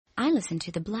I listen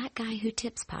to the Black Guy Who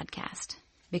Tips podcast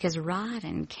because Rod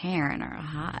and Karen are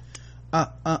hot.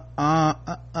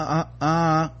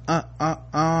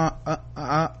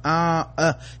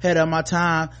 Head of my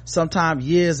time, sometime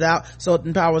years out.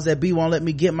 Certain powers that be won't let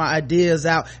me get my ideas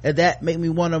out, and that make me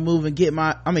want to move and get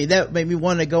that make me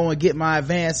want to go and get my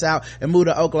advance out and move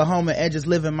to Oklahoma and just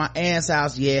live in my aunt's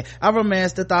house. Yeah, I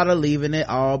romance the thought of leaving it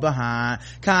all behind.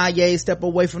 Kanye step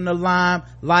away from the lime,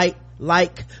 like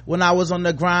when I was on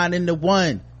the grind in the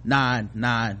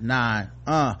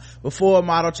 1999. Before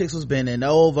model chicks was bending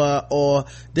over, or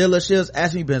dealerships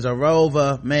asked me Benz or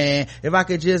Rover. Man, if I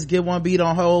could just get one beat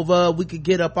on Hova, we could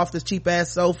get up off this cheap ass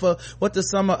sofa. What the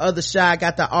summer of the shy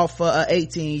got to offer? a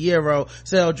 18-euro,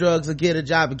 sell drugs or get a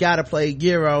job, you gotta play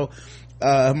Euro.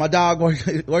 My dog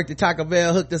worked at Taco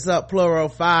Bell, hooked us up plural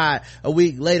 5. A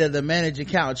week later, the manager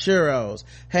counted churros.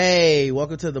 Hey,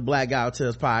 welcome to the Black Guy Who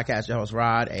Tips podcast. Your host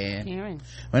Rod and Karen.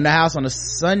 We're in the house on a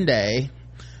Sunday,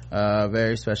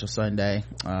 very special Sunday,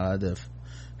 the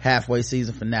halfway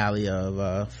season finale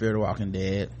of Fear the Walking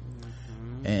Dead.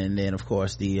 And then of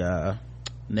course the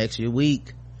next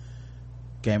week,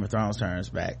 Game of Thrones turns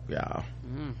back, y'all.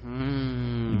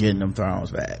 Getting them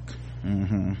thrones back.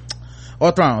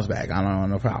 Or Thrones back. I don't know,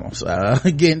 no problems.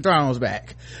 Getting Thrones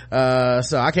back.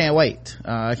 So I can't wait.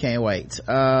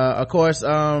 Of course,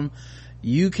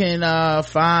 you can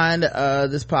find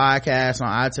this podcast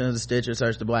on iTunes and Stitcher.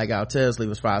 Search the Black Guy Who Tips,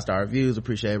 leave us 5-star reviews.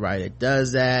 Appreciate everybody that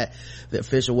does that. The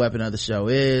official weapon of the show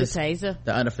is the taser.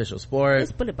 The unofficial sport,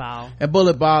 it's bullet ball and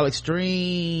bullet ball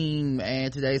extreme.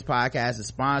 And today's podcast is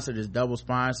sponsored, is double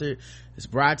sponsored. It's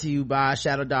brought to you by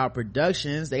Shadow Dog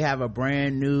Productions. They have a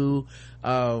brand new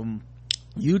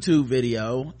YouTube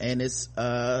video, and it's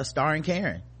starring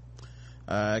Karen.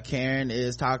 Karen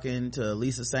is talking to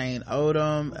Lisa Saint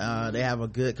Odom. They have a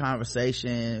good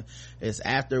conversation. It's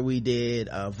after we did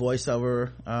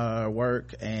voiceover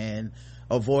work and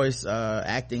voice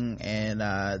acting, and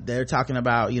they're talking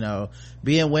about,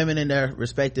 being women in their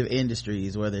respective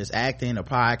industries, whether it's acting or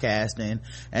podcasting,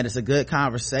 and it's a good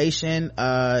conversation.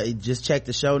 Just check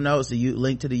the show notes. The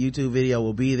link to the YouTube video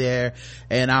will be there,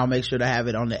 and I'll make sure to have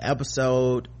it on the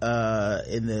episode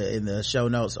in the show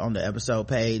notes on the episode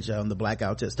page on the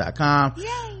blackouttips.com.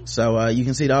 Yay. So you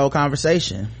can see the whole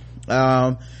conversation.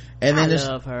 And then I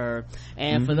love her.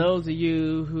 And for those of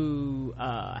you who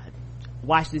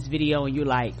watch this video and you're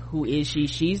like, who is she?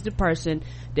 She's the person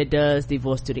that does the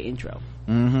voice to the intro.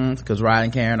 Because Rod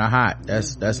and Karen are hot.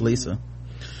 That's Lisa.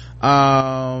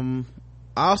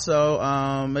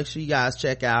 Also, make sure you guys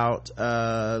check out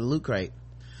Loot Crate.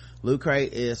 Loot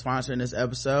Crate is sponsoring this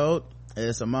episode.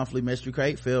 It's a monthly mystery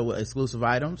crate filled with exclusive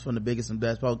items from the biggest and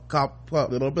best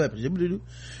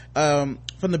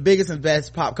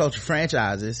pop culture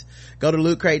franchises. Go to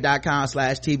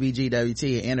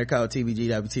lootcrate.com/tbgwt and enter code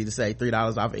tbgwt to save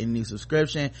 $3 off any new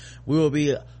subscription. We will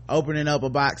be opening up a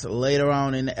box later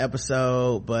on in the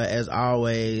episode, but as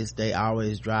always, they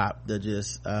always drop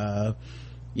the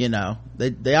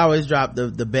they always drop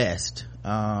the best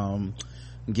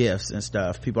gifts and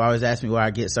stuff. People always ask me where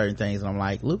I get certain things, and I'm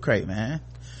like, Loot Crate, man.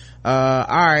 All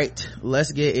right,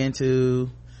 let's get into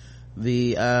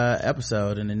the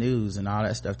episode and the news and all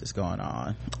that stuff that's going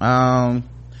on.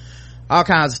 All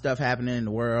kinds of stuff happening in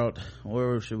the world.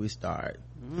 Where should we start?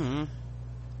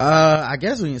 I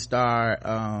guess we can start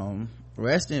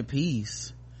rest in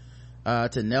peace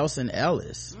to Nelson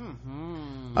Ellis.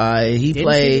 He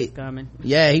played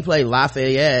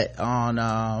Lafayette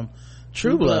on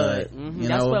True Blood.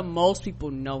 That's where most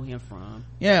people know him from.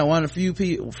 Yeah, one of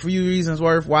the few reasons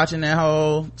worth watching that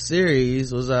whole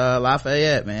series was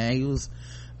Lafayette, man. He was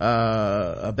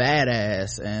a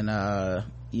badass, and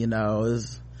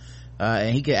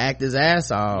and he could act his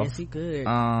ass off. Yes, he could.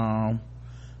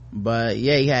 But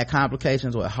yeah, he had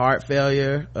complications with heart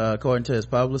failure, according to his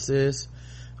publicist.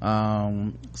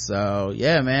 So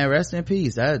yeah, man, rest in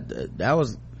peace. That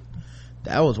was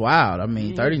wild. I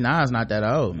mean, 39 is not that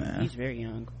old, man. He's very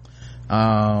young.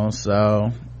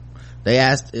 So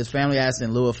his family asked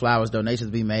in lieu of flowers,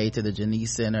 donations be made to the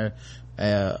Janice Center,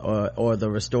 or the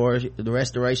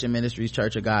Restoration Ministries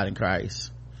Church of God in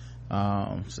Christ.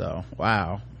 So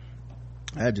wow,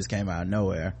 that just came out of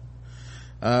nowhere.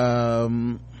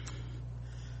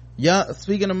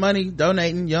 Speaking of money,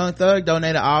 donating, Young Thug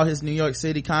donated all his New York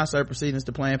City concert proceedings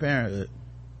to Planned Parenthood.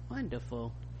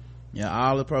 Wonderful. Yeah,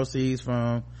 all the proceeds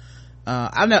from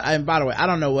I know, and by the way, I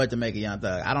don't know what to make of Young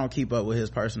Thug. I don't keep up with his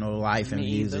personal life and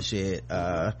views and shit.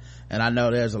 And I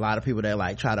know there's a lot of people that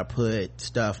like try to put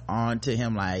stuff onto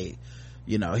him, like,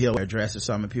 he'll wear a dress or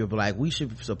something, and people be like, we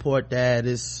should support that,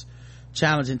 it's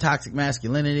challenging toxic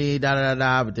masculinity,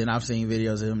 but then I've seen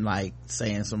videos of him like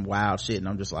saying some wild shit, and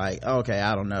I'm just like, okay,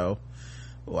 I don't know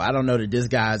that this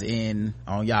guy's in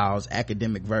on y'all's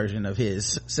academic version of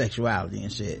his sexuality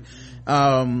and shit.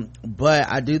 But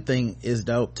I do think it's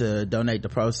dope to donate the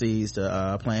proceeds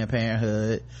to Planned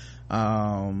Parenthood.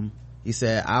 He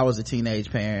said, I was a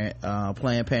teenage parent.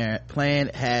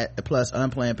 Planned had plus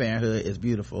unplanned parenthood is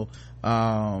beautiful.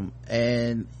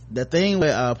 And the thing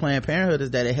with Planned Parenthood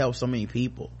is that it helps so many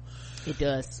people. It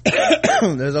does.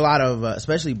 There's a lot of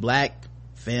especially black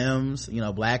femmes,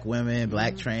 black women,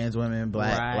 black trans women,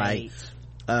 black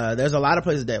there's a lot of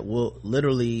places that will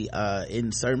literally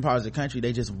in certain parts of the country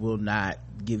they just will not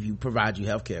provide you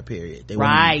healthcare, period. They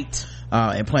won't.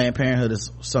 And Planned Parenthood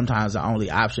is sometimes the only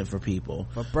option for people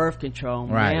for birth control,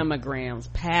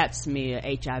 mammograms, pap smear,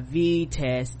 HIV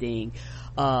testing,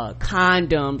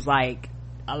 condoms. Like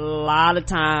a lot of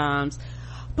times,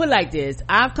 put like this,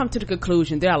 I've come to the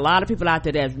conclusion there are a lot of people out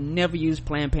there that have never used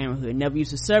Planned Parenthood, never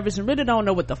used the service, and really don't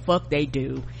know what the fuck they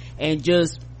do, and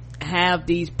just have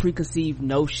these preconceived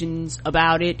notions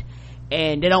about it,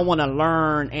 and they don't want to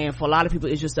learn, and for a lot of people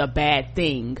it's just a bad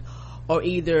thing. Or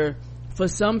either for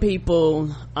some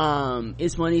people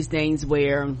it's one of these things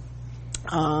where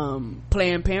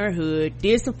Planned Parenthood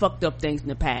did some fucked up things in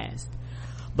the past.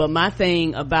 But my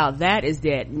thing about that is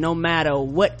that no matter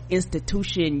what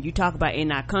institution you talk about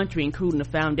in our country, including the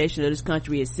foundation of this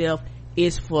country itself,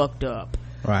 is fucked up.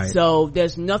 Right. So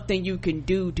there's nothing you can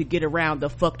do to get around the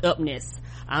fucked upness.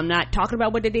 I'm not talking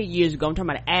about what they did years ago. I'm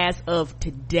talking about as of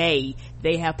today,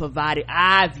 they have provided.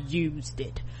 I've used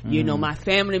it. My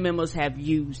family members have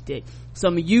used it.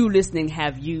 Some of you listening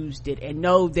have used it, and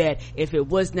know that if it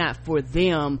was not for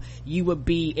them, you would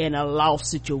be in a lost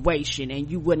situation and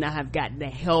you would not have gotten the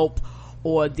help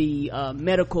or the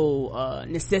medical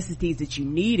necessities that you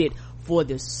needed for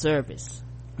this service.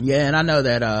 Yeah, and I know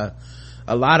that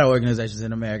a lot of organizations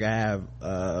in America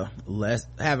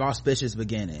have auspicious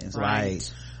beginnings,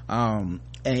 right?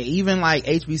 And even like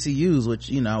HBCUs,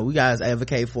 which we guys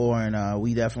advocate for, and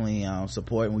we definitely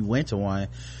support, and we went to one.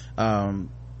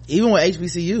 Even with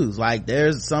HBCUs, like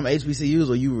there's some HBCUs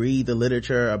where you read the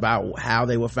literature about how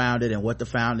they were founded and what the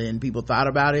founding people thought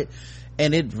about it,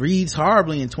 and it reads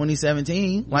horribly in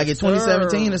 2017. Like in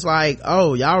 2017, it's like,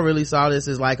 oh, y'all really saw this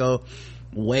as like a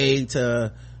way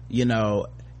to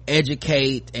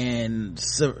educate and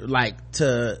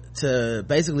to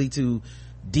basically to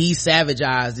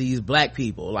de-savagize these black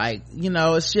people. Like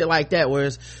it's shit like that where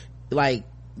it's like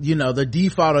the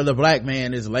default of the black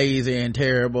man is lazy and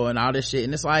terrible and all this shit,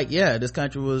 and it's like, yeah, this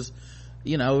country was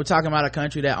we're talking about a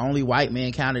country that only white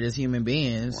men counted as human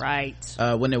beings, right,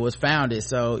 when it was founded.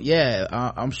 So yeah,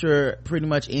 I'm sure pretty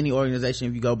much any organization,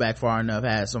 if you go back far enough,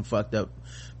 has some fucked up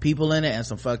people in it and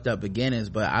some fucked up beginnings.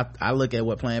 But I look at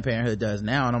what Planned Parenthood does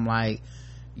now, and I'm like,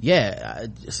 yeah,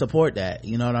 I support that.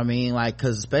 You know what I mean? Like,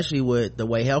 because especially with the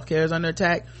way healthcare is under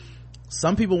attack,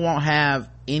 some people won't have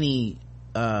any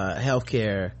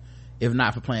healthcare if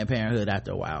not for Planned Parenthood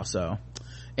after a while. So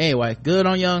anyway, good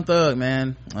on Young Thug,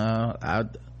 man. I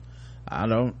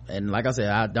don't, and like I said,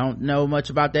 I don't know much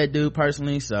about that dude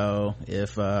personally, so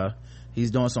if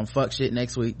he's doing some fuck shit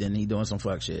next week, then he's doing some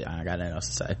fuck shit. I ain't got nothing else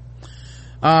to say.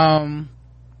 A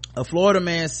Florida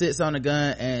man sits on a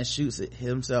gun and shoots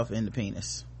himself in the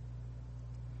penis.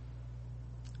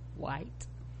 White.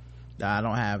 I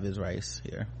don't have his race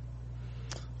here.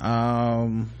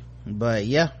 But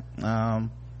yeah,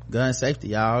 gun safety,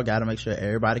 y'all gotta make sure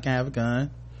everybody can have a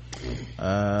gun.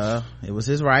 It was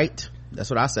his right. That's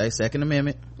what I say. Second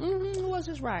Amendment. It was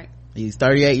his right. He's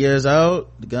 38 years old.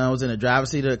 The gun was in the driver's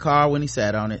seat of the car when he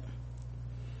sat on it.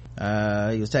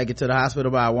 He was taken to the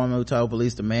hospital by a woman who told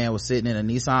police the man was sitting in a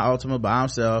Nissan Altima by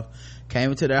himself,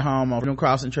 came into their home on Freedom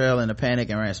Crossing Trail in a panic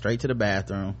and ran straight to the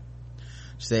bathroom.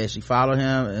 She said she followed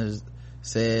him and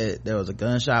said there was a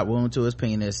gunshot wound to his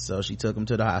penis, so she took him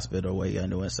to the hospital where he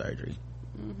underwent surgery.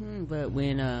 But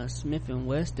when Smith and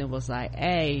Weston was like,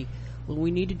 hey, what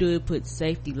we need to do is put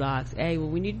safety locks, hey, what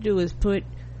we need to do is put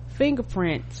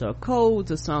fingerprints or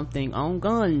codes or something on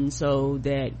guns so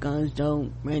that guns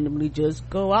don't randomly just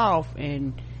go off,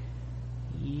 and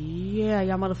yeah,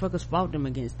 y'all motherfuckers fought them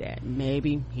against that.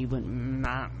 Maybe he wouldn't,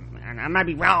 I might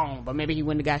be wrong, but maybe he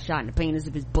wouldn't have got shot in the penis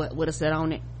if his butt would have sat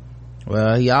on it.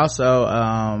 Well, he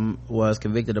also was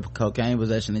convicted of cocaine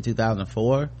possession in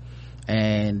 2004,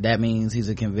 and that means he's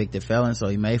a convicted felon, so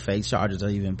he may face charges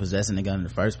of even possessing the gun in the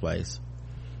first place.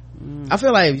 I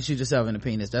feel like if you shoot yourself in the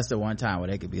penis, that's the one time where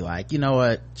they could be like, you know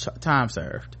what, time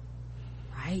served,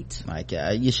 right? Like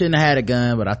you shouldn't have had a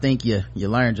gun, but I think you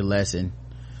learned your lesson.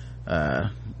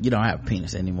 You don't have a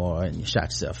penis anymore and you shot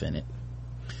yourself in it.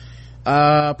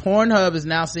 Pornhub is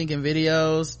now syncing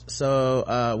videos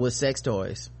with sex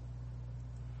toys.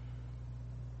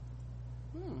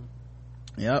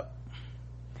 Yep.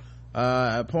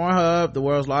 Pornhub, the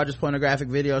world's largest pornographic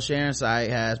video sharing site,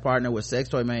 has partnered with sex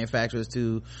toy manufacturers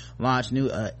to launch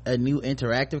a new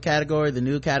interactive category. The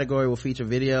new category will feature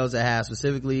videos that have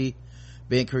specifically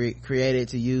been created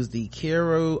to use the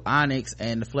Kiru Onyx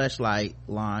and the Fleshlight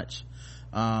launch.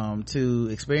 To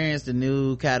experience the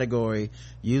new category,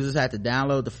 users have to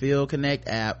download the Field Connect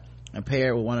app and pair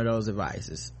it with one of those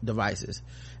devices.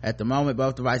 At the moment,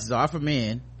 both devices are for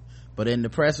men, but in the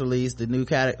press release, for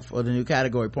the new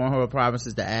category, Pornhub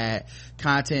promises to add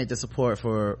content to support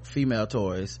for female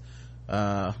toys.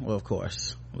 Well, of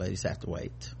course, ladies have to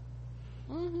wait.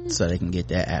 So they can get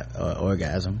that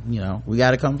orgasm. We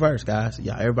gotta come first, guys.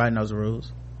 Yeah, everybody knows the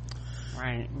rules.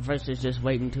 Right, versus just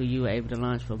waiting until you were able to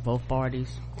launch for both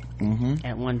parties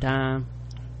at one time.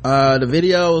 The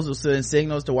videos will send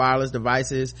signals to wireless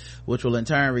devices, which will in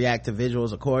turn react to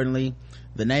visuals accordingly.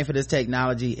 The name for this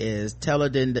technology is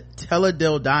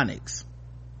teledildonics,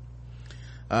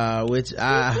 which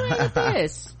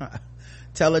this?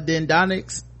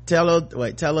 Teledildonics,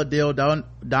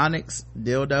 teledildonics,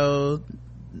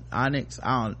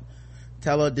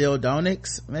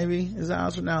 teledildonics, maybe is how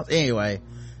it's pronounced. Anyway.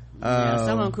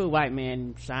 Some uncool white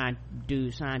man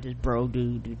scientist bro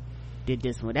dude did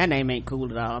this one. That name ain't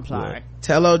cool at all. I'm sorry. Yeah.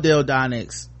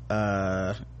 Teledildonics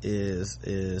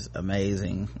is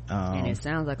amazing. And it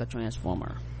sounds like a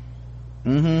transformer.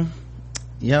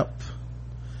 Yep.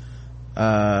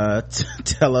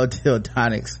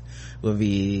 Teledildonics will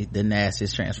be the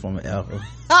nastiest transformer ever.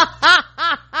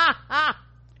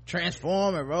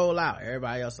 Transform and roll out.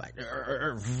 Everybody else like,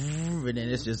 and then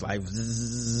it's just like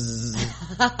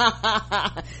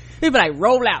people like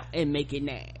roll out and make it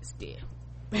nasty.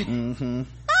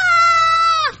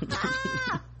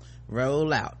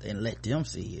 Roll out and let them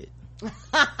see it.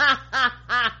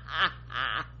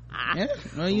 Yeah,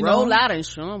 well, roll out and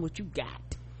show them what you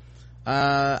got.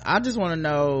 I just want to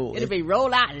know, it'll be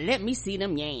roll out and let me see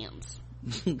them yams.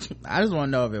 I just want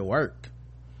to know if it worked.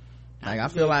 Like, I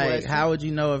feel like, how would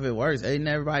you know if it works? Ain't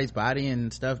everybody's body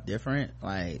and stuff different?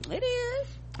 Like, it is.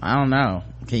 I don't know.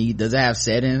 Does it have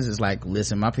settings? It's like,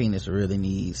 listen, my penis really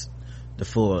needs the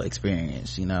full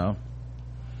experience, so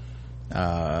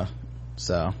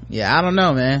yeah, I don't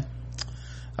know, man.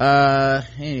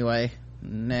 Anyway,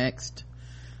 next.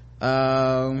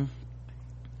 A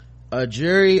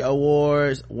jury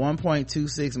awards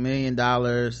 $1.26 million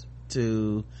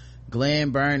to Glenn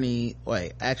Burney.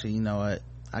 Wait, actually, you know what?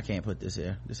 I can't put this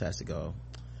here. This has to go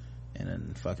and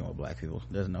then fucking with black people.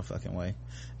 There's no fucking way.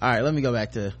 All right, let me go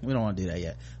back to, we don't want to do that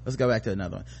yet. Let's go back to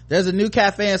another one. There's a new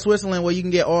cafe in Switzerland where you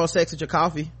can get oral sex with your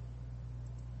coffee.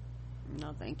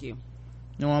 No, thank you.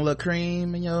 You want a little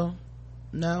cream in your,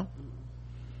 no?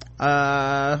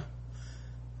 At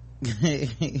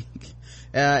the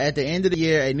end of the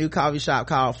year, a new coffee shop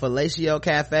called Fellatio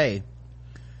Cafe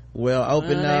will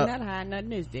open up. They're not hiding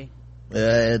nothing, is they?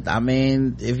 I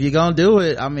mean, if you're gonna do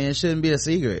it, I mean, it shouldn't be a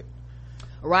secret,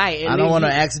 right? I don't want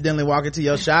to accidentally walk into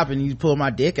your shop and you pull my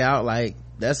dick out. Like,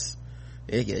 that's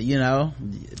it, I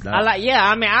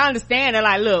understand that.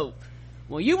 Like, look,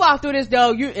 when you walk through this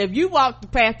door, if you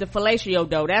walk past the fellatio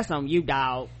door, that's on you,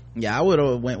 dog. Yeah, I would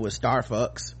have went with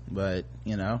Starfucks, but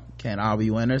can't all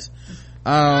be winners.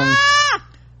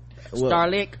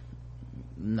 Starlick,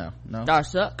 no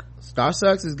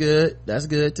Starsucks is good. That's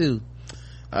good too.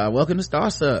 Welcome to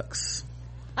Starsucks.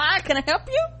 Hi, can I help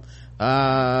you?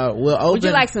 We'll open. Would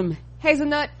you like some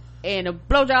hazelnut and a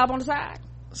blowjob on the side?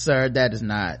 Sir,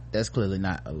 that's clearly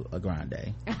not a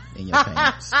grande in your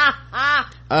pants.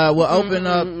 We'll open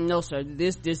up. No, sir,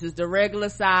 this is the regular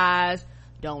size.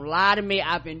 Don't lie to me.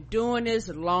 I've been doing this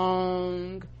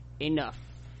long enough.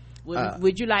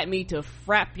 Would you like me to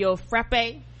frap your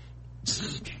frappe?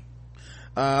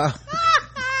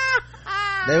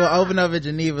 They will open up in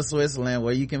Geneva, Switzerland,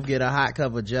 where you can get a hot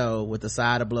cup of joe with a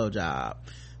side of blowjob.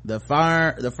 The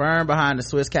firm behind the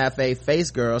Swiss cafe,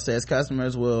 Face Girl, says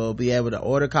customers will be able to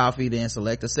order coffee, then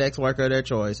select a sex worker of their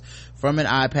choice from an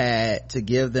iPad to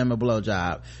give them a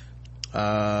blowjob.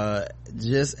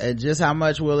 Just how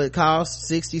much will it cost?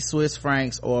 60 Swiss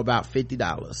francs, or about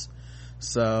 $50.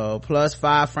 So plus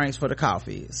 5 francs for the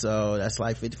coffee, so that's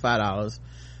like $55.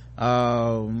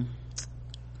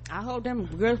 I hope them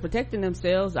girls protecting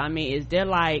themselves. I mean, is there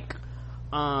like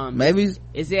maybe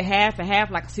is it half and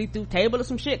half, like a see-through table or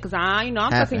some shit? Because I'm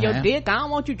sucking your dick. I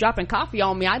don't want you dropping coffee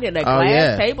on me. I did a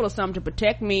glass table or something to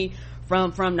protect me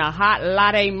from the hot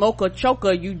latte mocha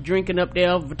choker you drinking up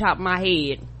there over the top of my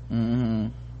head.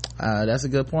 That's a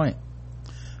good point.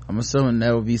 I'm assuming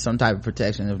there will be some type of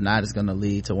protection. If not, it's going to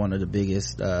lead to one of the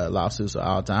biggest lawsuits of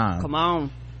all time. Come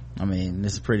on. I mean,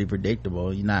 this is pretty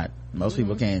predictable. Most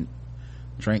people can't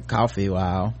drink coffee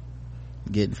while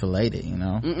getting filleted,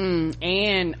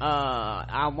 And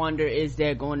I wonder, is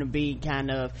there going to be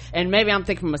kind of, and maybe I'm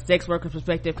thinking from a sex worker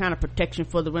perspective, kind of protection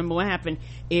for the women. What happened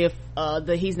if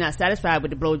he's not satisfied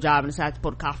with the blowjob and decides to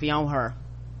put coffee on her?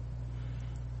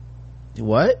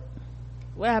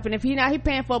 What happened if he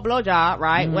paying for a blowjob,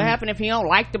 right? What happened if he don't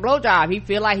like the blowjob? He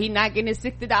feel like he not getting his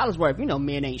 $60 worth.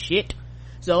 Men ain't shit.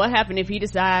 So what happened if he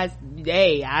decides,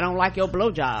 hey, I don't like your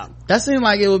blowjob? That seemed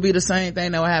like it would be the same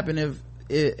thing that would happen if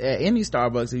at any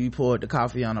Starbucks, if you poured the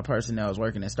coffee on a person that was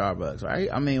working at Starbucks, right?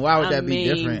 I mean, why would that be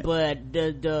different? But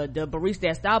the barista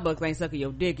at Starbucks ain't sucking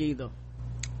your dick either.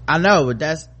 I know, but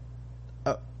that's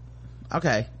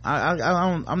okay.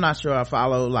 I'm not sure I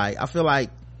follow. I feel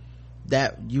like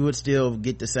that you would still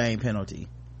get the same penalty,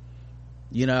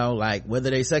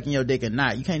 whether they sucking your dick or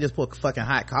not. You can't just put fucking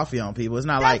hot coffee on people. It's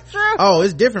not that's true. Oh,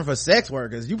 it's different for sex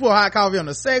workers. You pour hot coffee on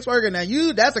a sex worker, now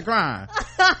that's a crime.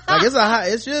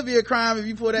 It should be a crime if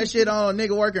you pour that shit on a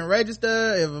nigga working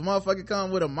register. If a motherfucker come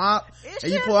with a mop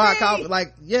and you pour hot coffee,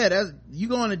 that's you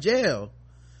going to jail.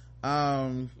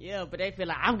 Yeah, but they feel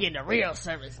like I'm getting a real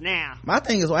service now. My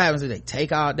thing is, what happens if they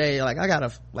take all day?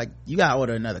 You gotta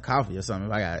order another coffee or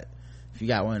something. If you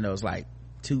got one of those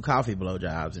 2 coffee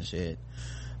blowjobs and shit.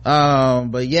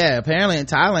 But yeah, apparently in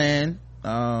Thailand,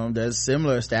 there's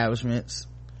similar establishments.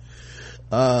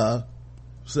 So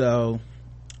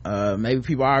maybe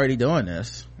people are already doing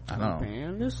this. I don't know.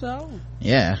 Apparently so.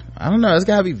 Yeah, I don't know. There's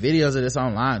gotta be videos of this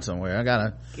online somewhere. I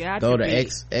gotta go to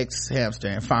X Hamster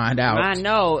and find out. I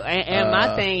know. And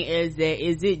my thing is that,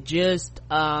 is it just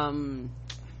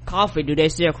coffee? Do they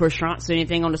sell croissants or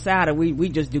anything on the side, or we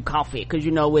just do coffee? Because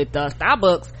with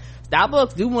Starbucks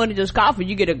do more than just coffee.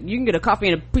 You can get a coffee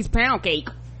and a piece of pound cake.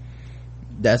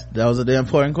 Those are the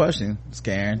important questions,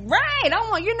 Karen. Right. I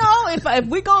want if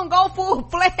we gonna go full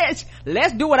fledged,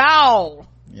 let's do it all.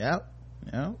 Yep.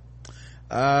 Yeah,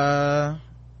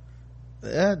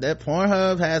 that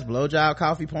Pornhub has blowjob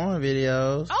coffee porn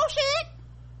videos. Oh shit.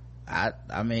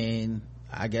 I mean,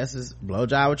 I guess it's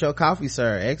blowjob with your coffee,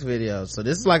 sir. X videos. So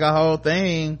this is a whole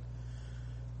thing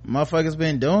motherfuckers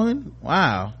been doing.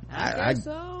 Wow. I guess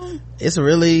so. It's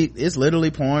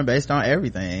literally porn based on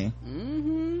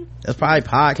everything. That's probably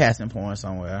podcasting porn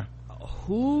somewhere.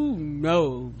 Who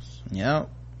knows? Yep.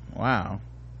 Wow.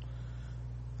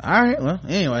 All right. Well,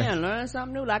 anyway. Yeah, learn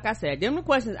something new. Like I said, them the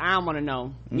questions I want to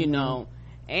know.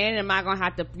 And am I gonna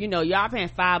have to? Y'all paying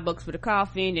 $5 for the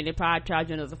coffee, and then they probably charge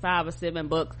you another $5 or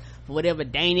 $7 for whatever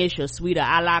Danish or sweet or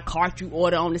a la carte you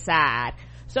order on the side.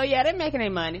 So yeah, they're making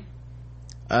their money.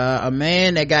 A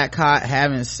man that got caught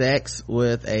having sex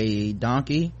with a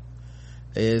donkey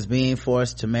is being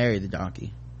forced to marry the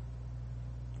donkey,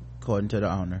 according to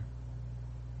the owner.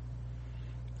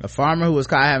 A farmer who was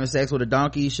caught having sex with a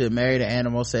donkey should marry the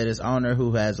animal, said his owner,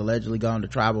 who has allegedly gone to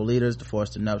tribal leaders to force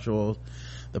the nuptials.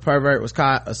 The pervert was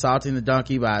caught assaulting the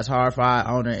donkey by his horrified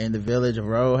owner in the village of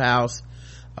Roadhouse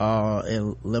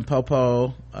in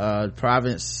Limpopo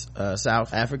province,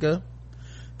 South Africa,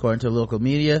 according to local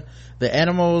media. The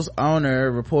animal's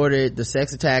owner reported the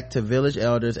sex attack to village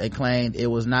elders and claimed it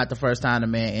was not the first time the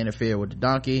man interfered with the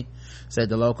donkey, said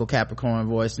the local Capricorn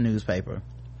Voice newspaper.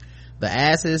 The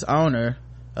ass's owner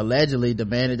allegedly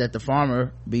demanded that the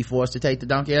farmer be forced to take the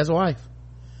donkey as a wife.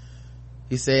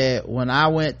 He said, when I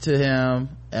went to him,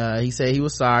 he said he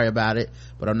was sorry about it,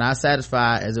 but I'm not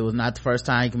satisfied as it was not the first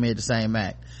time he committed the same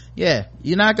act. Yeah,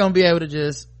 you're not gonna be able to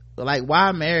just,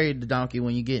 why marry the donkey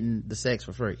when you're getting the sex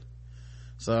for free?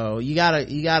 So you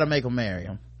gotta make him marry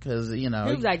him, because he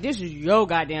was like, this is your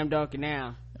goddamn donkey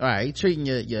now. All right, he treating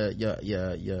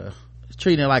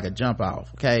treating it like a jump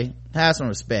off. Okay, have some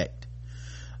respect.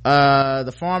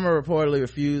 The farmer reportedly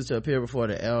refused to appear before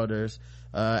the elders.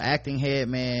 Acting head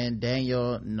man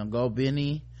Daniel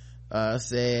Ngobeni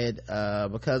said,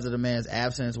 because of the man's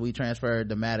absence, we transferred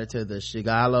the matter to the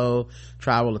Shigalo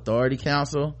Tribal Authority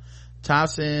Council.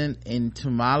 Thompson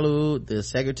Ntumalu, the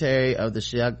secretary of the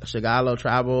Shigalo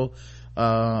Tribal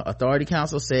Authority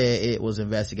Council, said it was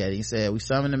investigating. He said, we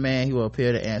summoned the man. He will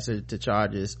appear to answer to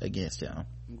charges against him.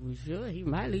 We should. He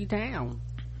might leave town.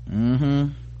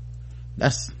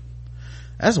 That's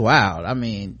wild. I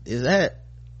mean,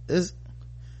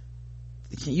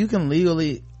 you can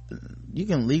legally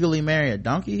marry a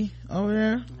donkey over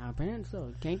there? Apparently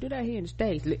so. Can't do that here in the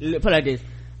States. Put it like this,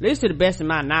 at least to the best of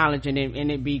my knowledge, and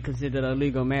it be considered a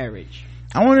legal marriage.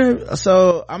 I wonder,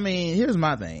 so I mean, here's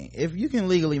my thing. If you can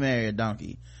legally marry a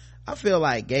donkey, I feel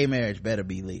like gay marriage better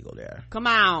be legal there. Come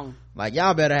on. Like,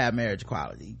 y'all better have marriage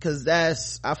equality, because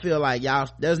I feel like y'all,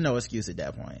 there's no excuse at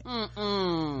that point.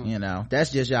 You know,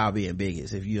 that's just y'all being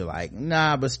bigots. If you're like,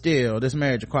 nah, but still, this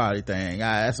marriage equality thing,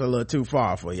 that's a little too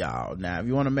far for y'all. Now, if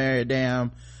you want to marry a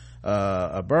damn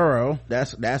a borough,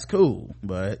 that's cool.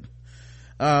 But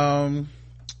a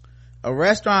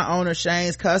restaurant owner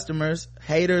shames customers.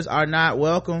 Haters are not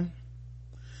welcome.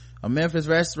 A Memphis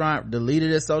restaurant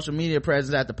deleted its social media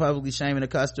presence after publicly shaming a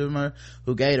customer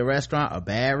who gave the restaurant a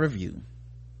bad review.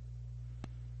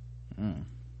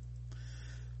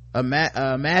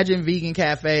 Imagine Vegan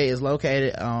Cafe is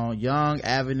located on Young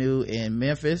Avenue in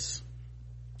Memphis.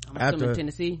 I'm assuming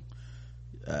Tennessee?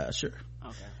 Sure.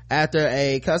 Okay. After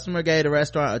a customer gave the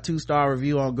restaurant a 2-star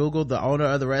review on Google, the owner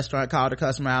of the restaurant called the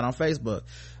customer out on Facebook.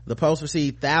 The post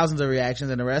received thousands of reactions,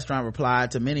 and the restaurant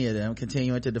replied to many of them,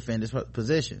 continuing to defend its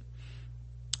position.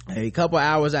 A couple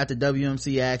hours after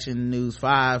WMC Action News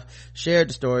 5 shared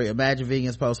the story, Imagine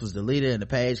Vegan's post was deleted and the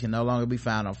page can no longer be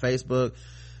found on Facebook.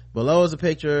 Below is a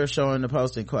picture showing the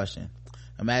post in question.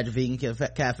 Imagine Vegan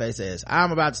Cafe says,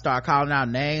 I'm about to start calling out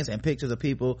names and pictures of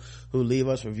people who leave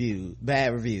us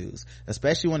bad reviews,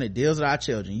 especially when it deals with our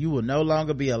children. You will no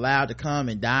longer be allowed to come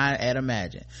and dine at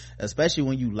Imagine, especially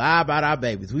when you lie about our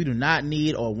babies. We do not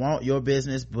need or want your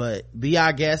business, but be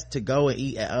our guest to go and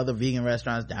eat at other vegan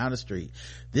restaurants down the street.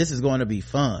 This is going to be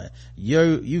fun.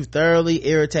 You thoroughly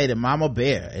irritated Mama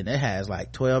Bear, and it has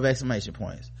like 12 exclamation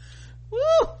points.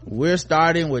 Woo! We're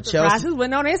starting with Chelsea.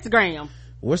 Went on Instagram.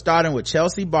 We're starting with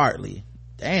Chelsea Bartley.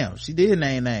 Damn, she did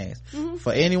name names.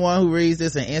 For anyone who reads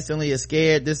this and instantly is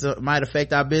scared this might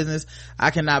affect our business,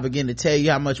 I cannot begin to tell you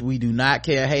how much we do not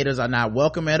care. Haters are not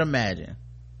welcome at Imagine.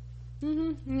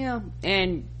 Yeah.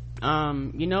 And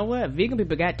you know what, vegan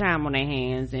people got time on their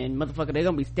hands, and motherfucker, they're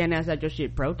gonna be standing outside your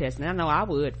shit protesting. I know I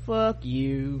would. Fuck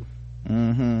you.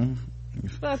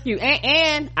 Fuck you.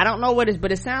 And I don't know what it is,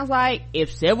 but it sounds like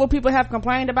if several people have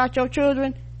complained about your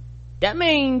children, that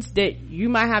means that you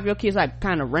might have your kids like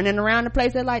kind of running around the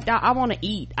place. They're like, I want to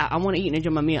eat. I want to eat and enjoy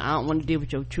my meal. I don't want to deal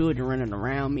with your children running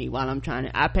around me while I'm trying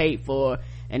to. I paid for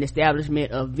an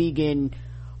establishment of vegan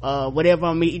whatever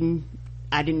I'm eating.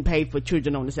 I didn't pay for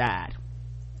children on the side.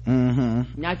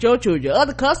 Not your children.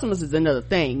 Other customers is another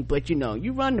thing, but you know,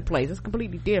 you run the place. It's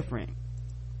completely different.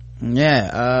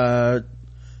 Yeah.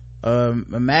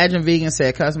 Imagine Vegan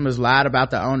said customers lied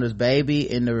about the owner's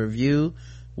baby in the review,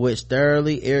 which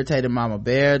thoroughly irritated Mama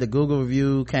Bear. The Google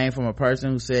review came from a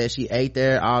person who said she ate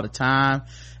there all the time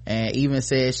and even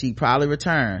said she'd probably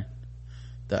return.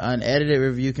 The unedited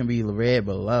review can be read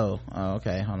below.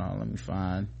 Okay, hold on, let me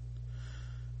find.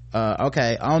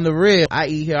 Okay, on the real, I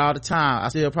eat here all the time. I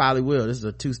still probably will. This is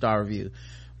a 2-star review.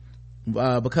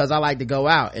 Because I like to go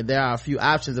out and there are a few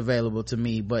options available to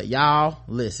me, but y'all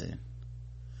listen.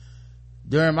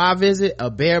 During my visit, a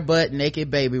bare butt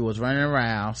naked baby was running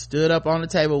around, stood up on the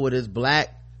table with its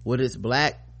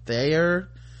black there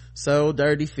so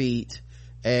dirty feet,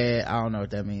 and I don't know what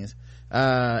that means,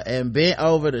 and bent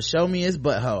over to show me his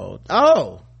butthole.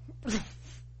 Oh,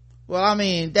 well, I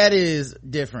mean, that is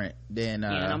different than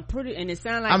and I'm pretty, and it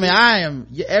sounds like, I mean, I am,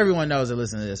 everyone knows that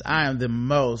listen to this, I am the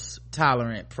most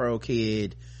tolerant pro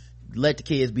kid. Let the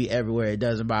kids be everywhere, it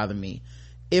doesn't bother me.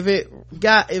 If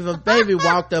a baby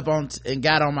walked up on and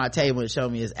got on my table and showed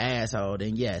me his asshole,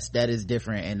 then yes, that is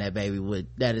different, and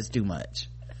that is too much.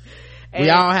 We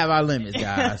all have our limits,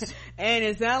 guys. And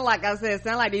it sounds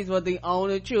like these were the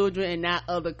owner children and not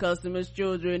other customers'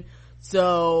 children.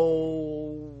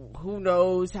 So who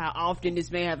knows how often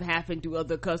this may have happened to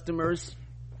other customers.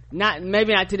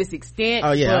 Maybe not to this extent.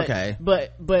 Oh yeah, okay.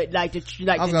 But like the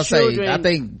I was gonna children, say, I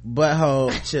think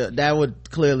butthole that would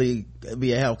clearly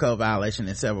be a health code violation,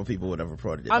 and several people would have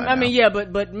reported it. I mean, yeah,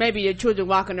 but maybe your children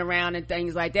walking around and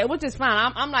things like that, which is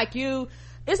fine. I'm like you,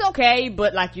 it's okay.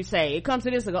 But like you say, it comes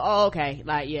to this and go, oh, okay,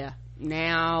 like yeah.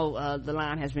 Now the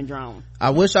line has been drawn.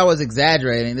 I wish I was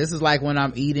exaggerating. This is like when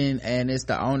I'm eating and it's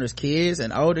the owner's kids.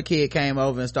 An older kid came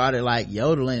over and started like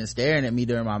yodeling and staring at me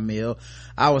during my meal.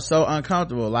 I was so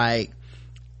uncomfortable. Like,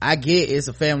 I get it's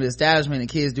a family establishment and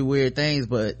kids do weird things,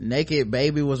 but naked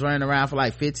baby was running around for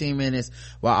like 15 minutes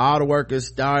while all the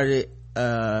workers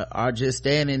are just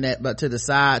standing to the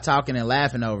side talking and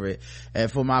laughing over it.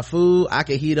 And for my food, I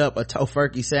could heat up a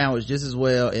tofurkey sandwich just as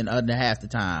well in under half the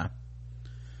time.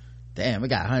 Damn, we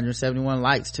got 171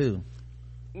 likes too.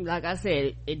 Like I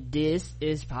said, this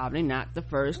is probably not the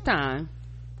first time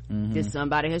that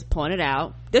somebody has pointed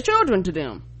out their children to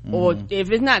them. Or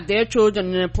if it's not their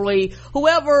children, an employee,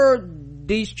 whoever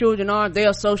these children are, they're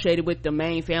associated with the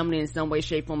main family in some way,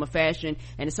 shape, form, or fashion,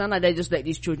 and it sounds like they just let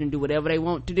these children do whatever they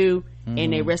want to do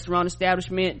in a restaurant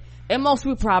establishment, and most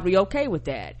people probably okay with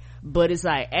that. But it's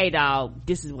like, hey dog,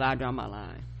 this is where I draw my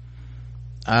line.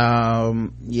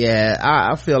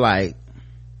 I feel like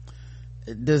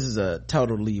this is a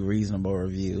totally reasonable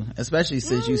review, especially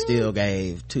since you still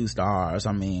gave 2 stars.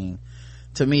 I mean,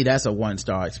 to me that's a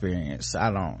 1-star experience.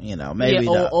 I don't, maybe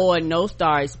or a no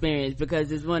star experience,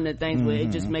 because it's one of the things where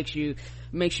it just makes you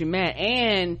mad.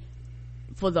 And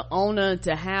for the owner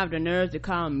to have the nerve to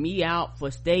call me out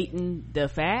for stating the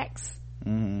facts,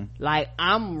 like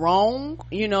I'm wrong,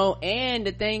 and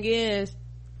the thing is,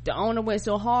 the owner went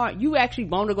so hard, you actually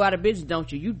want to go out of business,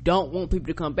 don't you? You don't want people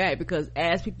to come back, because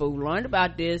as people learned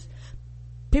about this,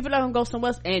 people let them go somewhere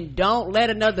else, and don't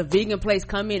let another vegan place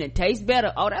come in and taste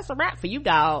better. Oh, that's a wrap for you,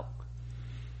 dog.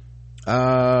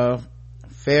 Fair.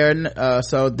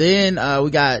 So then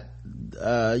we got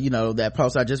that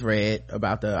post I just read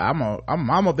about the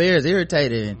Mama Bear is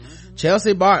irritated, and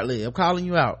Chelsea Bartley, I'm calling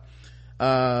you out.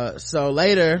 So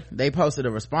later they posted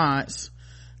a response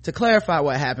to clarify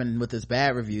what happened with this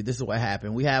bad review. This is what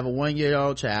happened. We have a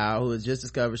 1-year-old child who has just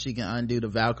discovered she can undo the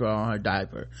Velcro on her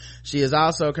diaper. She is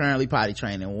also currently potty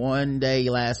training. One day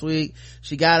last week,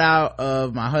 she got out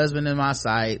of my husband and my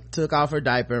sight, took off her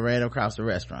diaper, and ran across the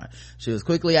restaurant. She was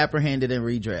quickly apprehended and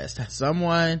redressed.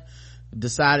 Someone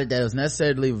decided that it was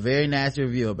necessary to leave a very nasty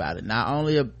review about it. Not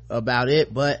only about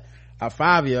it, but a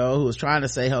 5-year-old who was trying to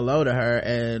say hello to her,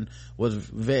 and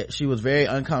she was very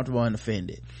uncomfortable and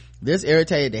offended. This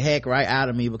irritated the heck right out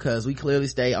of me, because we clearly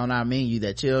state on our menu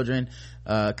that children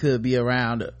could be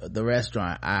around the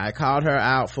restaurant. I called her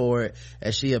out for it,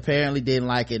 as she apparently didn't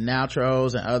like it. Now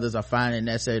trolls and others are finding it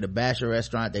necessary to bash a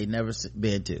restaurant they've never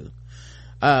been to.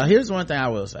 Here's one thing I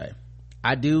will say.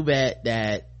 I do bet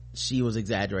that she was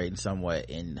exaggerating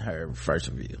somewhat in her first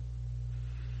review.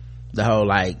 The whole,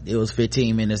 like, it was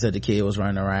 15 minutes that the kid was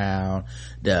running around,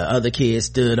 the other kid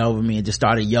stood over me and just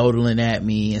started yodeling at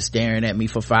me and staring at me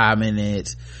for 5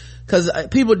 minutes, because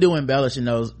people do embellish in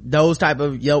those type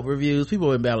of Yelp reviews.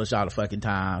 People embellish all the fucking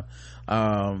time.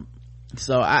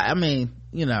 So I mean,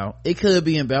 it could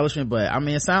be embellishment, but I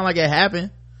mean, it sounded like it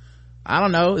happened. I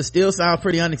don't know, it still sounds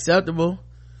pretty unacceptable.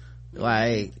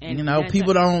 Like,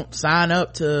 people don't sign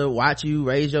up to watch you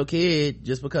raise your kid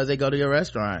just because they go to your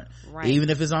restaurant, right? Even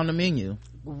if it's on the menu.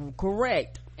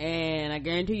 Correct. And I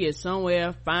guarantee you,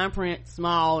 somewhere, fine print,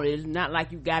 small, it's not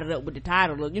like you got it up with the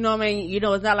title, you know what I mean?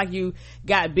 It's not like you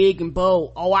got big and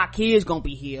bold, oh, our kid's gonna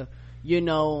be here,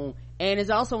 and it's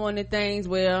also one of the things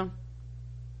where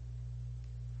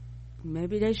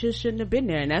maybe they shouldn't have been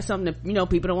there, and that's something that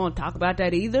people don't want to talk about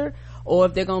that either. Or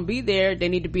if they're gonna be there, they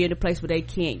need to be in a place where they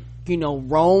can't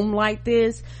roam like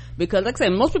this, because like I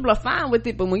said, most people are fine with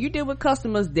it, but when you deal with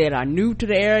customers that are new to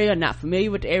the area, not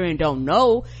familiar with the area, and don't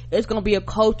know, it's gonna be a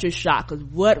culture shock. Because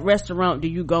what restaurant do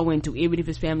you go into, even if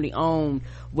it's family owned,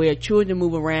 where children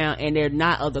move around and they're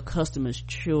not other customers'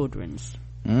 children's?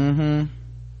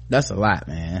 That's a lot,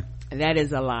 man. That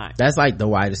is a lot. That's like the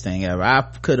whitest thing ever. I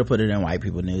could have put it in white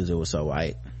people news, it was so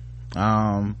white.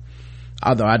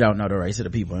 Although I don't know the race of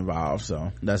the people involved,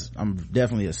 so I'm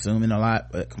definitely assuming a lot,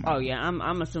 but come on. Oh yeah,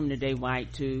 I'm assuming that they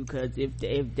white too, because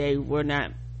if they were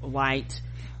not white,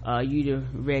 you'd have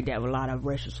read that with a lot of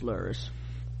racial slurs.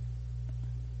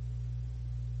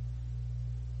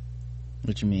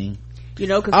 What you mean?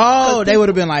 Cause they would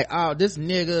have been like, oh, this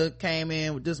nigga came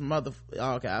in with this mother.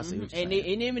 Oh, okay, I see what you're saying.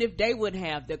 And even if they would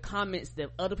have, the comments that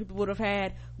other people would have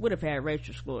had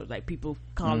racial slurs, like people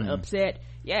calling upset.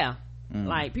 Yeah.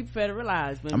 Like, people fail to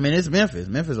realize, it's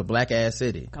Memphis a black ass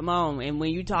city. Come on. And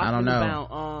when you talking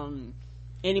about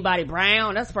anybody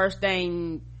brown, that's the first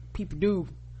thing people do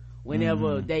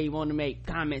whenever they want to make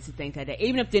comments and things like that.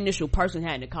 Even if the initial person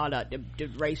hadn't called out the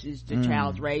races, the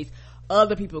child's race,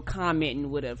 other people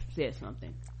commenting would have said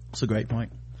something. That's a great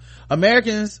point.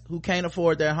 Americans who can't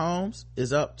afford their homes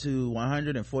is up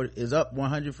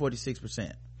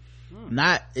 146%.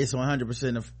 It's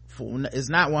 100% of, it's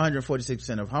not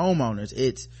 146% of homeowners.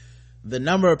 It's the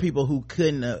number of people who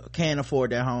can't afford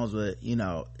their homes, but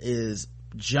is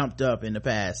jumped up in the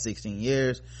past 16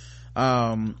 years.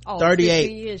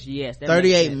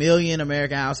 38 million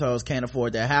American households can't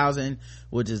afford their housing,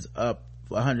 which is up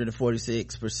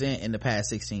 146% in the past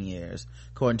 16 years,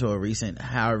 according to a recent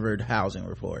Harvard housing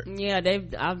report. Yeah,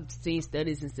 I've seen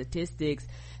studies and statistics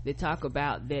that talk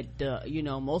about that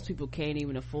most people can't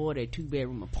even afford a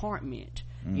 2-bedroom apartment,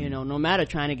 no matter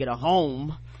trying to get a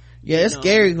home. Yeah, it's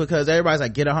scary, because everybody's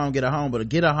like, get a home, but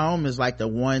get a home is like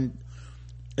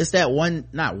it's that one,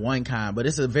 not one kind, but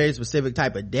it's a very specific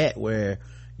type of debt where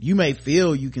you may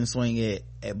feel you can swing it,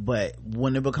 but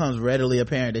when it becomes readily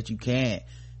apparent that you can't,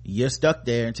 you're stuck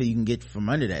there until you can get from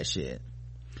under that shit.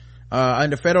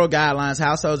 Under federal guidelines,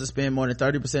 households that spend more than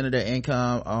 30% of their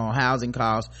income on housing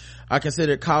costs are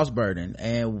considered cost burden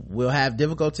and will have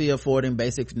difficulty affording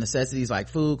basic necessities like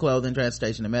food, clothing,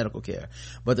 transportation, and medical care.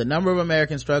 But the number of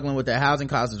Americans struggling with their housing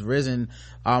costs has risen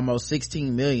almost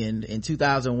 16 million in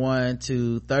 2001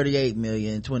 to 38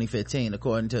 million in 2015,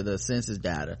 according to the census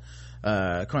data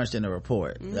crunched in the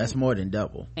report. That's more than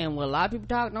double. And what a lot of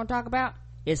people don't talk about,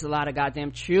 it's a lot of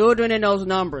goddamn children in those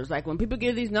numbers. Like when people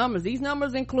give these numbers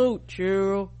include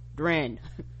children.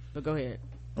 But go ahead.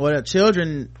 Well, the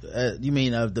children, you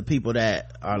mean of the people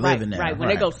that are living there. Right. When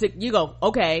they go sick, you go,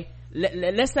 okay,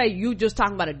 let's say you just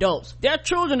talking about adults. There are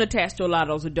children attached to a lot of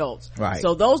those adults. Right.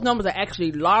 So those numbers are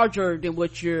actually larger than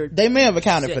what they may have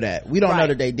accounted for that. We don't know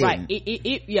that they didn't. Right.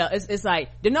 It's like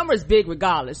the number is big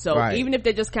regardless. So even if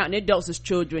they're just counting adults as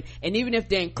children, and even if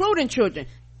they're including children,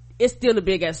 it's still a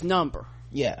big ass number.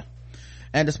 Yeah.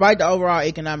 And despite the overall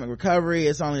economic recovery,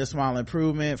 it's only a small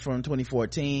improvement from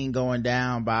 2014, going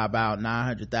down by about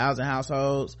 900,000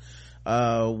 households.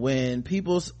 When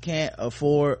people can't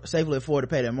safely afford to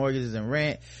pay their mortgages and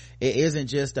rent, it isn't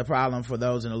just a problem for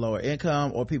those in a lower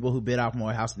income or people who bit off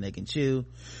more house than they can chew.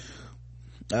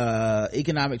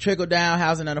 Economic trickle down,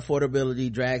 housing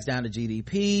unaffordability drags down the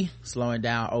GDP, slowing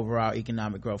down overall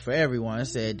economic growth for everyone,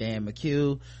 said Dan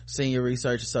McHugh, senior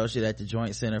research associate at the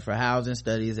Joint Center for Housing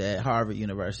Studies at Harvard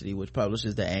University, which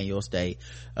publishes the annual State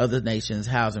of the Nation's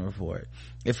Housing Report.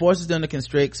 It forces them to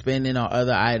constrict spending on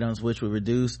other items, which would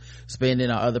reduce spending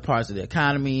on other parts of the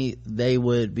economy. They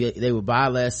would buy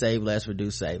less, save less,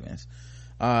 reduce savings.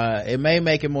 It may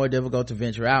make it more difficult to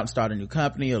venture out and start a new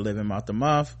company or live in month to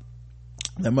month.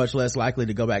 They're much less likely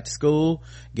to go back to school,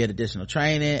 get additional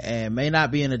training, and may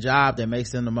not be in a job that makes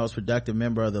them the most productive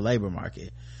member of the labor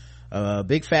market. A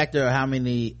big factor of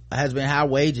has been how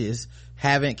wages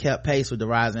haven't kept pace with the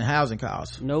rise in housing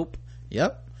costs. Nope.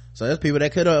 Yep. So there's people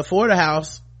that could afford a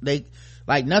house.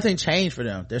 Nothing changed for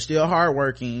them. They're still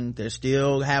hardworking. They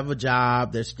still have a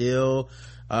job. They're still,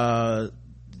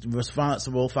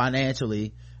 responsible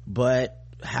financially, but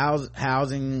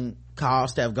housing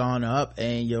costs have gone up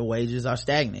and your wages are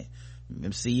stagnant.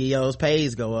 CEOs'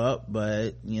 pays go up,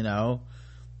 but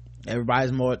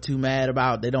everybody's too mad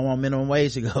about, they don't want minimum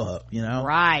wage to go up,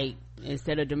 right,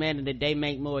 instead of demanding that they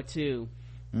make more too.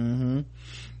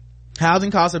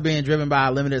 Housing costs are being driven by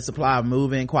a limited supply of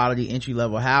move-in quality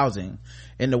entry-level housing.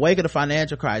 In the wake of the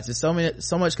financial crisis, so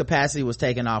much capacity was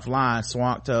taken offline,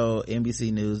 Swank told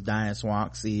NBC News' Diane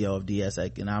Swank, CEO of DS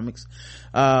Economics.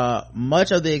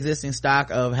 Much of the existing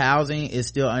stock of housing is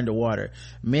still underwater.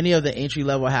 Many of the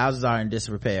entry-level houses are in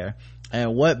disrepair.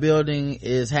 And what building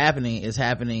is happening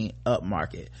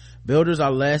upmarket. Builders are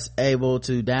less able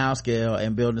to downscale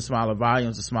and build in smaller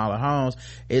volumes of smaller homes.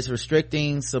 It's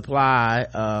restricting supply,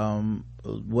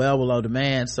 well below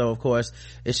demand. So of course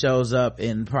it shows up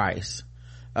in price.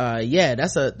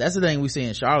 That's the thing we see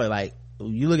in Charlotte. Like,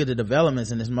 you look at the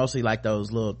developments and it's mostly like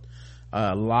those little,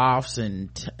 lofts and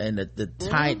the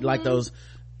tight, like those,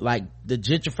 like the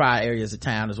gentrified areas of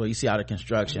town is where you see all the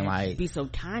construction. Like, it'd be so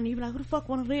tiny, you'd be like, who the fuck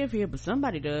want to live here? But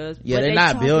somebody does. Yeah, but they're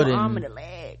not building arm and a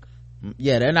leg.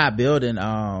 Yeah, they're not building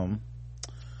homes.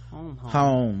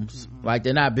 Mm-hmm. Like,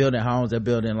 they're not building homes, they're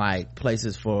building like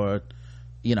places for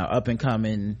up and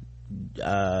coming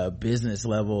business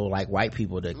level, like white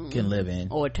people that can live in,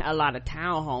 or a lot of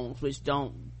townhomes which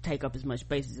don't take up as much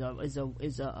space as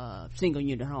a single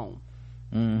unit home.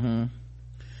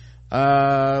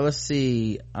 Let's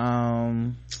see.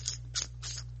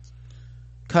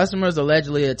 Customers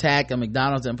allegedly attacked a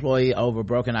McDonald's employee over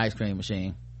broken ice cream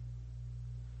machine.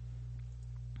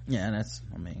 Yeah, it's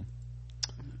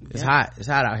hot. It's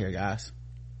hot out here, guys.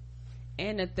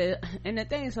 And the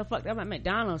thing is so fucked up at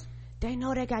McDonald's, they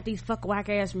know they got these fuck whack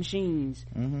ass machines,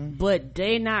 but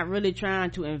they not really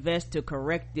trying to invest to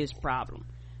correct this problem.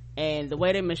 And the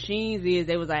way the machines is,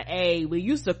 they was like, hey, we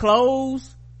used to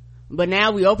close, but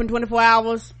now we open 24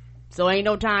 hours, so ain't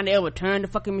no time to ever turn the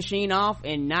fucking machine off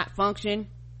and not function.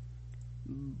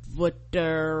 But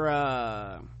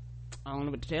I don't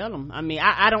know what to tell them. I mean,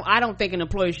 I don't think an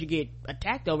employee should get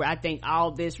attacked over it. I think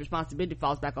all this responsibility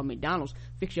falls back on McDonald's.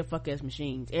 Fix your fuck ass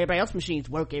machines. Everybody else's machines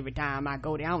work every time I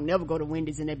go there. I don't never go to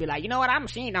Wendy's and they be like, you know what, our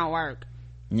machine don't work.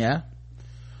 Yeah.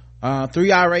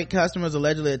 3 irate customers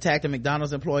allegedly attacked a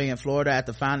McDonald's employee in Florida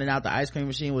after finding out the ice cream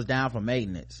machine was down for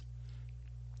maintenance.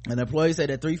 An employee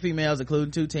said that 3 females, including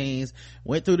 2 teens,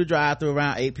 went through the drive-thru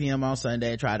around 8 p.m. on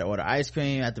Sunday and tried to order ice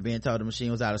cream. After being told the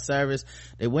machine was out of service,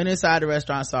 they went inside the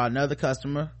restaurant and saw another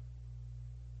customer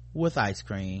with ice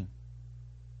cream.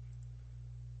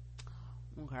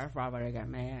 Okay, that's probably they got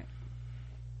mad.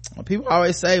 Well, people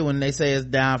always say when they say it's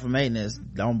down for maintenance,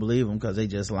 don't believe them because they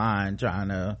just lying, trying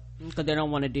to. Because they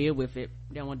don't want to deal with it.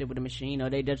 They don't want to deal with the machine, or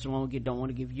they just don't want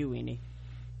to give you any.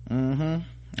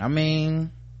 I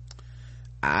mean,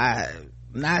 I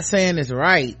not saying it's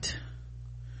right,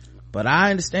 but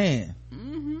I understand.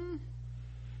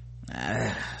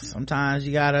 Sometimes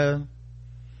you gotta.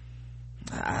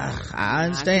 I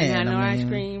understand. I can't have no ice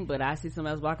cream, but I see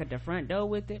somebody else walk at the front door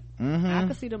with it. I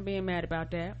can see them being mad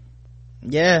about that.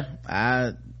 Yeah,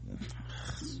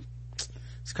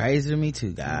 it's crazy to me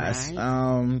too, guys.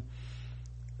 Right.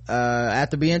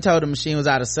 After being told the machine was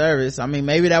out of service, I mean,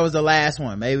 maybe that was the last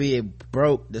one. Maybe it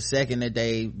broke the second that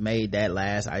they made that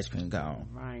last ice cream cone.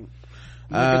 Right.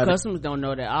 The customers don't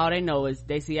know that. All they know is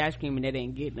they see ice cream and they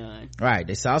didn't get none. Right.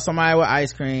 They saw somebody with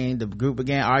ice cream. The group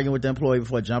began arguing with the employee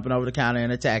before jumping over the counter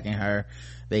and attacking her.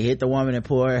 They hit the woman and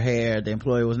pulled her hair. The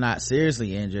employee was not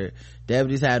seriously injured.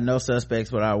 Deputies had no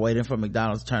suspects but are waiting for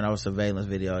McDonald's to turn over surveillance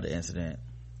video of the incident.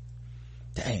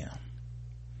 Damn.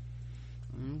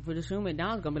 For the sure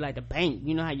McDonald's gonna be like the bank.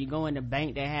 You know how you go in the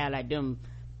bank, they have like them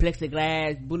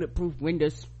plexiglass bulletproof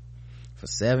windows for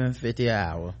 $7.50 an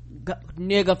hour.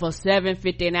 Nigga, for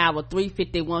 $7.50 an hour,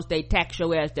 $3.50 once they tax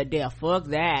your ass to death. Fuck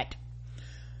that.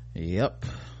 Yep.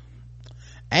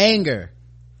 Anger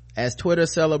as Twitter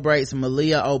celebrates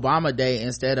Malia Obama Day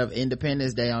instead of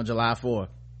Independence Day on July 4th.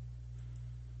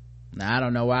 Now I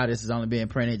don't know why this is only being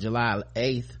printed July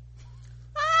 8th.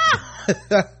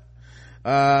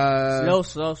 Slow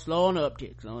on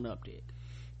uptick.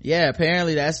 Yeah,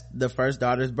 apparently that's the first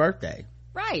daughter's birthday.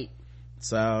 Right.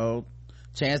 So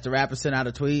Chance the Rapper sent out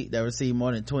a tweet that received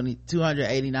more than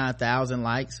 289,000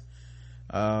 likes.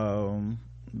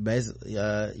 Basically,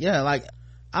 yeah, like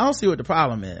I don't see what the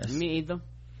problem is. Me either.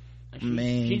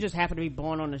 She just happened to be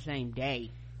born on the same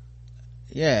day.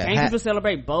 Yeah. Can't people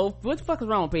celebrate both? What the fuck is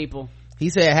wrong with people? He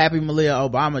said happy Malia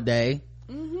Obama Day.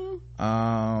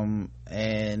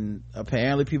 And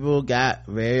apparently people got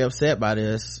very upset by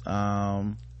this.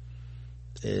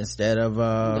 Instead of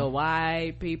the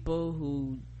white people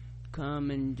who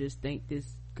come and just think this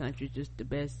country's just the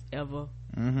best ever,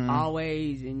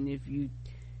 always, and if you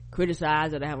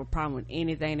criticize or have a problem with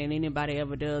anything that anybody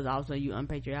ever does, also you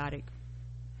unpatriotic.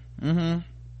 I'm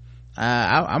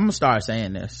gonna start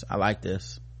saying this. I like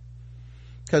this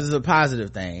because it's a positive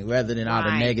thing rather than all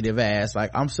the negative ass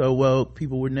like I'm so woke,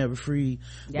 people were never free.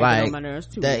 That like on my nerves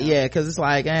too, that, yeah, because it's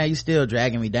like you still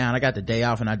dragging me down. I got the day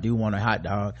off and I do want a hot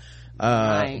dog.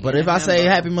 But if I say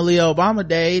happy Malia Obama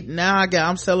Day, now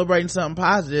I'm celebrating something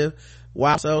positive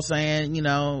while also saying, you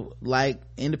know, like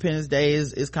Independence Day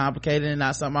is complicated and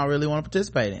not something I really want to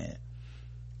participate in.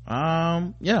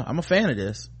 Yeah, I'm a fan of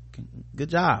this. Good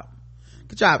job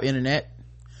internet.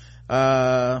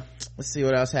 Let's see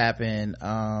what else happened.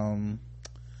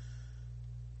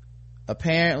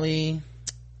 Apparently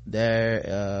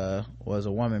there was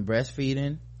a woman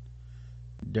breastfeeding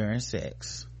during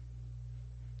sex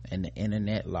and the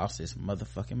internet lost its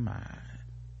motherfucking mind.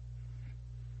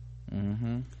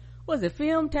 Was it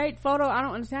film, tape, photo? I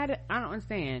don't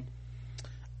understand.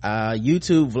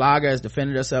 YouTube vlogger has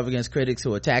defended herself against critics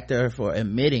who attacked her for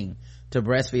admitting to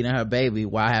breastfeeding her baby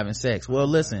while having sex. Well,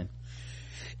 listen,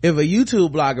 if a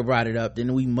YouTube blogger brought it up,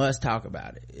 then we must talk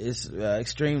about it. It's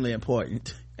extremely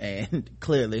important and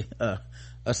clearly a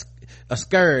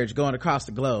scourge going across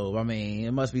the globe. I mean,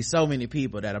 it must be so many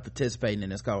people that are participating in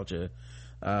this culture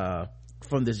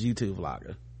from this YouTube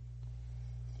vlogger.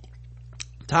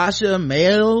 Tasha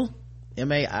Maile,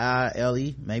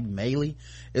 M-A-I-L-E, maybe Maile,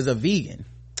 is a vegan.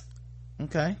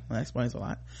 Okay, that explains a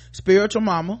lot. Spiritual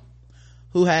mama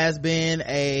who has been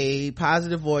a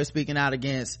positive voice speaking out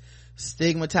against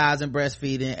stigmatizing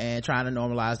breastfeeding and trying to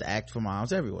normalize the act for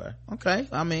moms everywhere. Okay,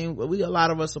 I mean, a lot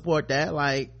of us support that.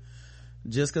 Like,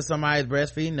 just because somebody's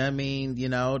breastfeeding doesn't mean, you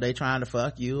know, they trying to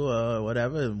fuck you or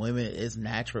whatever. Women, it's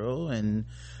natural, and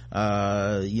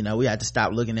you know, we have to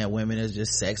stop looking at women as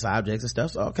just sex objects and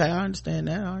stuff. So okay, I understand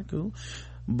that. All right, cool.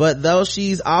 But though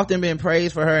she's often been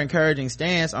praised for her encouraging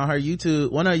stance on her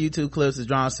YouTube, one of her YouTube clips has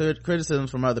drawn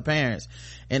criticisms from other parents.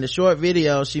 In the short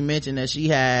video, she mentioned that she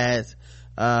has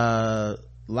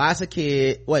lots of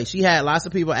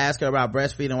people ask her about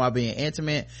breastfeeding while being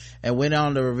intimate, and went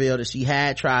on to reveal that she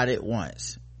had tried it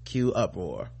once. Cue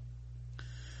uproar.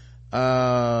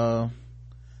 So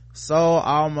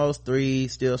almost 3,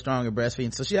 still strong at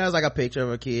breastfeeding. So she has like a picture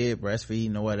of a kid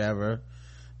breastfeeding or whatever.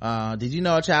 Did you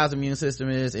know a child's immune system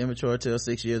is immature till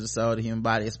 6 years or so? The human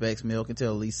body expects milk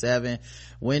until at least 7.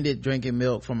 When did drinking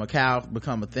milk from a cow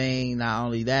become a thing? Not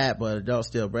only that, but adults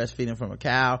still breastfeeding from a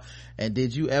cow. And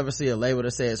did you ever see a label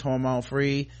that says hormone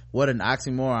free? What an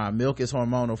oxymoron. Milk is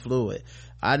hormonal fluid.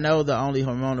 I know the only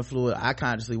hormonal fluid I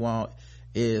consciously want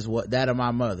is that of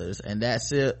my mother's, and that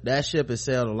ship has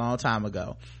sailed a long time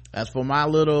ago. As for my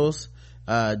littles,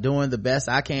 doing the best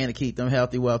I can to keep them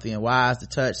healthy, wealthy, and wise. The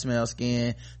touch, smell,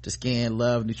 skin to skin,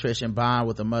 love, nutrition, bond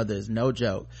with a mother is no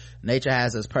joke. Nature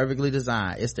has us perfectly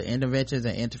designed. It's the interventions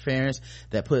and interference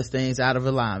that puts things out of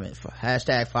alignment.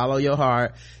 Hashtag follow your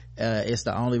heart. It's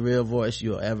the only real voice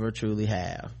you'll ever truly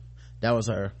have. That was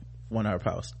one of her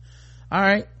posts. All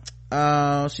right.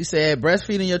 She said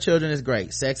breastfeeding your children is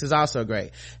great. Sex is also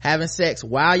great. Having sex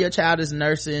while your child is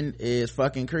nursing is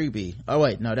fucking creepy. Oh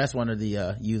wait, no, that's one of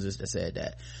the users that said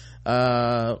that.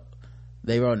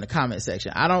 They wrote in the comment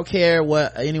section, I don't care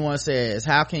what anyone says,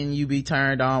 how can you be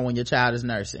turned on when your child is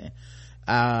nursing?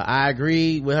 I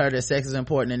agree with her that sex is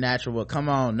important and natural, but come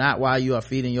on, not while you are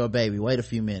feeding your baby. Wait a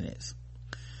few minutes.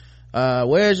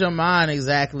 Where's your mind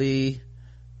exactly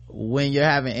when you're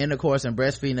having intercourse and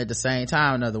breastfeeding at the same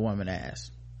time? Another woman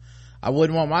asked. I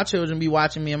wouldn't want my children to be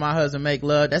watching me and my husband make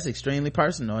love. That's extremely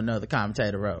personal, another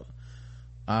commentator wrote.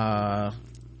 Go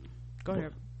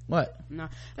ahead. What? No,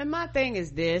 and my thing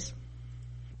is this,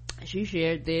 she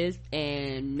shared this,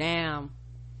 and now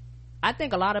I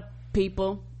think a lot of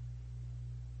people,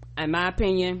 in my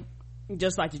opinion,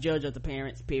 just like the judge of the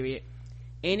parents, period,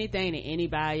 anything that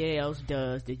anybody else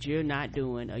does that you're not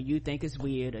doing, or you think is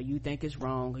weird, or you think is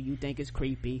wrong, or you think is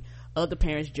creepy, other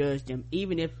parents judge them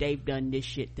even if they've done this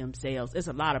shit themselves. There's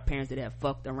a lot of parents that have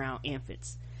fucked around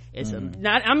infants. It's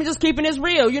not, I'm just keeping this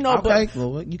real, you know. Okay,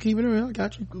 well, you keeping it real, I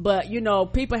got you. But you know,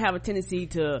 people have a tendency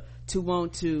to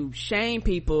want to shame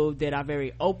people that are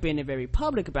very open and very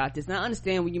public about this. Now I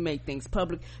understand when you make things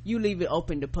public, you leave it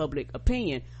open to public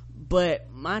opinion, but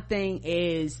my thing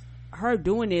is, her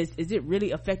doing this, is it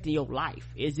really affecting your life?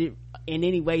 Is it in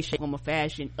any way, shape, form, or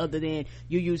fashion other than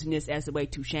you using this as a way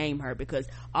to shame her? Because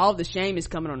all the shame is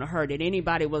coming on her, that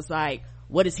anybody was like,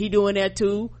 what is he doing there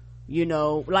too? You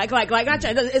know, like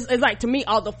it's like, to me,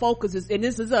 all the focus is, and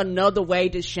this is another way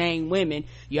to shame women.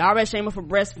 You already shame her for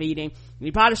breastfeeding,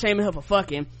 you probably shaming her for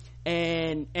fucking,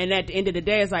 and at the end of the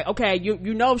day, it's like, okay,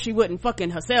 you know she wouldn't fucking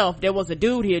herself, there was a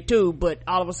dude here too, but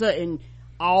all of a sudden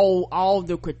all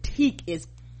the critique is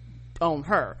on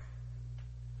her.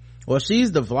 Well,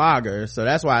 she's the vlogger, so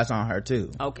that's why it's on her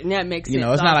too. Okay, and that makes sense. You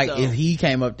know, it's not also, like if he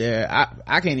came up there,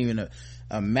 I can't even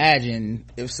imagine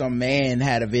if some man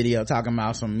had a video talking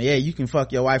about you can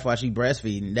fuck your wife while she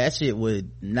breastfeeding. That shit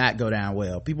would not go down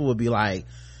well. People would be like,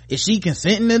 is she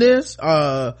consenting to this?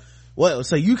 What,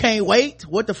 so you can't wait?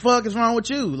 What the fuck is wrong with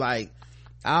you? Like,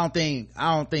 I don't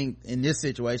think in this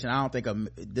situation, I don't think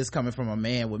this coming from a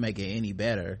man would make it any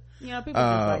better. Yeah, people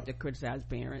just like to criticize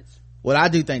parents. Well, I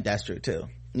do think that's true too.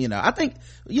 You know, I think,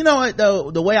 you know what though,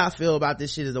 the way I feel about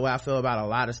this shit is the way I feel about a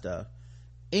lot of stuff.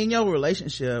 In your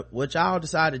relationship, what y'all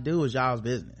decide to do is y'all's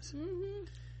business.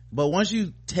 But once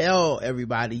you tell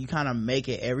everybody, you kind of make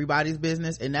it everybody's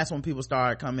business, and that's when people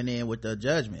start coming in with the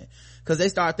judgment, because they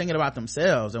start thinking about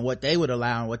themselves and what they would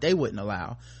allow and what they wouldn't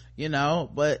allow, you know.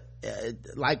 But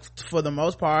like, for the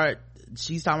most part,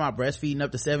 she's talking about breastfeeding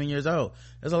up to 7 years old.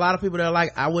 There's a lot of people that are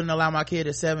like, I wouldn't allow my kid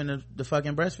at 7 to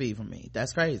fucking breastfeed from me.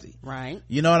 That's crazy, right?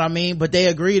 You know what I mean? But they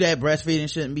agree that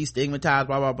breastfeeding shouldn't be stigmatized,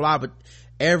 blah blah blah. But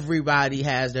everybody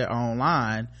has their own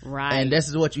line, right? And this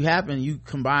is what you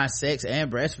combine sex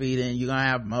and breastfeeding, you're gonna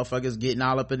have motherfuckers getting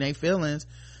all up in their feelings,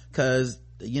 because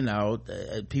you know,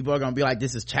 people are gonna be like,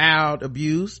 this is child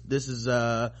abuse, this is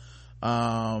pedophilia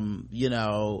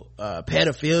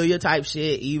type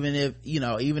shit, even if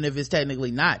it's technically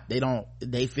not.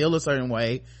 They feel a certain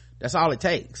way. That's all it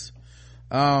takes.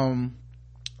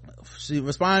 She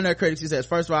responding to her critics, she says,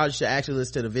 first of all, you should actually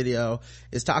listen to the video.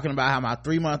 It's talking about how my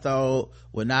 3-month-old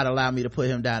would not allow me to put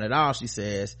him down at all. She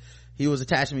says, he was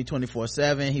attaching me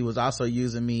 24/7. He was also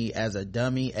using me as a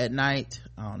dummy at night.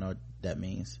 I don't know what that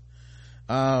means.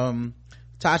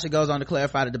 Tasha goes on to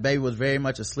clarify that the baby was very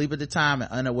much asleep at the time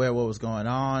and unaware what was going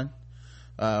on.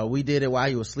 We did it while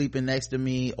he was sleeping next to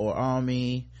me or on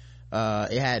me.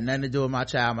 It had nothing to do with my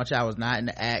child. My child was not in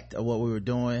the act of what we were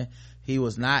doing. He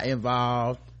was not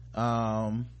involved. He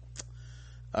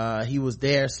was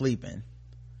there sleeping.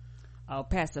 Oh,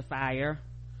 pacifier.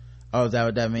 Oh, is that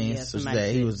what that means? Yeah, so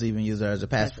he was even using her as a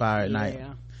pacifier at night.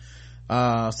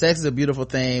 Sex is a beautiful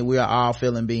thing. We are all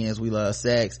feeling beings. We love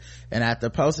sex. And after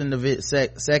posting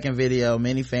the second video,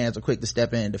 many fans were quick to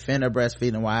step in and defend her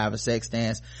breastfeeding while having sex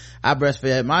stance. I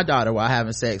breastfed my daughter while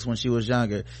having sex when she was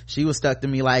younger. She was stuck to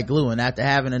me like glue, and after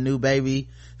having a new baby,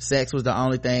 sex was the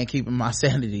only thing keeping my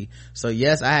sanity. So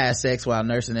yes, I had sex while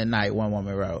nursing at night, one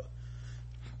woman wrote.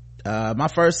 My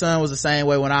first son was the same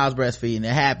way when I was breastfeeding.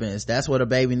 It happens. That's what a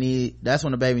baby that's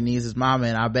when a baby needs his mama,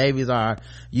 and our babies are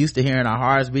used to hearing our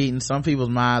hearts beating. Some people's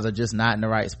minds are just not in the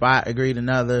right spot, agreed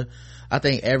another. I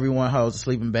think everyone holds a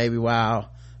sleeping baby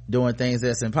while doing things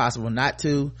that's impossible not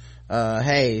to.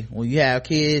 Hey, when you have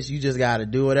kids, you just gotta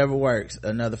do whatever works,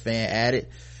 another fan added.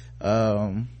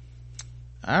 All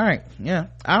right, yeah,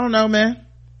 I don't know, man.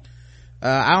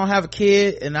 I don't have a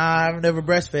kid, and I've never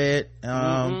breastfed.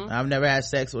 I've never had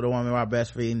sex with a woman while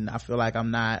breastfeeding. I feel like I'm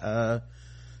not the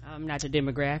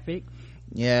demographic.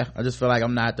 Yeah, I just feel like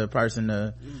I'm not the person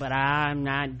to. But I'm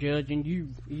not judging you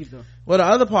either. Well, the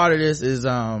other part of this is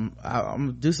I'm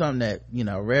gonna do something that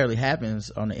rarely happens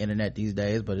on the internet these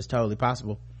days, but it's totally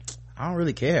possible. I don't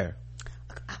really care.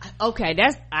 Okay,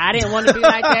 I didn't want to be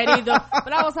like that either,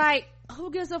 but I was like, who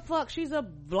gives a fuck? She's a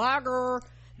vlogger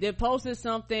that posted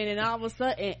something, and all of a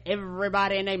sudden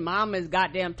everybody and their mom is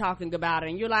goddamn talking about it,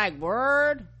 and you're like,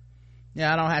 word?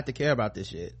 Yeah, I don't have to care about this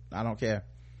shit. I don't care.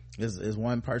 It's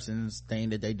one person's thing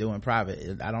that they do in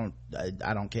private. I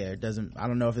don't care. It doesn't. I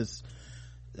don't know if it's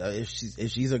if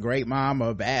she's a great mom or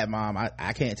a bad mom.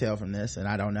 I can't tell from this, and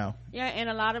I don't know. Yeah, and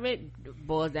a lot of it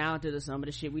boils down to some of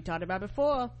the shit we talked about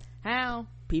before. How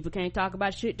people can't talk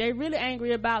about shit they really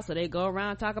angry about, so they go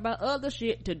around and talk about other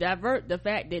shit to divert the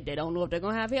fact that they don't know if they're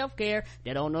gonna have health care,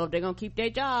 they don't know if they're gonna keep their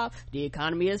job, the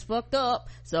economy is fucked up.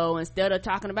 So instead of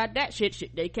talking about that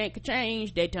shit they can't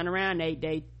change, they turn around,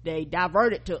 they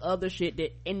divert it to other shit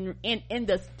that in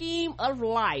the scheme of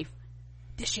life,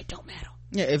 this shit don't matter.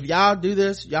 Yeah, if y'all do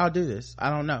this, y'all do this. I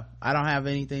don't know. I don't have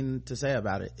anything to say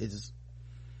about it. It's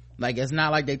like, it's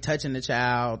not like they touching the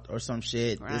child or some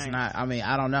shit. Right. It's not, I mean,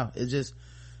 I don't know. It's just,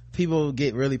 people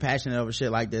get really passionate over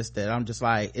shit like this that I'm just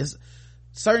like, it's,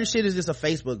 certain shit is just a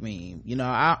Facebook meme.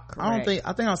 I think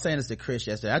I was saying this to Chris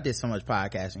yesterday. I did so much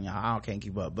podcasting, y'all. I can't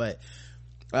keep up. But,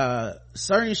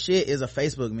 certain shit is a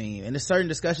Facebook meme. And there's certain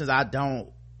discussions I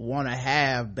don't want to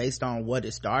have based on what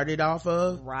it started off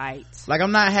of. Right. Like,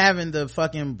 I'm not having the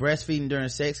fucking breastfeeding during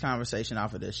sex conversation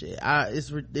off of this shit.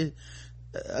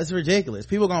 It's ridiculous.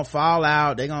 People gonna fall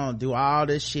out. They gonna do all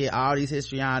this shit, all these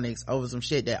histrionics over some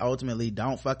shit that ultimately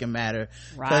don't fucking matter.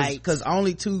 Right. Cause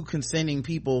only two consenting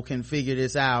people can figure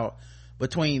this out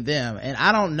between them. And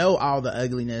I don't know all the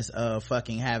ugliness of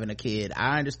fucking having a kid.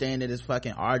 I understand that it's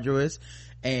fucking arduous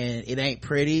and it ain't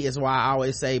pretty. It's why I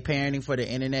always say parenting for the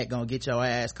internet gonna get your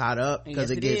ass caught up, because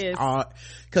yes, it gets hard.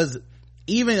 Because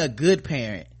even a good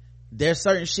parent, there's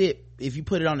certain shit, if you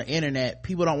put it on the internet,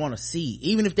 people don't want to see.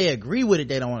 Even if they agree with it,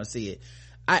 they don't want to see it.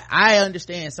 I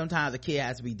understand sometimes a kid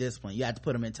has to be disciplined. You have to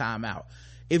put them in timeout.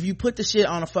 If you put the shit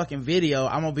on a fucking video,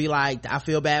 I'm gonna be like, I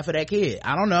feel bad for that kid.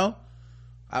 I don't know.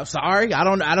 I'm sorry. I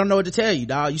don't know what to tell you,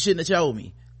 dog. You shouldn't have told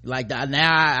me. Like,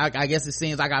 now I guess it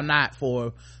seems like I'm not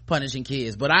for punishing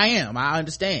kids, but I am. I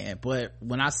understand. But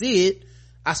when I see it,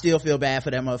 I still feel bad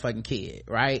for that motherfucking kid,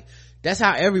 right? That's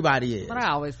how everybody is. But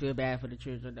I always feel bad for the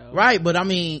children, though. Right, but I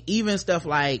mean, even stuff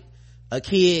like a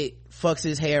kid fucks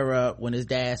his hair up when his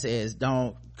dad says,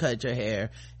 don't cut your hair,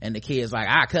 and the kid's like,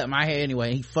 I cut my hair anyway,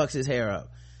 and he fucks his hair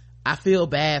up. I feel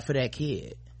bad for that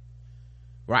kid.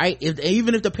 Right?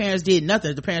 Even if the parents did nothing,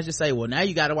 if the parents just say, well, now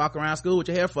you gotta walk around school with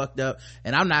your hair fucked up,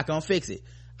 and I'm not gonna fix it.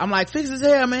 I'm like, fix his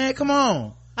hair, man, come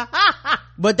on.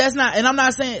 But that's not, and I'm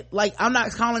not saying, like, I'm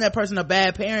not calling that person a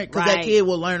bad parent, because that kid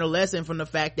will learn a lesson from the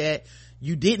fact that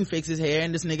you didn't fix his hair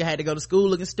and this nigga had to go to school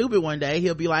looking stupid one day.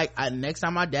 He'll be like, next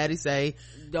time my daddy say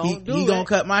he gonna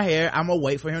cut my hair, I'm gonna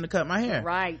wait for him to cut my hair.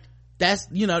 Right. That's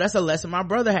that's a lesson my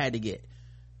brother had to get.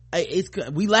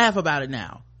 We laugh about it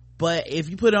now, but if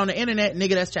you put it on the internet,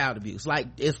 nigga, that's child abuse.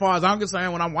 Like, as far as I'm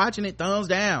concerned, when I'm watching it, thumbs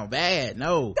down, bad,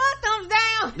 no. Thumbs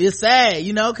down. It's sad,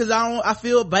 because I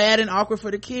feel bad and awkward for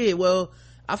the kid. Well,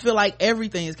 I feel like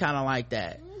everything is kind of like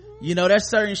that. There's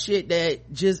certain shit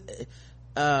that just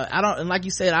and like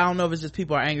you said, I don't know if it's just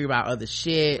people are angry about other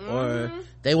shit, or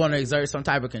they want to exert some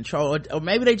type of control, or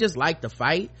maybe they just like to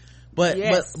fight. But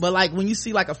but like, when you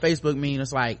see like a Facebook meme,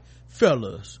 it's like,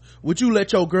 fellas, would you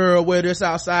let your girl wear this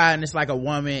outside? And it's like a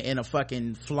woman in a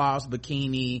fucking floss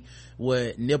bikini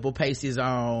with nipple pasties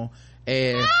on,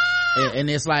 and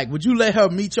it's like, would you let her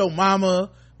meet your mama?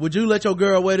 Would you let your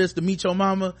girl wear this to meet your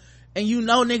mama? And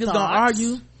niggas gonna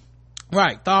argue.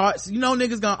 Right, thoughts.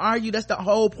 Niggas gonna argue. That's the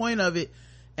whole point of it.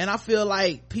 And I feel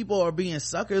like people are being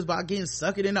suckers by getting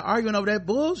suckered into arguing over that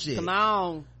bullshit. Come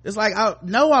on. It's like, I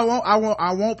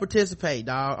won't participate,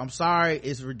 dog. I'm sorry.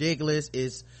 It's ridiculous.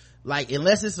 It's like,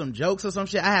 unless it's some jokes or some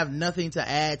shit, I have nothing to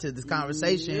add to this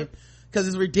conversation because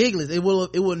it's ridiculous. It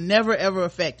will never ever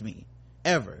affect me.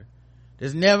 Ever.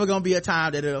 There's never gonna be a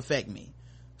time that it'll affect me.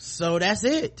 So that's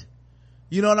it.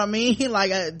 You know what I mean?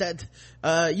 Like,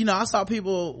 I saw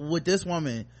people with this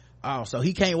woman. Oh, so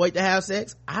he can't wait to have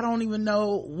sex? I don't even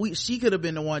know. She could have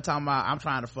been the one talking about, I'm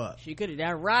trying to fuck. She could have,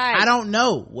 that right. I don't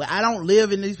know. I don't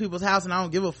live in these people's house and I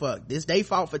don't give a fuck. This they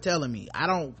fault for telling me. I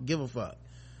don't give a fuck.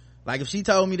 Like, if she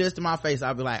told me this to my face,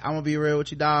 I'd be like, I'm gonna be real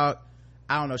with you, dog.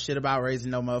 I don't know shit about raising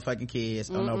no motherfucking kids.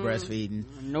 Don't know breastfeeding.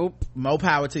 Nope. More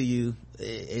power to you.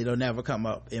 It'll never come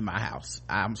up in my house.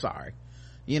 I'm sorry.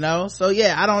 So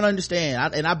yeah, I don't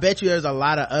understand. And I bet you there's a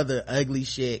lot of other ugly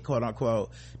shit, quote unquote,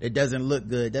 that doesn't look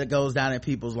good, that goes down in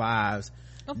people's lives.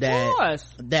 Of course.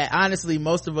 That honestly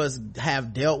most of us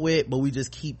have dealt with, but we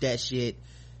just keep that shit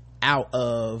out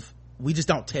of, we just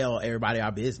don't tell everybody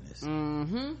our business.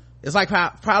 It's like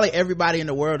probably everybody in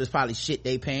the world has probably shit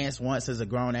their pants once as a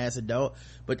grown ass adult,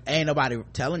 but ain't nobody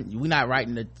telling. We not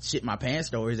writing the shit my pants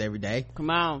stories every day. Come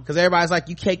on. Because everybody's like,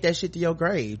 you take that shit to your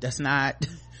grave. That's not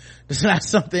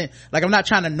something, like, I'm not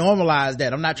trying to normalize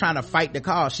that. I'm not trying to fight the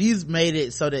cause. She's made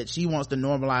it so that she wants to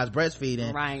normalize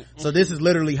breastfeeding. Right. So this is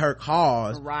literally her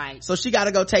cause. Right. So she got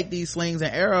to go take these slings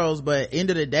and arrows, but end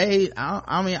of the day,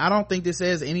 I don't think this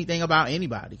says anything about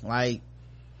anybody. Like,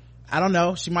 I don't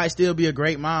know. She might still be a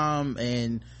great mom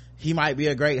and he might be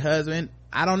a great husband.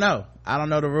 I don't know. I don't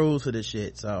know the rules for this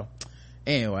shit. So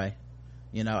anyway,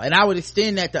 and I would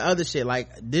extend that to other shit like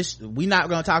this. We not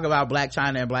going to talk about Black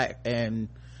China and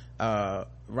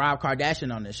Rob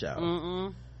Kardashian on this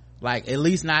show. Like, at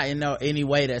least not in any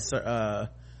way that's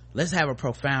let's have a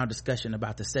profound discussion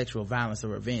about the sexual violence of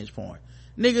revenge porn.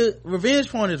 Nigga, revenge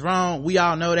porn is wrong. We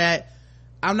all know that.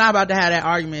 I'm not about to have that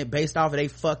argument based off of a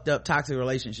fucked up toxic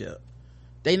relationship.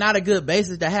 They not a good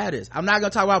basis to have this. I'm not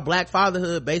gonna talk about black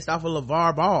fatherhood based off of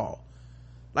LeVar Ball.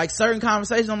 Like, certain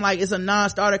conversations, I'm like, it's a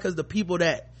non-starter because the people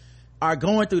that are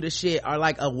going through this shit are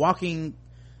like a walking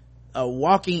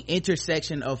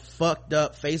intersection of fucked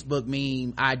up Facebook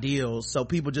meme ideals. So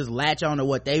people just latch on to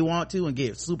what they want to and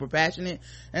get super passionate.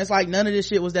 And it's like, none of this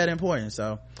shit was that important.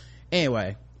 So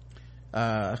anyway,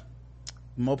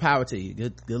 more power to you.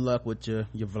 Good luck with your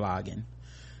vlogging.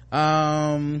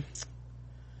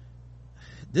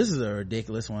 This is a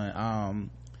ridiculous one.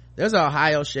 There's an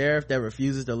Ohio sheriff that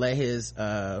refuses to let his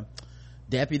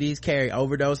deputies carry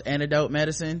overdose antidote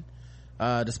medicine,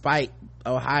 despite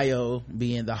Ohio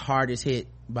being the hardest hit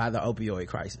by the opioid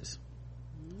crisis.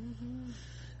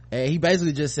 And he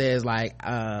basically just says, like,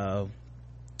 I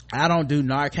don't do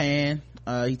Narcan.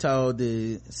 He told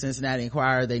the Cincinnati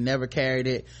Enquirer they never carried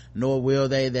it, nor will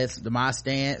they. That's my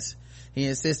stance. He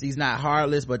insists he's not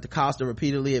heartless, but the cost of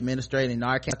repeatedly administering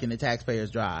Narcan and the taxpayers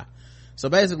dry. So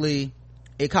basically,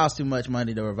 it costs too much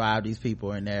money to revive these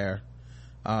people, and they're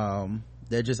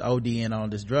just ODing on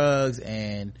this drugs,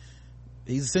 and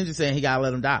he's essentially saying he gotta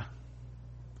let them die.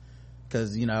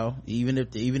 Cause even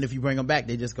if you bring them back,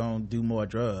 they're just gonna do more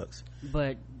drugs.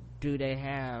 But do they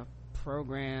have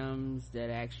programs that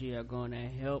actually are going to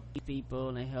help people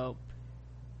and help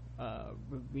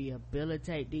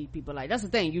rehabilitate these people? Like, that's the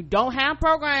thing, you don't have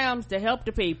programs to help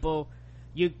the people.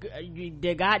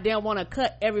 They goddamn want to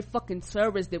cut every fucking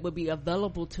service that would be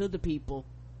available to the people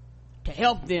to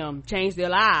help them change their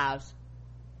lives.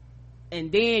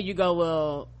 And then you go,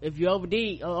 well, if you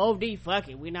OD, fuck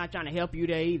it, we're not trying to help you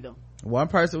there either. One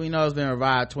person we know has been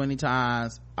revived 20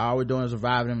 times. All we're doing is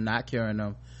reviving them, not curing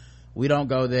them. We don't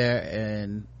go there,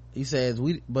 and he says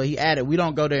but he added, we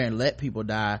don't go there and let people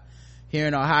die. Here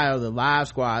in Ohio, the live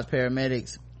squads,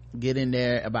 paramedics, get in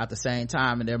there about the same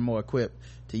time, and they're more equipped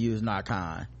to use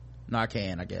Narcan,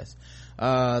 I guess.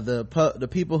 The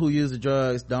people who use the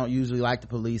drugs don't usually like the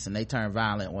police, and they turn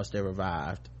violent once they're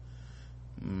revived.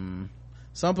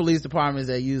 Some police departments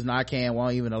that use Narcan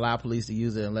won't even allow police to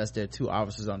use it unless there are 2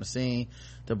 officers on the scene.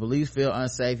 The police feel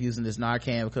unsafe using this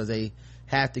Narcan because they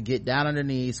have to get down on their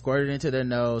knees, squirt it into their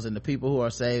nose, and the people who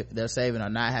they're saving are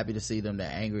not happy to see them. They're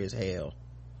angry as hell.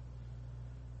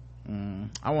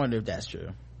 I wonder if that's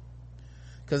true,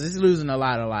 because it's losing a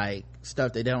lot of like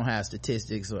stuff that they don't have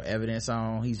statistics or evidence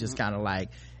on. He's just kind of like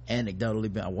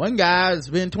anecdotally been, one guy's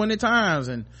been 20 times,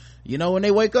 and when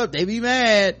they wake up they be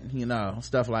mad,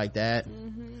 stuff like that.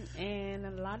 And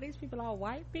a lot of these people are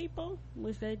white people,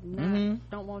 which they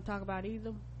don't want to talk about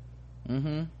either.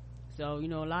 So a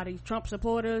lot of these Trump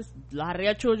supporters, a lot of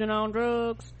their children are on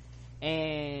drugs,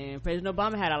 and President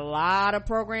Obama had a lot of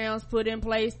programs put in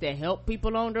place to help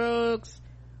people on drugs.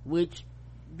 which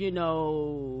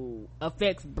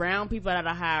affects brown people at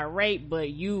a higher rate, but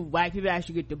you white people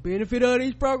actually get the benefit of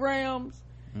these programs.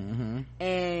 And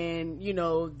then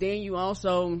you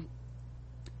also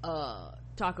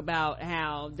talk about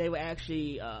how they were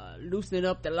actually loosening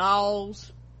up the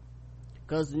laws,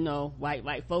 because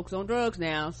white folks on drugs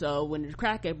now, so when the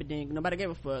crack epidemic nobody gave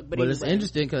a fuck. But anyway. It's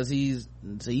interesting because he's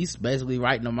basically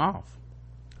writing them off.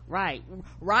 Right.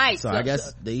 So I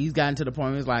guess he's gotten to the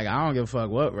point where he's like, I don't give a fuck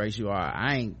what race you are,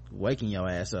 I ain't waking your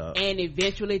ass up. And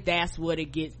eventually that's what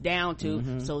it gets down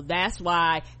to. So that's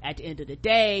why at the end of the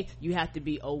day you have to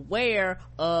be aware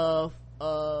of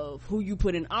who you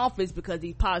put in office, because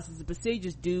these policies and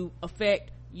procedures do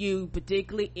affect you,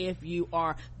 particularly if you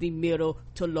are the middle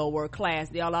to lower class.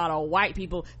 There are a lot of white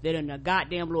people that are in the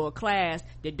goddamn lower class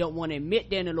that don't want to admit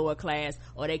they're in the lower class,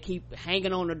 or they keep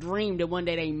hanging on a dream that one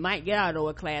day they might get out of the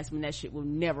lower class, when that shit will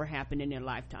never happen in their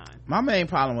lifetime. My main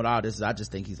problem with all this is I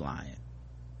just think he's lying.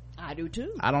 I do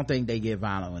too. I don't think they get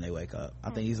violent when they wake up.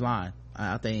 I think he's lying.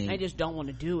 I think they just don't want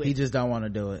to do it. He just don't want to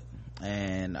do it.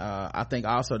 And I think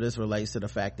also this relates to the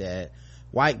fact that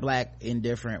white, black,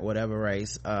 indifferent, whatever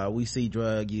race, we see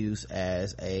drug use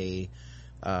as a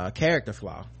character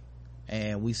flaw,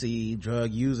 and we see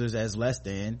drug users as less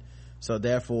than, so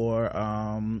therefore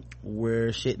we're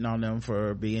shitting on them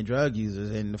for being drug users.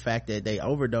 And the fact that they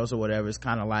overdose or whatever is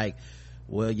kind of like,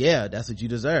 well, yeah, that's what you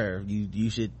deserve.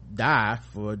 You should die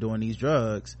for doing these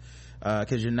drugs,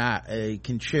 because you're not a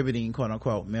contributing, quote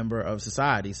unquote, member of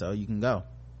society, so you can go.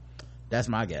 That's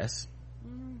my guess.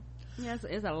 Yes,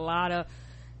 it's a lot of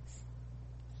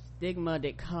stigma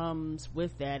that comes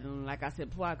with that, and like I said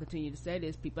before, I continue to say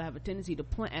this, people have a tendency to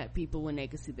point at people when they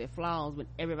can see their flaws. When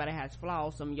everybody has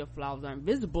flaws, some of your flaws aren't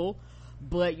visible,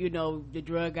 but the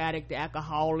drug addict, the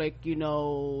alcoholic,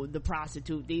 the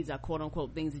prostitute, these are quote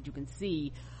unquote things that you can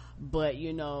see, but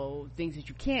things that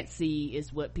you can't see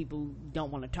is what people don't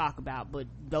want to talk about, but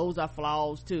those are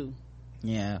flaws too.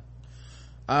 Yeah.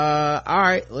 All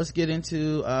right, let's get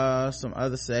into some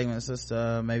other segments. Let's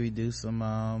maybe do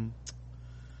some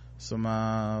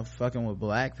fucking with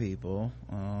black people.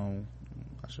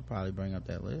 I should probably bring up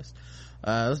that list.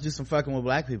 Let's do some fucking with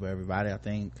black people, everybody. I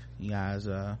think you guys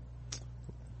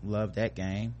love that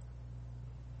game.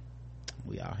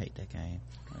 We all hate that game,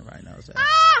 everybody knows that.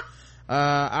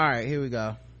 All right, here we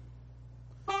go.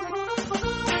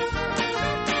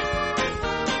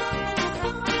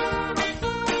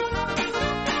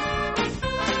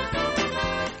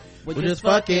 We're just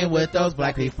fucking with those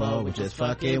black people. We're just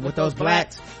fucking with those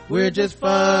blacks. We're just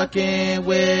fucking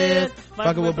with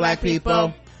black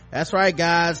people. That's right,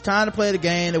 guys. Time to play the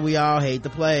game that we all hate to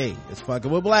play. It's fucking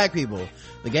with black people.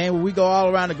 The game where we go all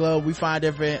around the globe, we find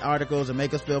different articles that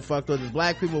make us feel fucked with as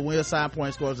black people. We assign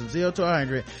point scores of 0 to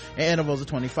 100 and intervals of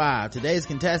 25. Today's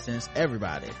contestants,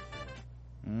 everybody.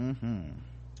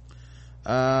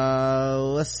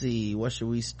 Let's see. Where should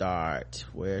we start?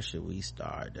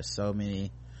 There's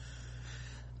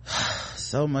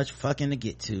so much fucking to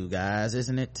get to, guys,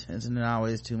 isn't it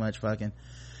always too much fucking?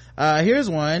 Here's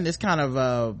one. It's kind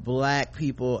of black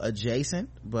people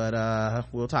adjacent, but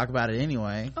we'll talk about it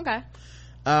anyway. Okay.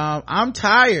 I'm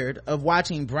tired of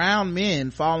watching brown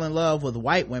men fall in love with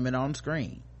white women on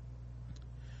screen.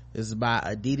 This is by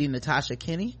Aditi Natasha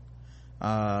Kinney,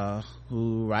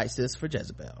 who writes this for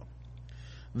Jezebel.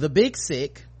 The Big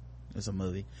Sick is a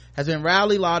movie, has been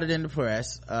roundly lauded in the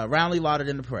press,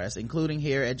 including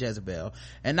here at Jezebel,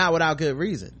 and not without good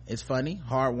reason. It's funny,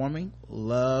 heartwarming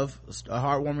love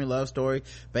story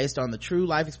based on the true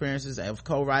life experiences of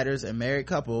co-writers and married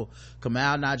couple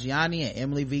Kamal Nanjiani and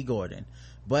Emily V. Gordon.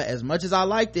 But as much as I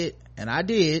liked it, and I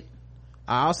did,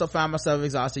 I also found myself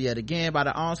exhausted yet again by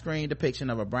the on-screen depiction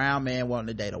of a brown man wanting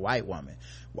to date a white woman,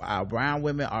 while brown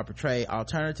women are portrayed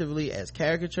alternatively as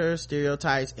caricatures,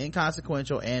 stereotypes,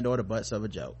 inconsequential, and or the butts of a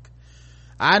joke.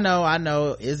 I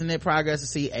know, isn't it progress to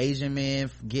see Asian men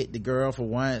get the girl for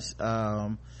once,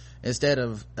 instead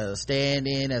of stand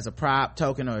in as a prop,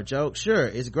 token, or a joke? Sure,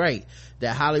 it's great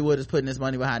that Hollywood is putting its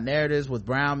money behind narratives with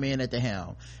brown men at the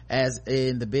helm, as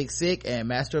in The Big Sick and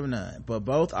Master of None, but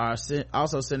both are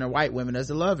also center white women as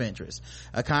the love interest,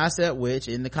 a concept which,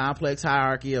 in the complex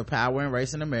hierarchy of power and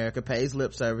race in America, pays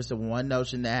lip service to one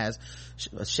notion that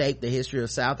has shaped the history of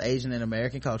South Asian and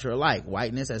American culture alike: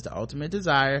 whiteness as the ultimate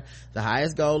desire, the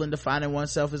highest goal in defining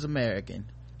oneself as American.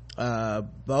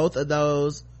 Both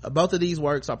of these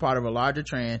works are part of a larger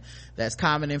trend that's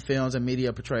common in films and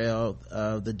media portrayal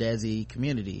of the Desi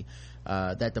community,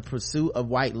 that the pursuit of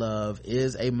white love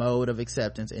is a mode of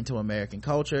acceptance into American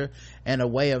culture and a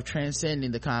way of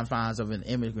transcending the confines of an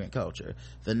immigrant culture.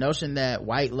 The notion that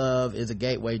white love is a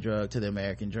gateway drug to the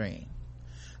American dream.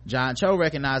 John Cho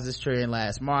recognized this trend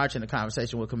last March in a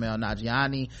conversation with Kumail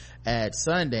Nanjiani at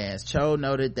Sundance. Cho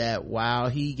noted that while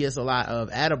he gets a lot of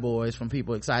attaboys from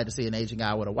people excited to see an Asian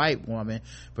guy with a white woman,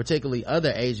 particularly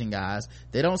other Asian guys,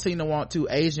 they don't seem to want two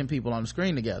Asian people on the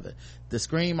screen together. The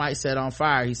screen might set on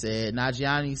fire, he said.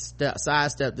 Nanjiani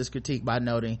sidestepped this critique by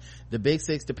noting the Big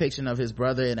Six depiction of his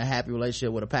brother in a happy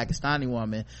relationship with a Pakistani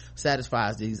woman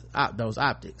satisfies those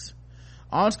optics.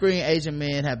 On-screen Asian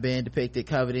men have been depicted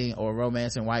coveting or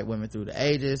romancing white women through the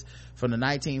ages, from the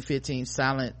 1915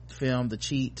 silent film The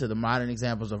Cheat to the modern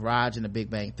examples of Raj in The Big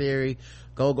Bang Theory,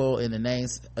 Gogol in the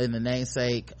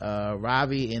namesake,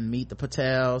 Ravi in Meet the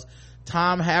Patels,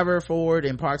 Tom Haverford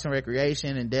in Parks and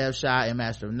Recreation, and Dev Shah in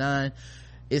Master of None.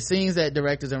 It seems that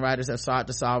directors and writers have sought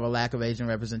to solve a lack of Asian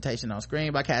representation on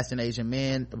screen by casting Asian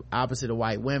men opposite of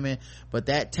white women, but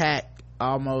that tack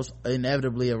almost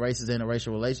inevitably erases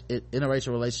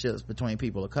interracial relationships between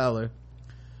people of color.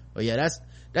 But yeah,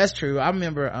 that's true. I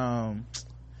remember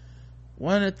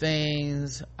one of the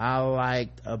things I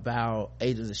liked about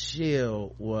Agents of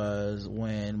S.H.I.E.L.D. was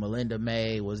when Melinda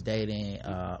May was dating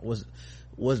was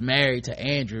married to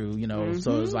Andrew, you know.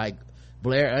 So it was like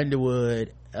Blair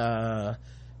Underwood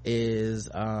is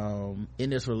in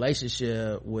this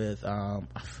relationship with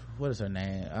what is her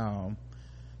name,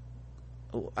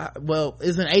 well,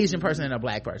 it's an Asian person and a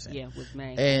black person, with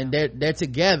May, and they're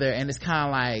together, and it's kind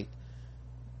of like,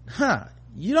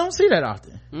 you don't see that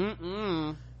often.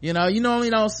 You know, you normally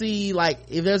don't see, like,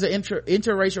 if there's an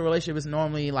interracial relationship, it's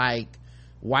normally like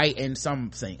white and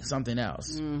something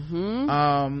else.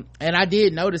 And I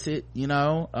did notice it, you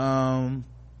know.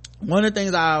 One of the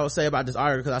things I'll say about this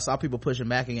article, because I saw people pushing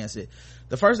back against it,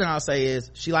 the first thing I'll say is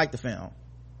she liked the film.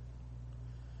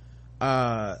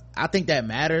 I think that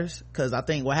matters, because I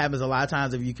think what happens a lot of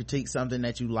times, if you critique something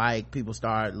that you like, people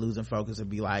start losing focus and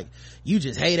be like, you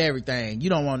just hate everything,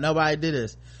 you don't want nobody to do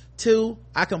this. Two,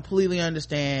 I completely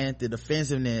understand the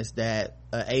defensiveness that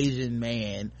an Asian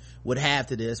man would have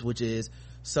to this, which is,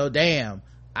 so damn,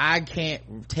 I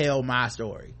can't tell my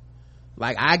story.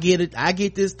 Like, I get it, I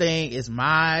get this thing, it's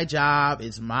my job,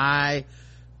 it's my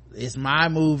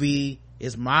movie,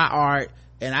 it's my art,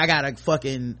 and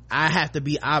I have to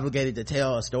be obligated to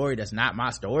tell a story that's not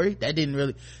my story.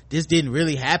 This didn't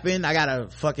really happen. I gotta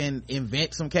fucking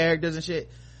invent some characters and shit.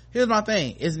 Here's my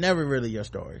thing, it's never really your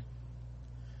story.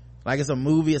 Like, it's a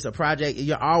movie, it's a project,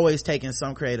 you're always taking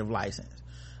some creative license.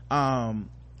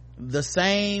 The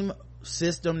same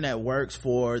system that works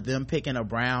for them picking a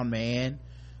brown man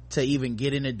to even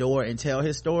get in the door and tell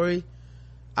his story,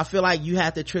 I feel like you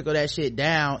have to trickle that shit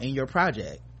down in your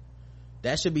project.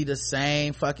 That should be the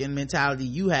same fucking mentality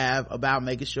you have about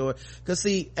making sure, because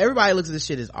see, everybody looks at this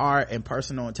shit as art and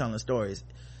personal and telling stories.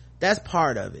 That's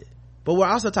part of it, but we're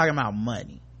also talking about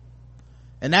money,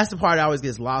 and that's the part that always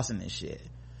gets lost in this shit.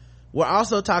 We're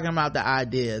also talking about the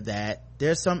idea that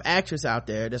there's some actress out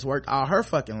there that's worked all her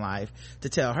fucking life to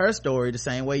tell her story the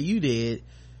same way you did,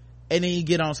 and then you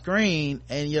get on screen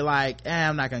and you're like,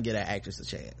 I'm not gonna give that actress a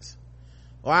chance.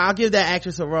 Or I'll give that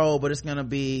actress a role, but it's gonna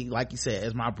be, like you said,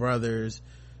 as my brother's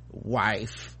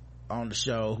wife on the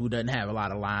show who doesn't have a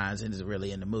lot of lines and isn't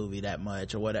really in the movie that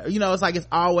much or whatever. You know, it's like, it's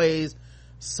always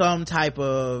some type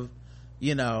of,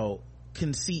 you know,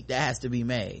 conceit that has to be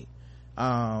made.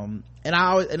 And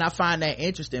I find that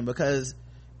interesting, because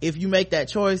if you make that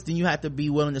choice, then you have to be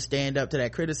willing to stand up to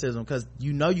that criticism, because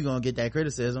you know you're gonna get that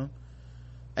criticism.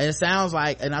 And it sounds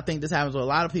like, and I think this happens with a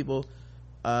lot of people,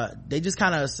 they just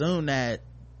kind of assume that,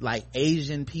 like,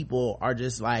 Asian people are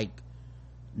just like,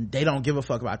 they don't give a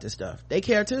fuck about this stuff. They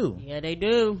care too. Yeah, they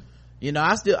do. You know,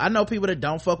 I know people that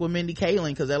don't fuck with Mindy Kaling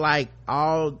because they're like,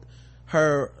 all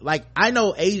her, like, I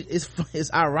know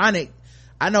it's ironic,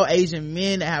 I know Asian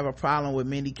men that have a problem with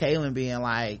Mindy Kaling being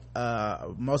like,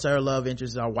 most of her love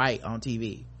interests are white on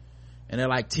TV, and they're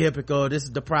like, typical, this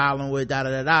is the problem with da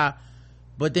da da da.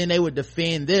 But then they would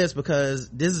defend this because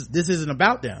this isn't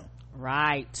about them,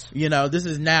 right? You know, this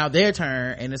is now their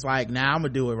turn, and it's like, now I'm gonna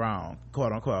do it wrong,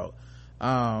 quote unquote.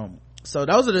 So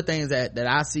those are the things that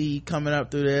I see coming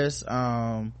up through this.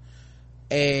 And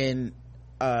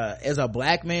as a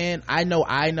black man, I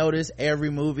notice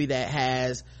every movie that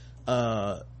has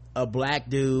a black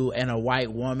dude and a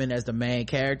white woman as the main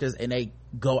characters, and they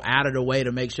go out of the way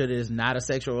to make sure that it's not a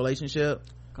sexual relationship.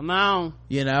 Come on.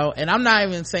 You know, and I'm not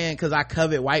even saying because I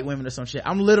covet white women or some shit.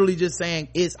 I'm literally just saying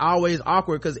it's always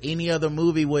awkward, because any other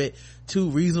movie with two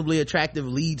reasonably attractive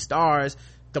lead stars,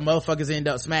 the motherfuckers end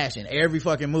up smashing. Every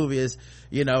fucking movie is,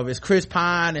 you know, if it's Chris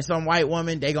Pine and some white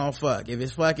woman, they gonna fuck. If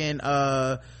it's fucking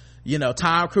you know,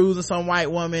 Tom Cruise and some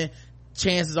white woman,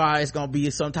 chances are it's gonna be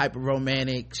some type of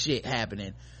romantic shit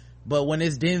happening. But when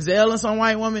it's Denzel and some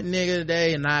white woman, nigga,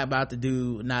 they are not about to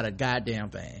do not a goddamn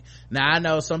thing. Now I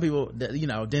know some people that, you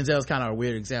know, Denzel's kind of a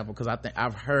weird example because I think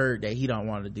I've heard that he don't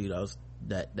want to do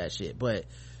that shit. But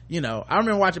you know, I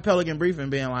remember watching Pelican Brief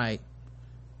and being like,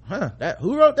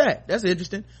 who wrote that? That's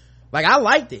interesting. Like, I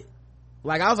liked it.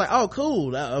 Like, I was like, oh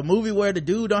cool, a movie where the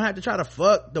dude don't have to try to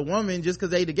fuck the woman just because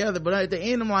they together. But at the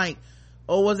end I'm like,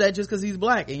 oh, was that just because he's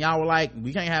black? And y'all were like,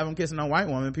 we can't have him kissing a white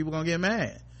woman, people gonna get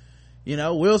mad. You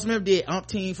know, Will Smith did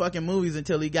umpteen fucking movies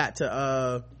until he got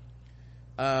to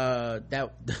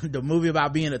the movie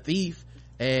about being a thief,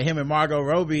 and him and Margot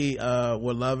Robbie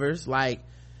were lovers. Like,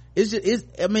 if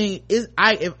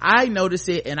I notice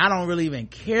it and I don't really even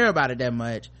care about it that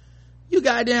much, you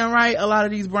goddamn right a lot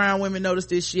of these brown women notice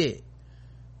this shit.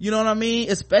 You know what I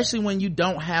mean? Especially when you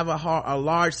don't have a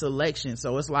large selection.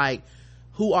 So it's like,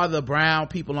 who are the brown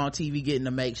people on TV getting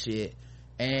to make shit?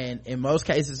 And in most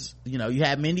cases, you know, you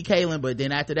have Mindy Kaling, but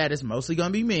then after that it's mostly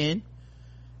gonna be men.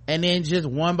 And then just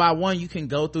one by one you can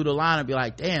go through the line and be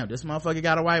like, damn, this motherfucker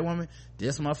got a white woman,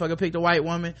 this motherfucker picked a white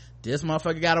woman, this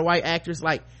motherfucker got a white actress.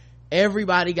 Like,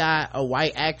 everybody got a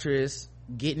white actress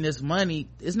getting this money.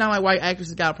 It's not like white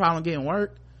actresses got a problem getting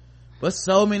work, but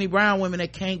so many brown women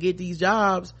that can't get these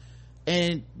jobs,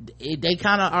 and they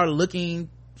kind of are looking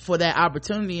for that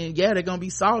opportunity, and yeah, they're gonna be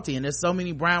salty. And there's so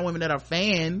many brown women that are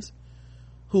fans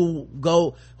who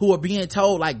are being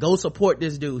told, like, go support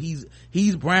this dude,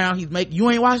 he's brown, you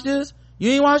ain't watched this,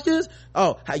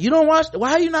 oh, you don't watch,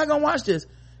 why are you not gonna watch this?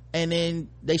 And then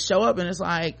they show up and it's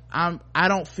like, I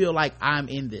don't feel like I'm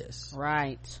in this.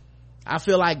 Right. I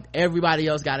feel like everybody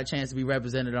else got a chance to be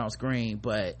represented on screen,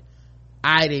 but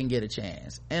I didn't get a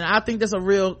chance. And I think it's a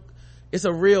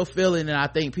real feeling, and I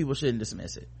think people shouldn't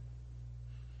dismiss it,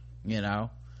 you know,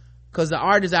 because the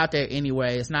art is out there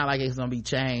anyway. It's not like it's gonna be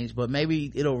changed, but maybe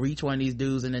it'll reach one of these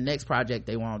dudes in the next project.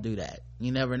 They won't do that.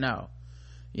 You never know.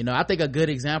 You know, I think a good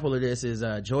example of this is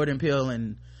Jordan Peele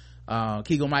and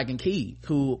Keegan Mike and Key,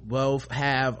 who both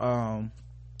have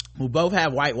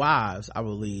white wives, I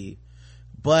believe,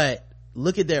 but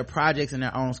look at their projects and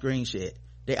their own screen shit.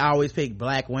 They always pick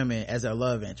black women as their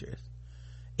love interest.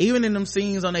 Even in them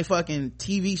scenes on their fucking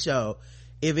TV show,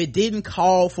 if it didn't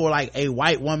call for like a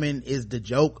white woman is the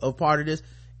joke of part of this,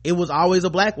 it was always a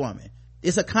black woman.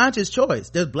 It's a conscious choice.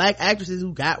 There's black actresses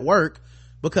who got work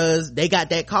because they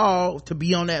got that call to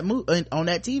be on that on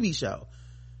that TV show.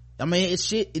 I mean,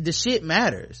 the shit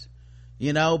matters,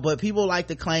 you know, but people like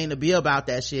to claim to be about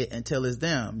that shit until it's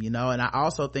them, you know. And I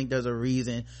also think there's a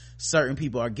reason certain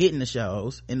people are getting the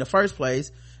shows in the first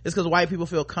place. It's because white people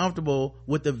feel comfortable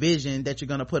with the vision that you're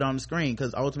going to put on the screen,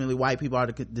 because ultimately white people are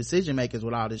the decision makers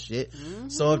with all this shit. Mm-hmm.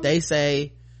 So if they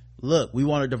say, look, we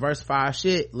want to diversify our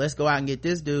shit, let's go out and get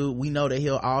this dude, we know that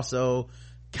he'll also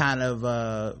kind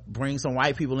of bring some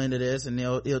white people into this, and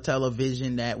he'll tell a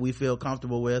vision that we feel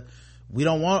comfortable with. We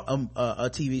don't want a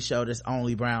TV show that's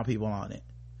only brown people on it.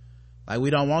 Like,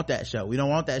 we don't want that show. We don't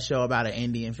want that show about an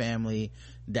Indian family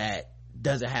that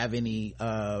doesn't have any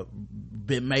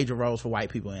major roles for white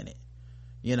people in it.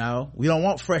 You know, we don't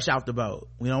want Fresh Out the Boat.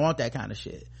 We don't want that kind of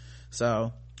shit.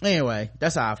 So anyway,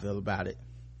 that's how I feel about it.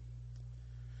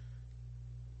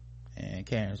 And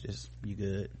Karen's just, you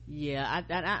good? Yeah,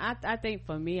 I think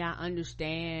for me, I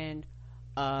understand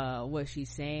what she's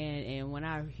saying, and when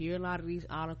I hear a lot of these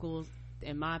articles,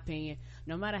 in my opinion,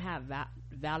 no matter how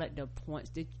valid the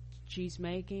points that she's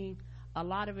making, a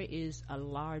lot of it is a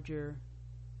larger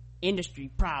industry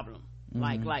problem.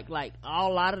 Mm-hmm. Like a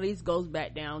lot of these goes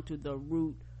back down to the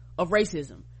root of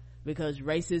racism, because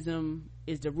racism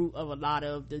is the root of a lot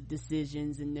of the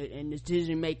decisions and the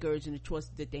decision makers and the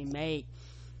choices that they make.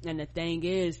 And the thing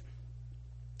is,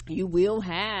 you will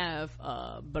have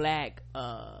black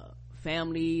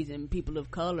families and people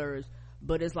of colors,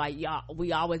 but it's like,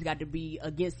 we always got to be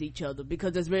against each other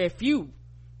because there's very few.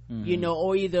 Mm-hmm. You know,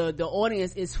 or either the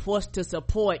audience is forced to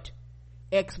support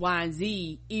X, Y, and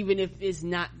Z, even if it's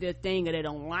not their thing or they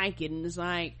don't like it. And it's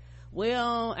like,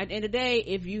 well, at the end of the day,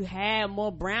 if you had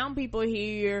more brown people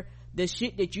here, the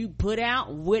shit that you put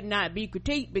out would not be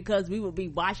critiqued, because we would be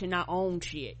watching our own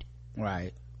shit.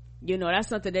 Right. You know, that's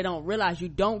something they don't realize. You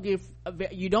don't give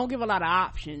a lot of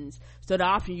options. So the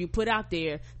option you put out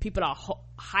there, people are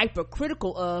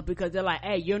hypercritical of, because they're like,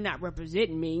 hey, you're not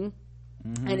representing me.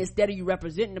 Mm-hmm. And instead of you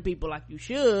representing the people like you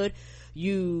should,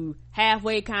 you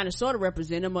halfway kind of sort of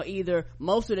represent them. Or either,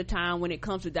 most of the time when it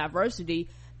comes to diversity,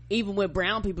 even with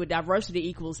brown people, diversity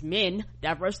equals men.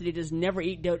 Diversity does never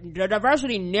the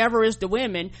diversity never is the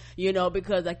women, you know,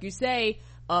 because like you say,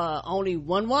 only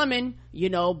one woman, you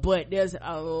know, but there's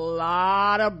a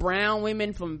lot of brown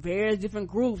women from various different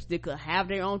groups that could have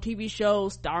their own TV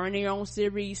shows, star in their own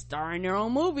series, star in their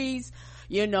own movies,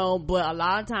 you know, but a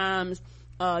lot of times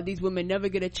these women never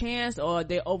get a chance, or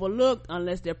they're overlooked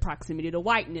unless they're proximity to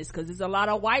whiteness, because there's a lot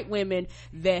of white women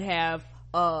that have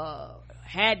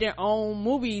had their own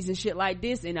movies and shit like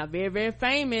this and are very, very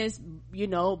famous, you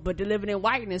know, but they're living in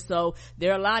whiteness, so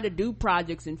they're allowed to do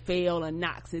projects and fail and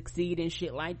not succeed and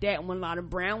shit like that. And when a lot of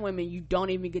brown women, you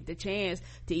don't even get the chance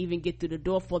to even get through the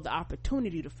door for the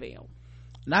opportunity to fail.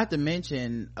 Not to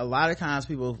mention, a lot of times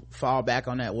people fall back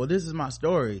on that, well, this is my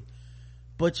story,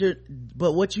 but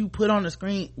what you put on the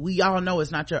screen, we all know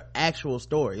it's not your actual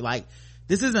story. Like,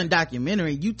 this isn't a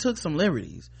documentary. You took some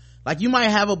liberties. Like, you might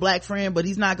have a black friend, but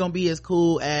he's not gonna be as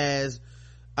cool as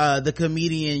the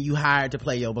comedian you hired to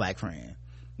play your black friend.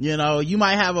 You know, you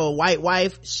might have a white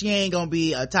wife, she ain't gonna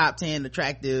be a top 10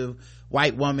 attractive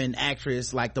white woman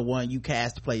actress like the one you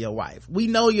cast to play your wife. We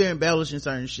know you're embellishing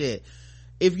certain shit.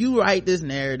 If you write this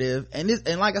narrative, and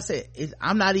like I said,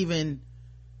 I'm not even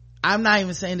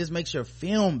saying this makes your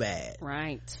film bad.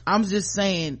 Right. I'm just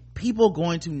saying people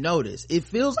going to notice. It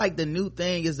feels like the new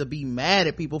thing is to be mad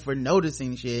at people for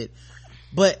noticing shit.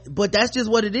 But that's just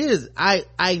what it is.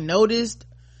 I noticed.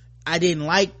 I didn't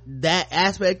like that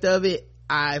aspect of it.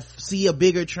 I see a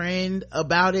bigger trend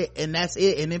about it, and that's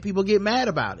it. And then people get mad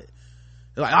about it.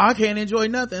 They're like, oh, I can't enjoy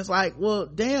nothing. It's like, well,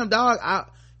 damn, dog.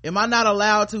 Am I not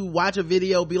allowed to watch a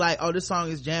video, be like, oh, this song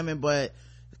is jamming, but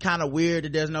kind of weird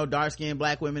that there's no dark-skinned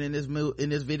black women in this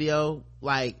video?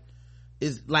 Like,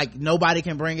 it's like nobody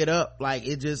can bring it up. Like,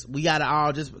 it just, we gotta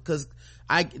all just, because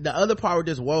the other part with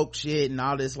this woke shit and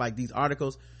all this, like these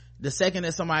articles, the second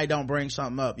that somebody don't bring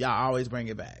something up, y'all always bring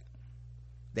it back.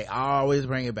 They always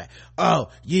bring it back. Oh,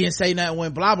 you didn't say nothing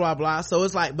when blah blah blah. So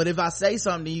it's like, but if I say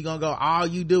something, then you're gonna go, all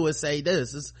you do is say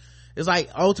this. It's like,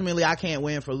 ultimately I can't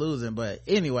win for losing. But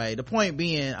anyway, the point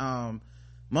being,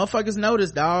 motherfuckers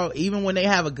notice, dog, even when they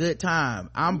have a good time.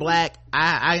 I'm black,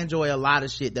 I enjoy a lot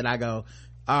of shit that I go,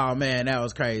 oh man, that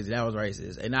was crazy, that was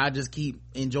racist, and I just keep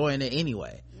enjoying it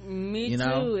anyway. Me you too.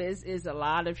 Know? It's a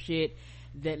lot of shit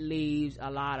that leaves a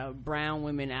lot of brown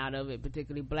women out of it,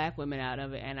 particularly black women out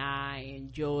of it, and I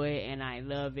enjoy it and I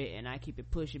love it and I keep it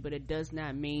pushing. But it does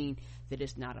not mean that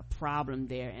it's not a problem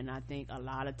there. And I think a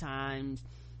lot of times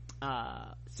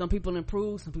some people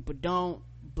improve, some people don't,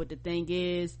 but the thing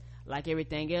is, like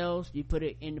everything else, you put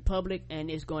it in the public and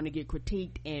it's going to get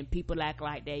critiqued, and people act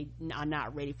like they are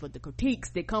not ready for the critiques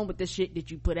that come with the shit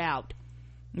that you put out.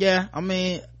 Yeah, I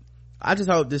mean, I just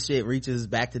hope this shit reaches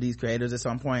back to these creators at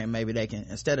some point, and maybe they can,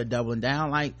 instead of doubling down,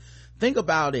 like, think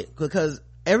about it, because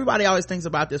everybody always thinks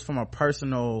about this from a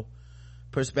personal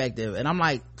perspective, and I'm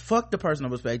like, fuck the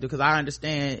personal perspective, because I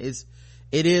understand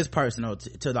it is personal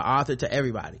to the author, to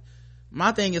everybody.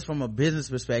 My thing is, from a business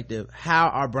perspective, how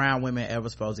are brown women ever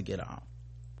supposed to get on?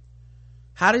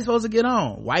 How are they supposed to get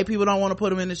on? White people don't want to put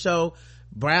them in the show.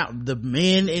 The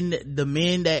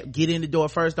men that get in the door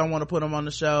first don't want to put them on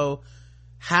the show.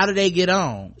 How do they get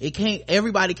on?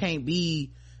 Everybody can't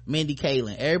be Mindy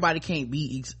Kaling. Everybody can't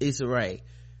be Issa Rae.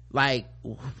 Like,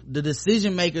 the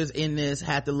decision makers in this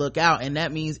have to look out, and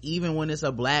that means even when it's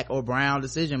a black or brown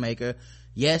decision maker,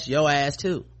 yes, your ass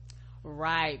too.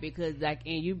 Right, because like,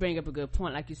 and you bring up a good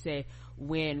point, like you said,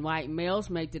 when white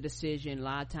males make the decision, a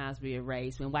lot of times we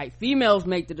erase. When white females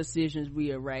make the decisions,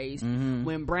 we erase. Mm-hmm.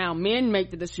 When brown men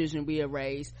make the decision, we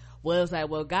erase. Well, it's like,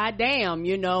 well, goddamn,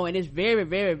 you know, and it's very,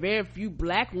 very, very few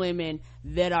black women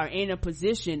that are in a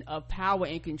position of power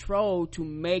and control to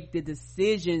make the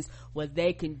decisions where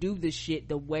they can do the shit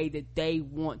the way that they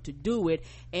want to do it.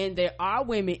 And there are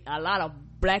women, a lot of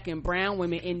black and brown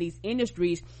women in these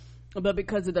industries, but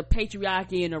because of the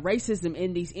patriarchy and the racism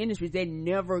in these industries, they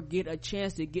never get a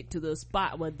chance to get to the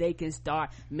spot where they can start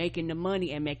making the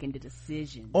money and making the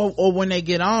decisions. Or when they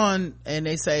get on and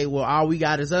they say, well, all we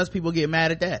got is us, people get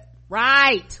mad at that.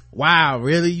 Right. Wow,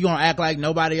 really? You gonna act like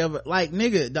nobody ever, like,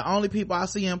 nigga, the only people I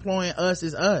see employing us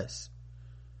is us.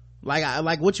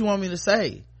 Like what you want me to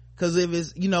say? Cause if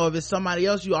it's somebody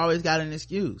else, you always got an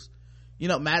excuse. You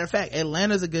know, matter of fact,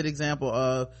 Atlanta's a good example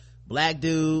of black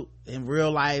dude in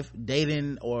real life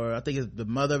dating, or I think it's the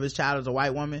mother of his child is a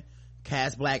white woman,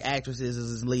 cast black actresses as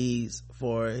his leads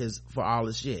for all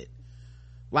his shit.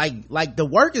 Like the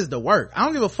work is the work. I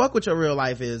don't give a fuck what your real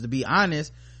life is, to be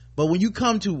honest. But when you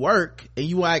come to work and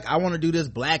you like, I want to do this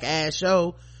black ass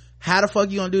show, how the fuck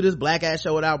you gonna do this black ass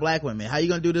show without black women? How you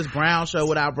gonna do this brown show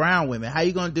without brown women? How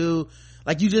you gonna do,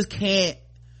 like, you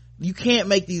can't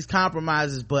make these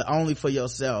compromises, but only for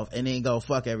yourself, and then go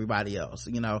fuck everybody else.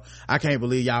 You know, I can't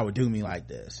believe y'all would do me like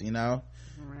this, you know?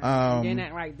 Right. Then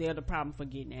that right there, the problem for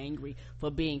getting angry,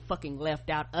 for being fucking left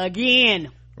out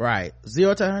again. Right.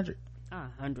 0 to 100.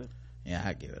 100. Yeah,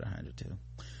 I give it 100 too.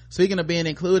 Speaking of being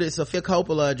included, Sofia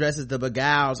Coppola addresses the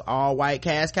Beguiled all-white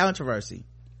cast controversy.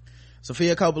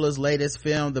 Sofia Coppola's latest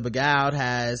film, The Beguiled,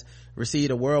 has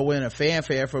received a whirlwind of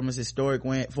fanfare for its historic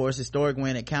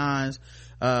win at Cannes,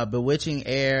 bewitching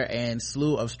air and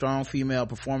slew of strong female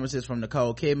performances from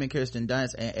Nicole Kidman, Kirsten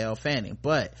Dunst, and Elle Fanning.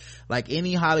 But like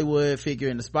any Hollywood figure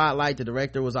in the spotlight, the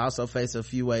director was also faced a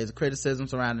few waves of criticism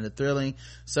surrounding the thrilling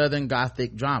Southern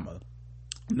Gothic drama,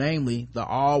 namely the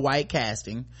all-white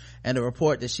casting and the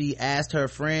report that she asked her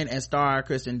friend and star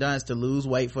Kirsten Dunst to lose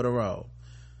weight for the role.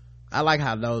 I like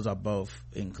how those are both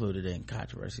included in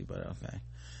controversy, but okay.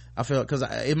 I feel, cause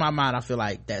in my mind, I feel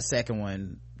like that second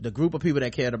one, the group of people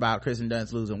that cared about Kirsten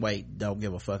Dunst losing weight don't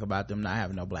give a fuck about them not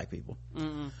having no black people.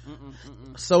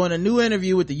 So in a new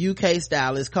interview with the UK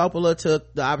stylist, Coppola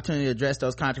took the opportunity to address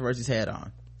those controversies head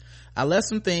on. I left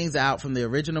some things out from the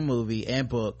original movie and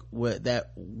book where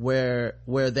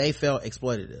they felt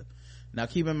exploitative. Now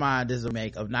keep in mind, this is a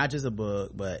remake of not just a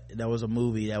book, but there was a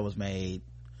movie that was made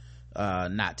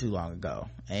not too long ago,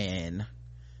 and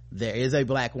there is a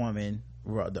black woman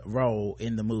role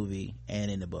in the movie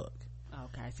and in the book.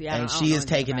 Okay, see, she is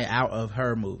taking it out of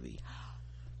her movie,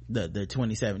 the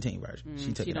 2017 version.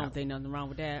 She took it out. She don't think nothing wrong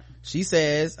with that. She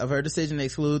says of her decision to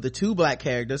exclude the two black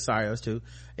characters, sorry, it was two,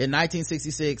 in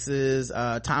 1966's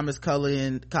Thomas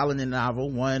Cullinan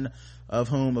novel, one of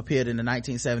whom appeared in the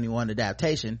 1971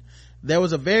 adaptation. There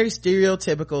was a very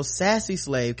stereotypical sassy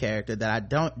slave character that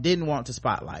I didn't want to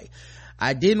spotlight.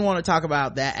 I didn't want to talk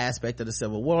about that aspect of the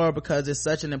Civil War because it's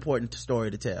such an important story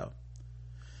to tell.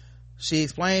 She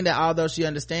explained that although she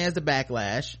understands the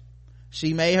backlash,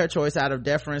 she made her choice out of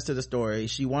deference to the story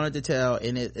she wanted to tell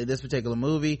in this particular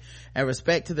movie, and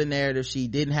respect to the narrative she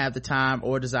didn't have the time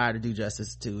or desire to do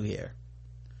justice to here.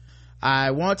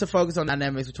 I want to focus on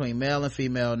dynamics between male and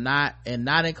female, not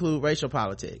include racial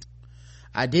politics.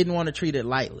 I didn't want to treat it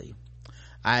lightly.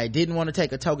 I didn't want to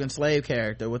take a token slave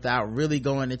character without really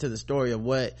going into the story of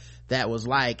what that was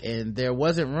like, and there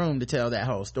wasn't room to tell that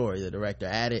whole story, the director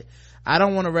added. I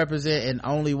don't want to represent an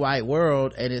only white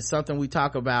world, and it's something we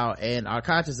talk about and are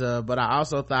conscious of, but I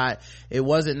also thought it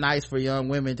wasn't nice for young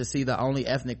women to see the only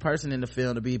ethnic person in the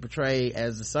film to be portrayed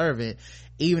as the servant,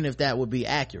 even if that would be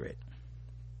accurate.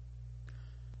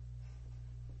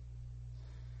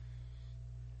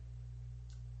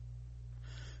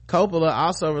 Coppola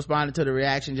also responded to the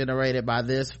reaction generated by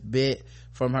this bit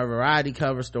from her Variety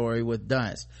cover story with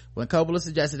Dunst. When Coppola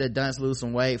suggested that Dunst lose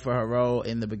some weight for her role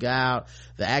in The Beguiled,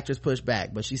 the actress pushed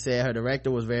back, but she said her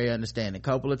director was very understanding.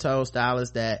 Coppola told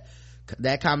stylists that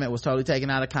comment was totally taken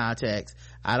out of context.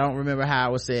 I don't remember how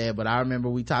it was said, but I remember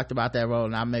we talked about that role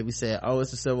and I maybe said, oh,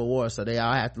 it's the Civil War, so they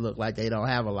all have to look like they don't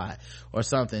have a lot or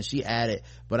something. She added,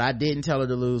 but I didn't tell her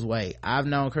to lose weight. I've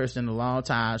known Kirsten a long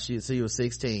time. She was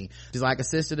 16. She's like a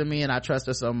sister to me and I trust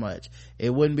her so much. It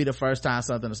wouldn't be the first time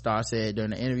something the star said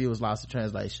during the interview was lost in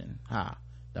translation. That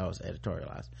was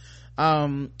editorialized.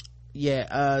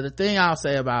 The thing I'll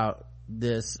say about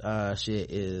this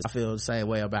shit is I feel the same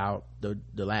way about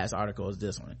the last article as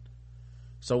this one.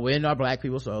 So when are black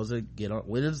people supposed to get on?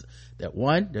 When is that?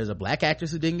 One, there's a black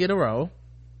actress who didn't get a role.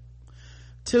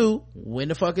 Two, when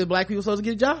the fuck is black people supposed to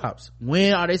get jobs?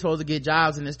 When are they supposed to get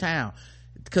jobs in this town?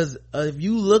 Because if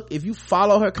you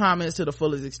follow her comments to the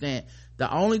fullest extent,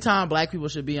 the only time black people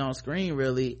should be on screen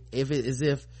really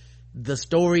if the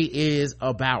story is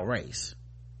about race.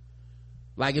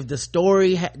 Like if the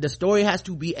story has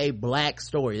to be a black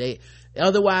story.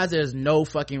 Otherwise there's no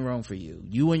fucking room for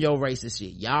you and your racist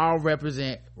shit. Y'all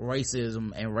represent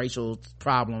racism and racial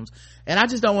problems, and I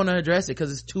just don't want to address it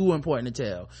because it's too important to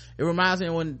tell. It reminds me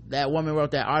of when that woman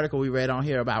wrote that article we read on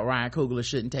here about Ryan Coogler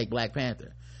shouldn't take Black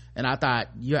Panther, and I thought,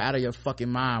 you're out of your fucking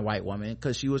mind, white woman,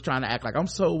 because she was trying to act like I'm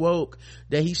so woke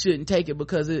that he shouldn't take it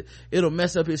because it'll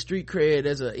mess up his street cred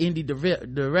as an indie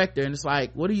director. And it's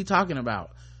like, what are you talking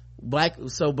about? Black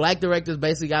directors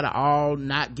basically gotta all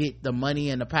not get the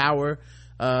money and the power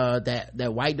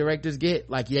that white directors get.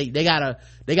 Like they gotta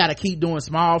keep doing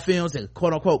small films and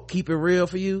quote unquote keep it real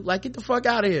for you. Like, get the fuck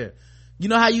out of here. You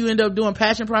know how you end up doing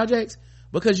passion projects?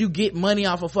 Because you get money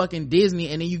off of fucking Disney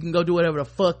and then you can go do whatever the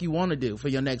fuck you want to do for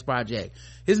your next project.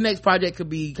 His next project could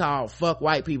be called Fuck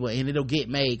White People, and it'll get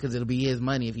made because it'll be his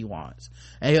money if he wants,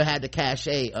 and he'll have the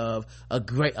cachet of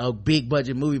a big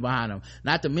budget movie behind him.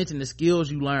 Not to mention the skills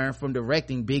you learn from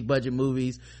directing big budget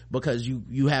movies, because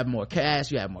you have more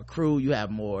cast, you have more crew, you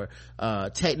have more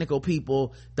technical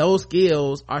people. Those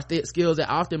skills are skills that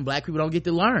often black people don't get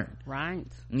to learn, right?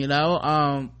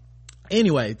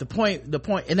 anyway, the point,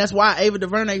 and that's why Ava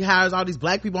DuVernay hires all these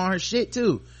black people on her shit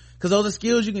too, because those are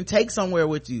skills you can take somewhere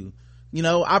with you, you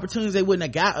know, opportunities they wouldn't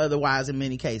have got otherwise in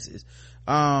many cases,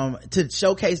 to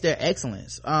showcase their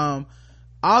excellence. All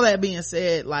that being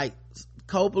said, like,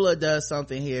 Coppola does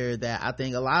something here that I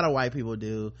think a lot of white people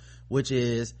do, which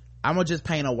is, I'm gonna just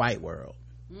paint a white world.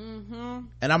 And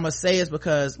I'm gonna say it's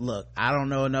because, look, I don't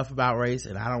know enough about race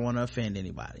and I don't want to offend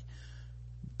anybody,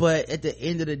 but at the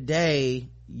end of the day,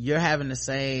 you're having the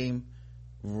same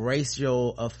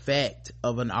racial effect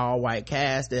of an all-white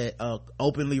cast that a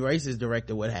openly racist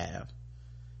director would have.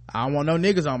 I don't want no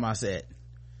niggas on my set.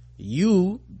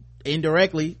 You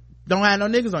indirectly don't have no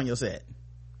niggas on your set.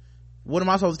 What am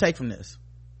I supposed to take from this?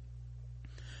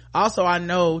 Also, I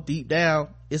know deep down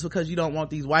it's because you don't want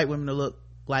these white women to look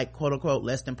like, quote unquote,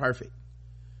 less than perfect.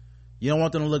 You don't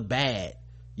want them to look bad.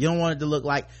 You don't want it to look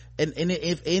like, and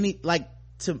if any, like,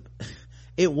 to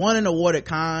it won an award at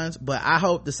Cannes, but I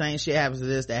hope the same shit happens to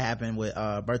this that happened with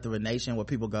Birth of a Nation, where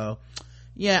people go,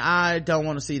 yeah, I don't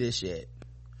want to see this shit.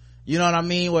 You know what I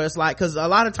mean? Where it's like, because a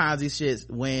lot of times these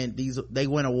shits they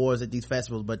win awards at these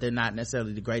festivals, but they're not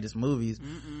necessarily the greatest movies.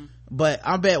 But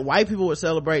I bet white people were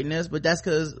celebrating this, but that's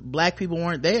because black people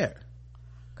weren't there.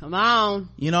 Come on.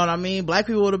 You know what I mean? Black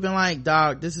people would have been like,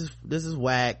 dog, this is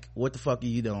whack. What the fuck are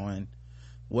you doing?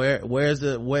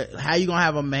 How you gonna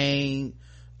have a main,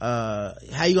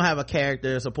 how you gonna have a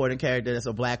character, a supporting character that's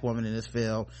a black woman in this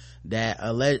film that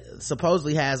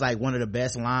supposedly has like one of the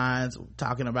best lines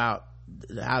talking about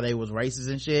how they was racist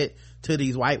and shit to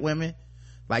these white women?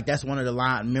 Like, that's one of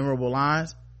the memorable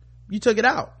lines. You took it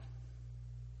out.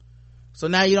 So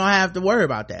now you don't have to worry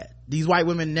about that. These white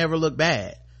women never look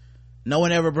bad. No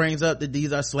one ever brings up that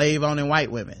these are slave owning white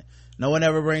women. No one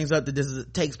ever brings up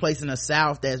that takes place in the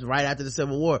South that's right after the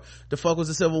Civil War. The fuck was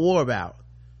the Civil War about?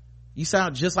 You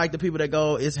sound just like the people that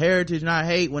go, it's heritage not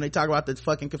hate, when they talk about the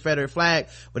fucking Confederate flag,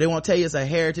 but they won't tell you it's a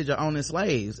heritage of owning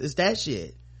slaves. It's that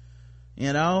shit.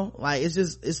 You know, like, it's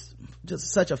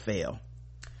just such a fail.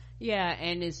 Yeah,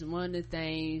 and it's one of the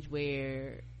things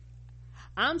where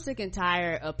I'm sick and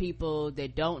tired of people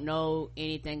that don't know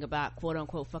anything about quote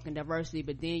unquote fucking diversity,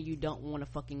 but then you don't want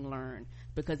to fucking learn,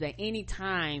 because at any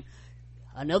time,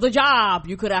 another job,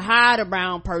 you could have hired a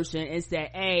brown person and said,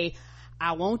 hey,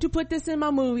 I want to put this in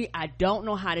my movie, I don't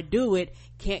know how to do it,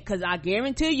 because I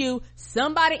guarantee you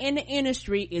somebody in the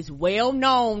industry is well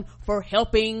known for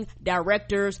helping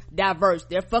directors diverse.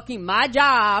 They're fucking my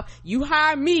job. You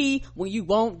hire me when you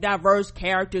want diverse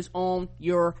characters on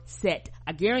your set.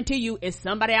 I guarantee you it's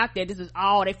somebody out there, this is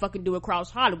all they fucking do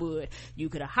across Hollywood. You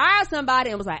could have hired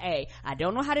somebody and was like, hey, I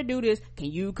don't know how to do this,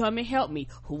 can you come and help me?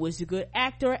 Who is a good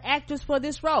actor or actress for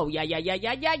this role? Yeah.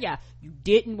 You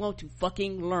didn't want to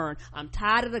fucking learn. I'm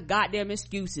tired of the goddamn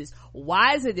excuses.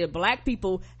 Why is it that black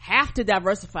people have to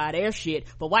diversify their shit,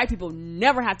 but white people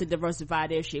never have to diversify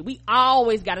their shit? We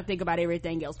always got to think about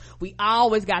everything else. We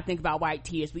always got to think about white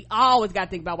tears. We always got to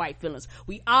think about white feelings.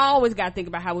 We always got to think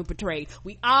about how we portrayed.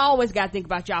 We always got to think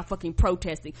about y'all fucking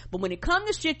protesting. But when it comes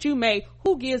to shit you made,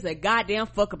 who gives a goddamn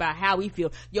fuck about how we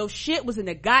feel? Your shit was in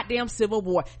the goddamn Civil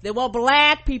War. There were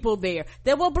black people there.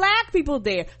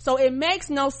 So it makes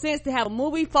no sense to have a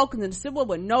movie focused in the Civil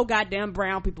War with no goddamn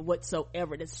brown people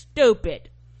whatsoever. That's stupid.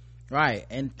 Right.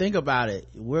 And think about it,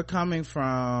 we're coming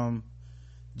from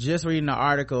just reading the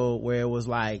article where it was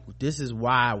like, this is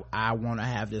why I want to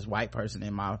have this white person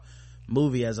in my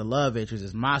movie as a love interest.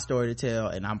 It's my story to tell,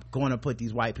 and I'm going to put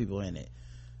these white people in it.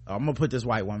 I'm going to put this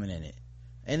white woman in it.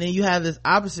 And then you have this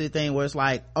opposite thing where it's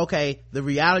like, okay, the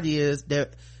reality is there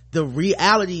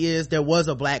was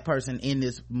a black person in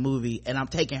this movie and I'm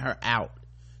taking her out.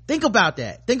 Think about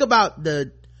that. Think about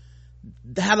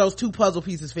how those two puzzle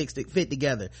pieces fit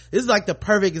together. This is like the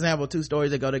perfect example of two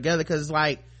stories that go together, because it's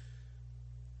like,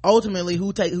 ultimately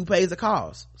who pays the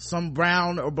cost? Some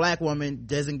brown or black woman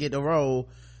doesn't get the role,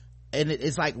 and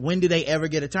it's like, when do they ever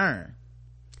get a turn?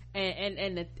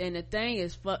 And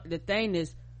the thing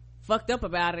is fucked up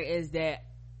about it is that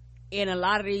in a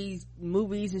lot of these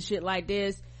movies and shit like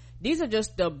this, these are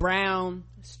just the brown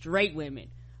straight women.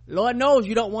 Lord knows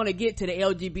you don't want to get to the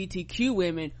LGBTQ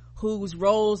women whose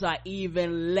roles are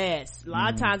even less. A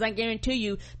lot of times, I guarantee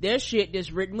you, there's shit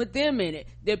that's written with them in it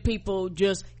that people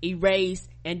just erase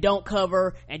and don't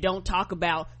cover and don't talk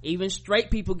about. Even straight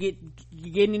people get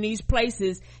in these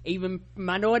places, even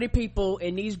minority people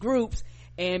in these groups,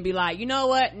 and be like, you know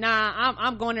what? Nah,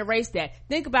 I'm going to erase that.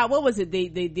 Think about, what was it?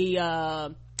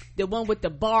 The one with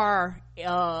the bar,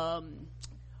 the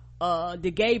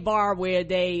gay bar where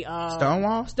they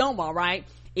Stonewall, right?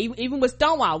 Even with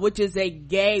Stonewall, which is a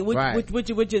gay, which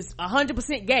is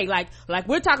 100% gay, like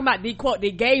we're talking about the quote,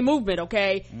 the gay movement,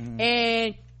 okay?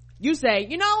 And you say,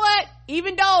 you know what,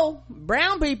 even though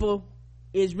brown people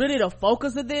is really the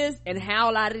focus of this and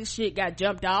how a lot of this shit got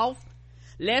jumped off,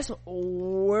 let's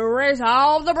erase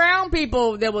all the brown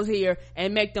people that was here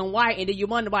and make them white, and then you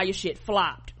wonder why your shit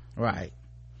flopped. Right.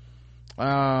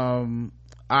 All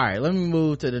right, let me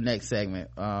move to the next segment.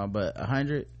 But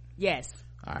 100? Yes.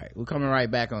 All right, we're coming right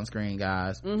back on screen,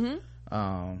 guys.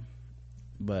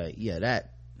 But yeah,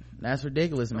 that's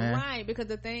ridiculous, man. Right, because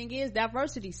the thing is,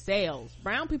 diversity sells.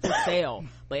 Brown people sell,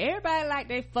 but everybody like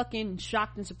they fucking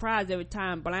shocked and surprised every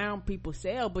time brown people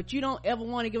sell, but you don't ever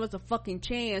want to give us a fucking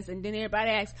chance. And then everybody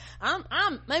asks,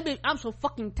 I'm so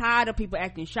fucking tired of people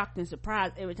acting shocked and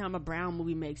surprised every time a brown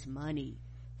movie makes money.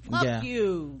 Fuck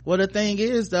you. Well, the thing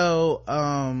is though,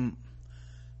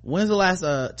 when's the last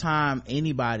time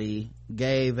anybody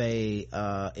gave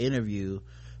a interview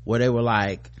where they were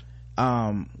like,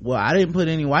 well, I didn't put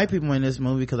any white people in this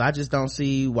movie because I just don't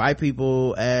see white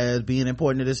people as being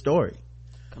important to this story.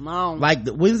 Come on. Like,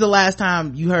 when's the last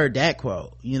time you heard that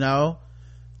quote, you know?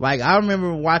 Like, I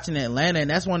remember watching Atlanta, and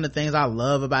that's one of the things I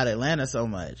love about Atlanta so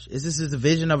much. Is this is the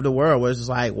vision of the world where it's just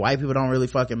like, white people don't really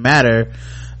fucking matter,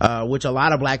 which a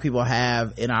lot of black people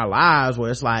have in our lives,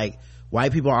 where it's like,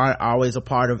 white people aren't always a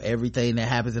part of everything that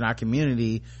happens in our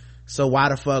community. So why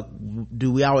the fuck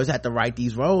do we always have to write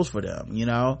these roles for them, you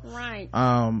know? Right.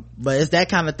 But it's that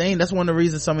kind of thing. That's one of the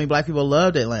reasons so many black people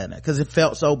loved Atlanta, because it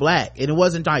felt so black, and it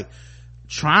wasn't like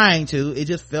trying to, it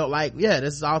just felt like, yeah,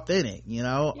 this is authentic, you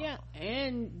know? Yeah,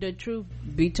 and the truth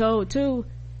be told too,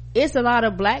 it's a lot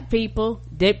of black people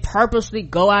that purposely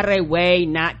go out of their way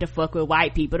not to fuck with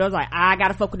white people. They're like, I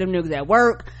gotta fuck with them niggas at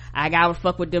work, I gotta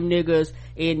fuck with them niggas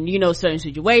in, you know, certain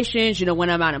situations, you know, when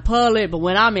I'm out in public, but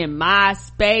when I'm in my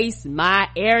space, my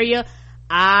area,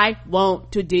 I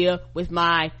want to deal with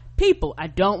my people. I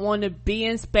don't want to be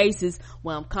in spaces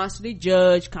where I'm constantly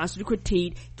judged, constantly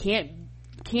critiqued,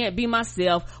 can't be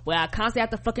myself, where I constantly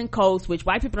have to fucking code switch.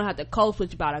 White people don't have to code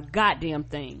switch about a goddamn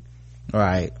thing.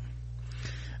 Right.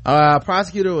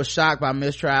 Prosecutor was shocked by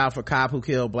mistrial for cop who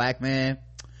killed black man.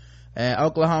 An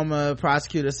Oklahoma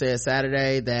prosecutor said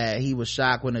Saturday that he was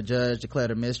shocked when a judge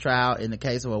declared a mistrial in the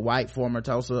case of a white former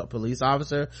Tulsa police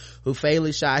officer who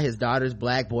fatally shot his daughter's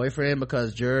black boyfriend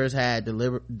because jurors had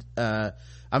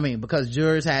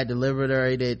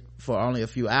deliberated for only a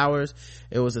few hours.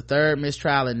 It was the third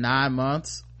mistrial in 9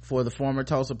 months for the former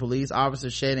Tulsa police officer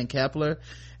Shannon Kepler,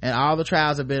 and all the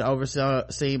trials have been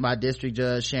overseen by District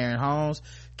Judge Sharon Holmes.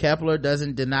 Kepler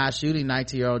doesn't deny shooting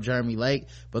 19-year-old Jeremy Lake,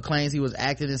 but claims he was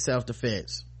acting in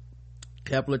self-defense.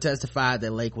 Kepler testified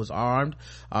that Lake was armed,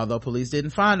 although police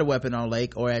didn't find a weapon on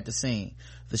Lake or at the scene.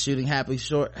 The shooting happened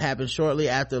shortly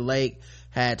after Lake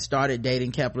had started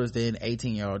dating Kepler's then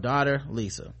 18-year-old daughter,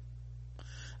 Lisa.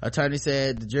 Attorney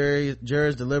said the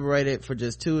jurors deliberated for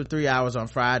just 2 or 3 hours on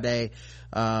Friday,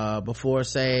 before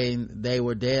saying they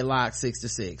were deadlocked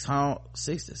 6-6.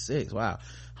 6-6, wow.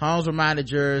 Holmes reminded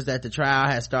jurors that the trial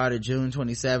had started June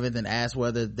 27th and asked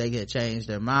whether they had changed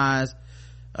their minds.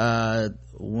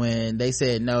 When they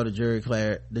said no, the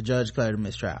judge declared a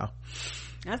mistrial.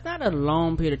 That's not a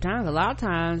long period of time. A lot of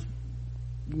times,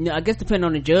 you know, I guess depending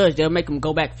on the judge, they'll make them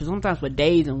go back for sometimes for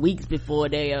days and weeks before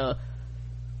they I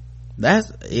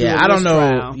don't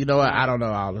know, you know what, I don't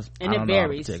know all this, and it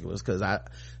varies, particulars, because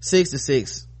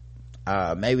 6-6,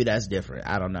 maybe that's different,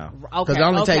 I don't know, because okay, it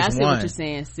only takes I see one. What you're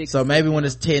saying, 6 so maybe when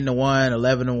it's 10-1,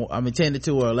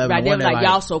 10-2 or 11-1, right, they're like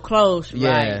y'all so close, yeah,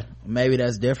 right? Maybe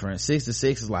that's different. 6-6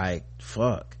 is like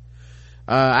fuck.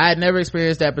 I had never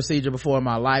experienced that procedure before in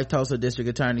my life, Tulsa District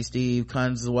Attorney Steve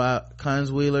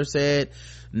Kunzweiler said,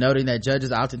 noting that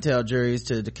judges often tell juries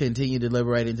to continue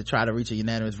deliberating to try to reach a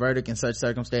unanimous verdict in such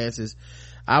circumstances.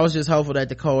 I was just hopeful that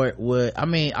the court would,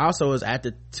 also it was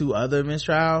after 2 other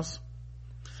mistrials.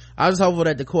 I was hopeful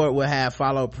that the court would have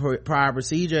followed prior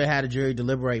procedure and had a jury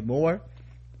deliberate more.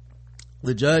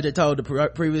 The judge had told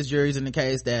the previous juries in the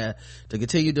case that to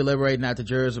continue deliberating after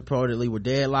jurors reportedly were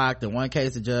deadlocked. In one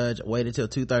case, the judge waited till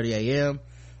 2:30 a.m.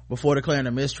 before declaring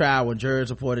a mistrial when jurors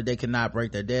reported they could not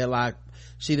break their deadlock.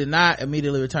 She did not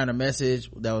immediately return a message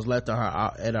that was left at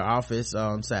her office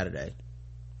on Saturday.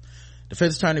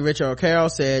 Defense attorney Richard O'Carroll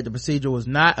said the procedure was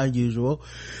not unusual,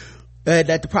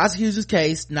 that the prosecution's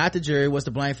case, not the jury, was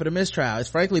to blame for the mistrial. It's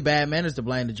frankly bad manners to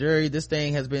blame the jury. This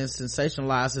thing has been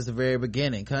sensationalized since the very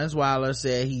beginning. Kunzweiler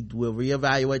said he will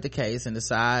reevaluate the case and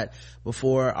decide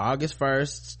before August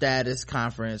 1st status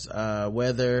conference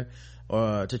whether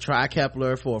to try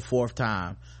Kepler for a 4th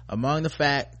time. Among the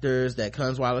factors that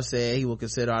Kunzweiler said he will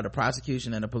consider are the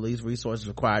prosecution and the police resources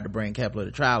required to bring Kepler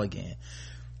to trial again.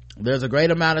 There's a great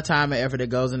amount of time and effort that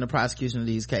goes into prosecution of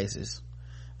these cases.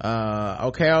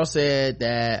 O'Carroll said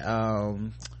that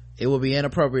it would be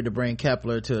inappropriate to bring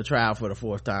Kepler to a trial for the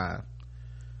fourth time.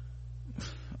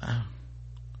 I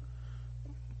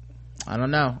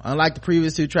don't know. Unlike the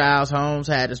previous two trials, Holmes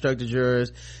had instructed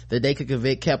jurors that they could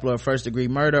convict Kepler of first degree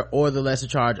murder or the lesser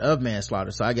charge of manslaughter.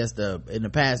 So I guess in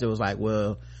the past it was like,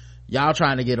 well, y'all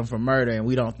trying to get him for murder and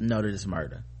we don't know that it's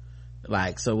murder.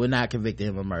 Like, so we're not convicting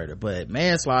him of murder. But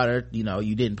manslaughter, you know,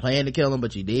 you didn't plan to kill him,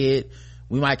 but you did.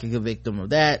 We might convict him of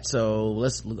that. So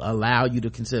let's allow you to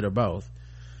consider both.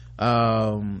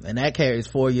 And that carries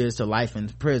 4 years to life in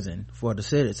prison for the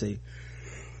sentencing.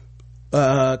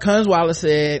 Kunswaller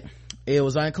said it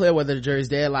was unclear whether the jury's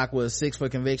deadlock was 6 for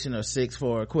conviction or 6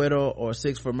 for acquittal, or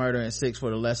 6 for murder and 6 for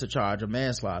the lesser charge of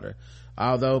manslaughter.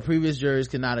 Although previous juries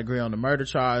could not agree on the murder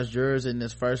charge, jurors in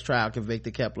this first trial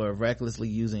convicted Kepler of recklessly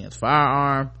using his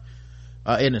firearm.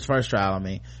 In his first trial,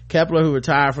 Kepler, who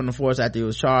retired from the force after he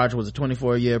was charged, was a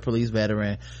 24-year police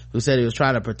veteran who said he was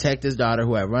trying to protect his daughter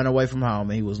who had run away from home,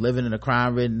 and he was living in a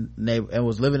crime-ridden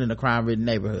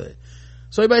neighborhood.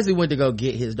 So he basically went to go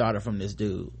get his daughter from this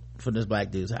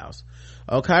black dude's house.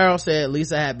 O'Carroll said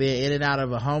Lisa had been in and out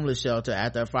of a homeless shelter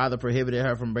after her father prohibited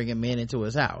her from bringing men into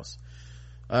his house.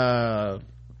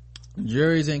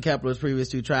 Juries in Kepler's previous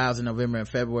two trials in November and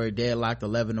February deadlocked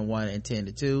 11-1 and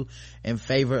 10-2 in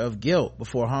favor of guilt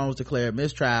before Holmes declared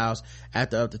mistrials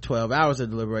after up to 12 hours of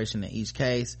deliberation in each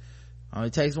case. Only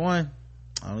takes one.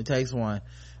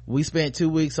 We spent 2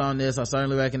 weeks on this. I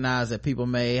certainly recognize that people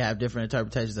may have different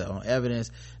interpretations on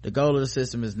evidence. The goal of the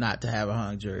system is not to have a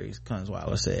hung jury,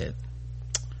 Kunswaller said.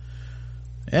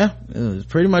 Yeah, it was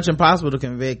pretty much impossible to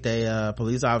convict a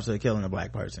police officer of killing a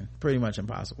black person. Pretty much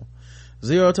impossible.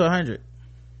 0 to 100.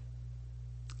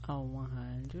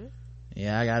 100.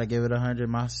 Yeah, I gotta give it 100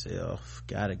 myself.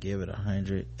 Gotta give it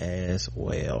 100 as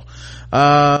well.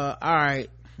 All right,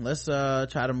 let's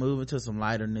try to move into some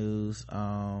lighter news.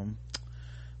 Try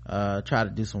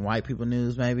to do some white people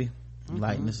news, maybe.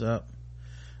 Lighten this up.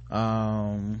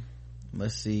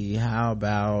 Let's see, how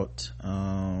about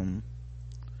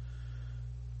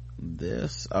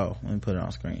this? Oh, let me put it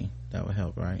on screen. That would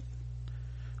help, right?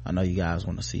 I know you guys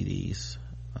want to see these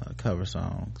cover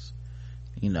songs.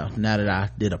 You know, now that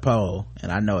I did a poll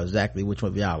and I know exactly which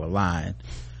one of y'all are lying,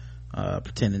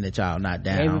 pretending that y'all not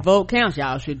down. Every vote counts.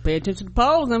 Y'all should pay attention to the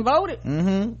polls and vote it.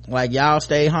 Like y'all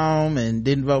stay home and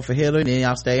didn't vote for Hillary, then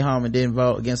y'all stay home and didn't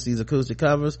vote against these acoustic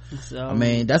covers. So, I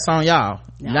mean, that's on y'all.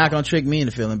 You're not gonna trick me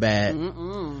into feeling bad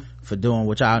for doing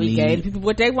what y'all need. We gave the people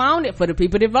what they wanted for the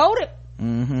people that voted.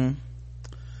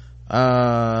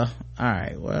 All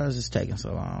right, why is this taking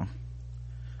so long?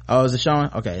 Oh, is it showing?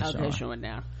 Okay, it's showing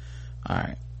now. All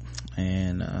right,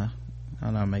 and how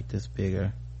do I make this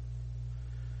bigger?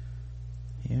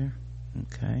 Here.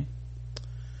 Okay.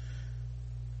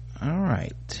 All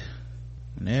right,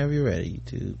 whenever you're ready,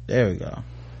 YouTube. There we go.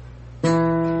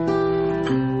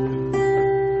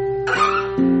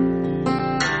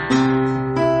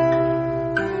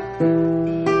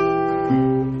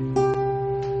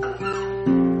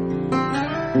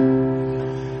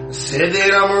 Said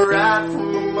that I'ma ride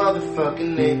from the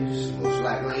motherfucking niggas. Most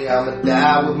likely I'ma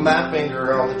die with my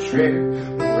finger on the trigger.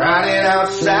 Been riding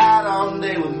outside all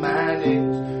day with my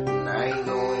niggas, and I ain't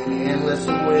going in unless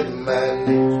I'm with my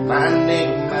niggas. My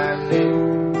nigga, my nigga.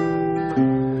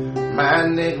 My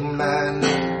nigga, my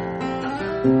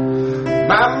nigga.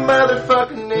 My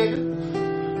motherfucking nigga.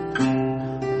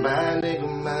 My nigga,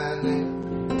 my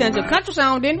nigga. That's a country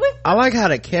song, didn't we? I like how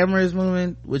the camera is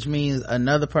moving, which means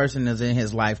another person is in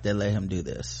his life that let him do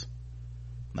this.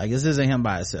 Like, this isn't him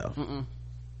by himself.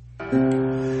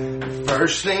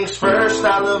 First things first,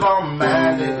 I love all my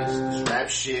niggas. This rap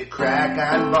shit crack,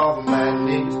 I involve my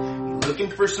niggas. You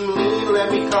looking for some lead,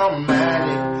 let me call my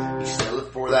nigga. You sell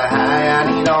it for the high, I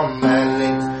need all my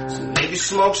niggas. Some niggas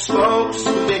smoke, some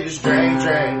niggas drink.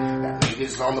 Got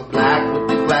niggas on the block, but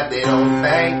they glad they don't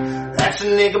think. That's a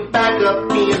nigga back up,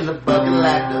 me in the bucket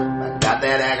locked up. I got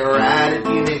that act right if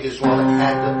you niggas wanna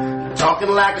act up. You talking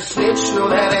like a snitch, no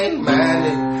that ain't my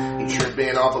nigga. You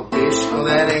tripping off a bitch, no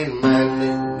that ain't my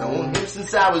nigga. Known him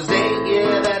since I was 8,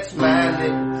 yeah that's my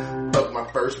nigga. Fuck my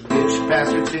first bitch,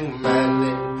 pass her to my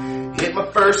nigga. Hit my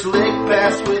first lick,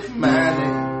 pass with my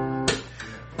nigga.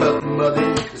 Fuck the mother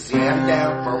niggas, yeah I'm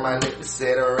down for my niggas.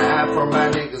 Said a ride for my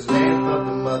niggas, man, fuck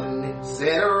the mother niggas.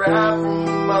 Said a ride for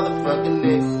my motherfucking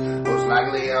niggas. Most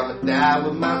likely I'ma die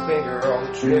with my finger on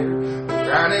the trigger. I'm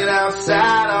grinding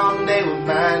outside all day with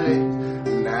my niggas,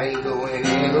 and I ain't going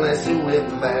in unless you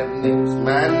with my niggas.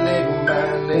 My nigga, my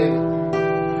nigga.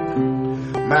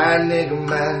 My nigga,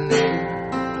 my nigga.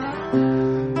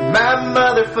 My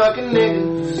motherfucking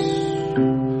niggas.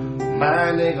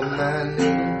 My nigga, my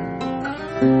nigga.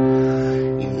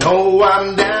 You know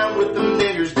I'm down with them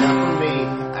niggers down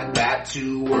got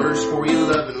 2 words for your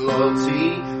love and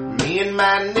loyalty. Me and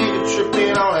my nigga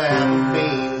tripping on a apple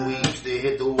bean. We used to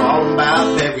hit the wall and buy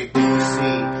up everything we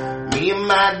see. Me and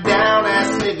my down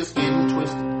ass niggas getting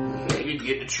twisted. Nigga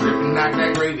get the trip and knock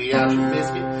that gravy out your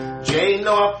biscuit. Jay,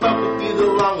 know I fuck with you the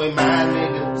long way, my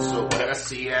nigga. So when I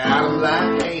see you out, I'm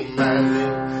like, hey, my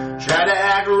nigga. Try to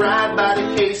act right by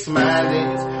the case, my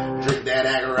niggas. Drink that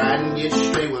act right and get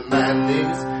straight with my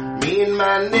niggas. Me and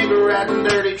my nigga riding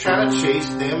dirty, trying to chase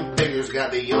them figures.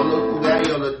 Got the YOLO, who got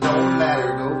YOLO, don't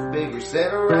matter, go figure.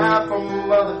 Set a ride for my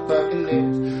motherfucking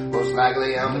niggas. Most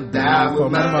likely I'ma die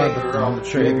with my finger on the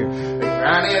trigger. Been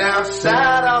grinding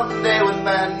outside all day with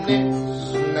my niggas.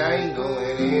 And I ain't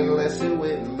going in unless it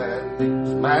with my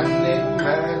niggas. My nigga,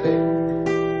 my nigga.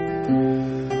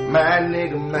 My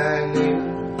nigga, my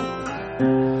nigga.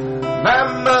 My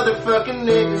motherfucking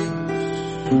niggas.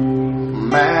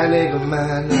 My nigga,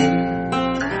 my nigga.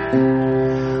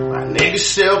 My nigga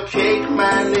sell cake,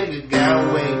 my nigga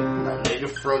got weight. My nigga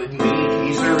fronted me,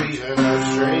 he's the reason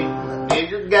I'm straight. My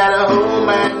nigga got a hoe,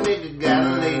 my nigga got a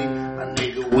lady. My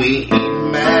nigga we eat,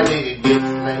 my nigga get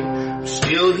flayed. I'm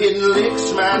still hitting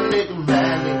licks, my nigga,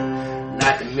 my nigga.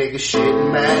 Knocking nigga shit,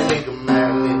 my nigga, my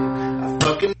nigga. I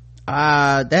fucking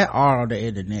that R on the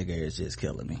end of nigga is just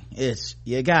killing me. That's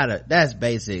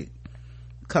basic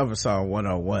cover song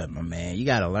 101, my man. You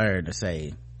gotta learn to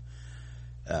say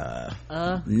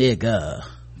nigga.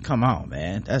 Come on,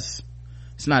 man. It's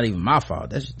not even my fault.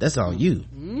 That's on you.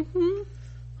 Mm-hmm.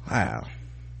 Wow.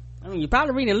 I mean, you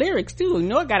probably read the lyrics too. You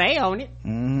know it got an A on it.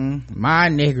 Mm-hmm. My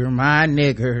nigger.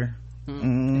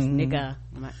 Nigga.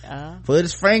 Put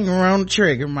his finger on the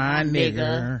trigger. My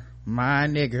nigger.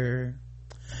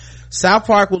 South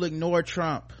Park will ignore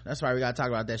Trump. That's why we gotta talk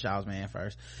about that Shaw's man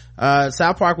first.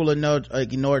 South Park will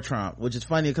ignore Trump, which is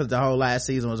funny because the whole last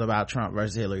season was about Trump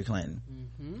versus Hillary Clinton.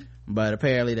 Mm-hmm. But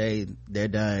apparently they're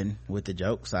done with the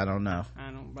jokes. I don't know.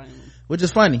 I don't blame them. Which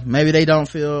is funny. Maybe they don't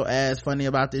feel as funny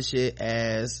about this shit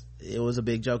as it was a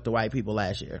big joke to white people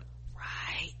last year.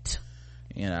 Right.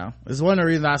 You know, it's one of the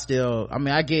reasons I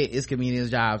get it's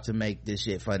comedians' job to make this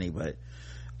shit funny, but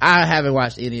I haven't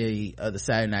watched any of the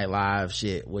Saturday Night Live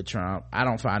shit with Trump. I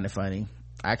don't find it funny.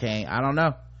 I don't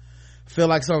know. I feel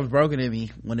like something's broken in me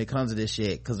when it comes to this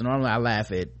shit, because normally I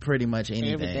laugh at pretty much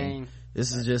anything. Everything.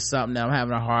 This is just something that I'm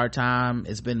having a hard time.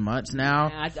 It's been months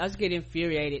now. I just get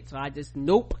infuriated, so I just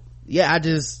nope. Yeah, I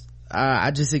just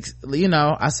you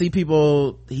know, I see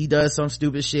people, he does some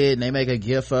stupid shit and they make a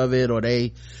gif of it, or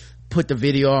they put the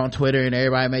video on Twitter and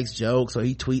everybody makes jokes, or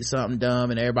he tweets something dumb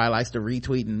and everybody likes to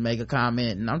retweet and make a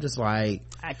comment, and I'm just like,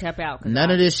 I tap out. None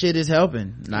of this shit is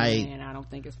helping. Like, man, I don't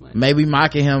think it's funny. Maybe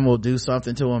mocking him will do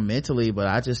something to him mentally, but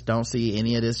I just don't see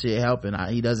any of this shit helping.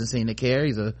 He doesn't seem to care.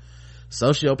 He's a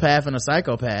sociopath and a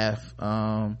psychopath,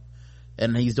 and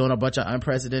he's doing a bunch of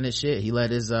unprecedented shit. He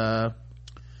let his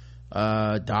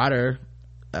daughter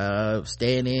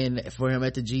stand in for him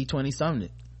at the G20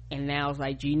 summit, and now it's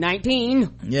like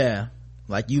G19. Yeah,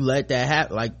 like you let that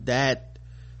happen, like that.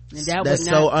 That's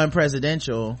so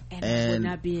unpresidential, and that would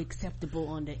not be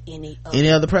acceptable under any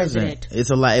other president.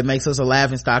 It makes us a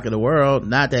laughing stock of the world.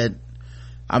 Not that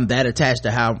I'm that attached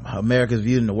to how America's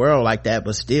viewed in the world like that,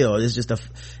 but still, it's just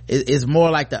it's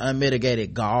more like the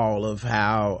unmitigated gall of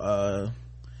how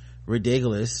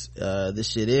ridiculous this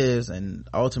shit is. And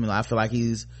ultimately I feel like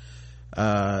him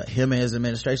and his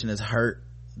administration has hurt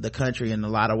the country in a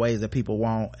lot of ways that people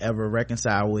won't ever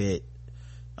reconcile with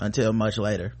until much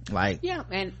later. Like, yeah,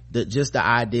 and just the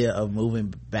idea of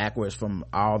moving backwards from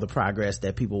all the progress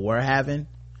that people were having,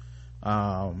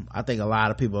 I think a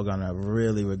lot of people are gonna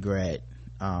really regret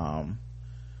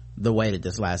the way that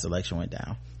this last election went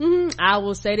down. I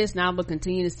will say this now, but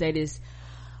continue to say this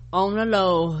on the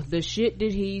low. The shit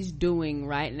that he's doing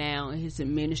right now, his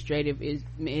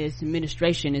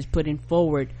administration is putting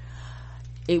forward,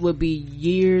 it would be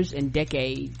years and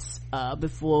decades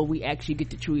before we actually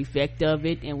get the true effect of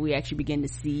it and we actually begin to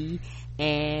see.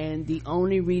 And the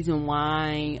only reason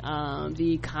why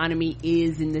the economy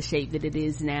is in the shape that it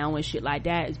is now and shit like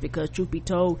that is because, truth be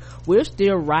told, we're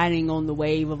still riding on the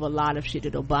wave of a lot of shit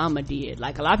that Obama did.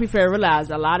 Like, a lot of people realize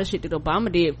a lot of shit that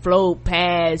Obama did flowed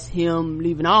past him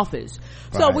leaving office.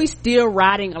 Right. So we still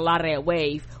riding a lot of that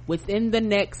wave. Within the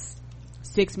next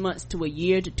 6 months to a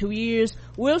year to 2 years,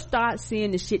 we'll start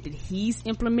seeing the shit that he's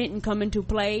implementing come into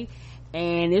play,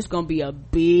 and it's gonna be a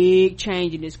big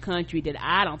change in this country that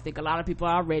I don't think a lot of people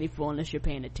are ready for unless you're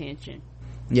paying attention.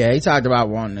 Yeah, he talked about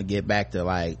wanting to get back to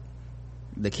like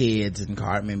the kids and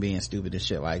Cartman being stupid and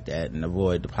shit like that and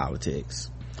avoid the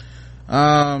politics.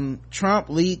 Trump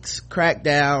leaks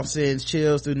crackdown sends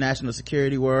chills through national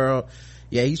security world.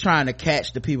 yeah, he's trying to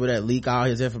catch the people that leak all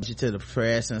his information to the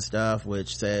press and stuff,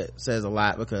 which says a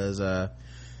lot because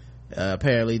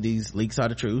apparently these leaks are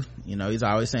the truth. You know, he's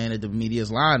always saying that the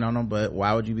media's lying on him, but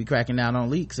why would you be cracking down on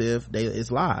leaks if it's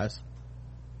lies?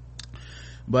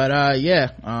 But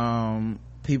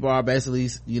people are basically,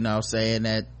 you know, saying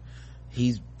that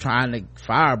he's trying to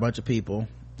fire a bunch of people.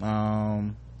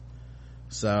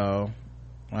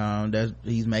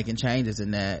 He's making changes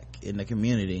in the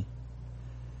community.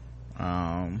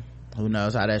 Who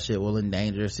knows how that shit will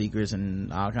endanger secrets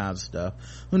and all kinds of stuff.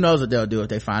 Who knows what they'll do if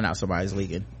they find out somebody's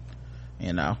leaking,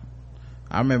 you know.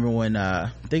 I remember when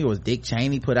I think it was Dick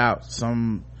Cheney put out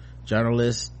some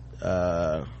journalist,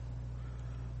 no,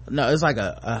 it's like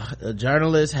a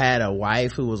journalist had a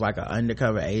wife who was like an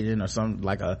undercover agent or some,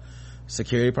 like a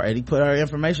security part. He put her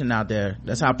information out there.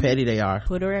 That's how petty they are.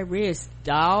 Put her at risk,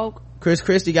 dog. Chris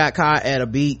Christie got caught at a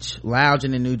beach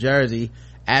lounging in New Jersey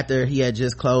after he had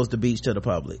just closed the beach to the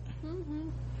public.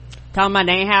 Talking about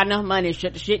they ain't had enough money to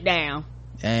shut the shit down.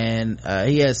 And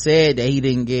he had said that he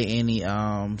didn't get any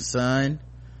sun,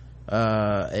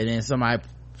 and then somebody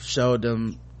showed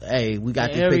them, hey, we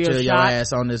got this picture of your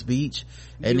ass on this beach.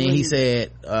 And then he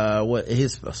said, what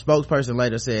his spokesperson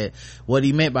later said, what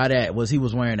he meant by that was he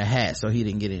was wearing a hat, so he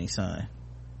didn't get any sun.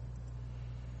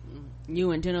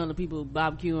 You and 10 other people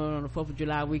barbecuing on the 4th of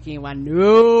July weekend while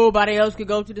nobody else could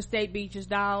go to the state beaches,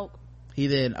 dog. He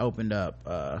then opened up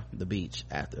the beach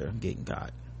after getting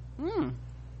caught.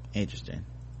 Interesting.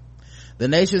 The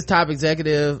nation's top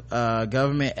executive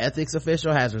government ethics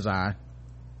official has resigned.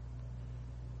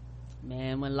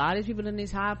 Man, when a lot of these people in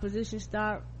these high positions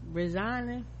start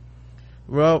resigning.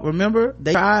 Well, remember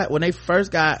they tried, when they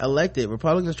first got elected,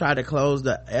 Republicans tried to close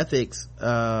the ethics,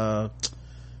 the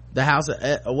House,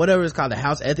 whatever it's called, the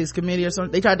House Ethics Committee or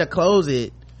something. They tried to close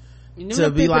it to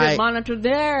be like, monitor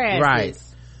their asses. Right.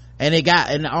 And it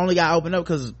only got opened up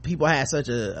because people had such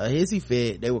a hissy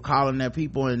fit. They were calling their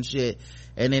people and shit,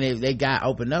 and then they got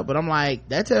opened up. But I'm like,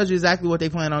 that tells you exactly what they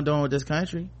plan on doing with this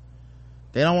country.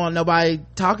 They don't want nobody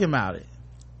talking about it.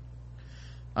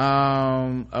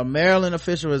 A Maryland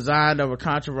official resigned over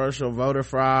controversial voter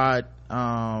fraud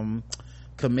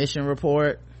commission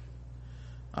report.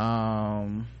 Louis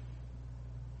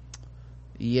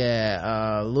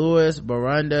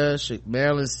Barunda,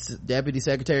 Maryland's deputy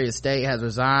secretary of state, has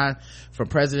resigned from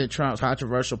President Trump's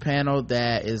controversial panel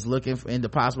that is looking into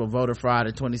possible voter fraud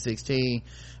in 2016.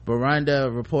 Barunda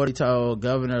reportedly told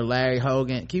Governor Larry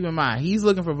Hogan, keep in mind, he's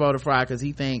looking for voter fraud because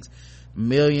he thinks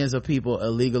millions of people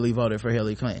illegally voted for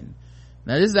Hillary Clinton.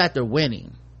 Now this is after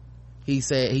winning. He's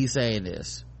saying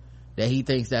this, that he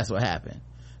thinks that's what happened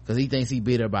because he thinks he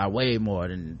beat her by way more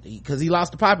than, because he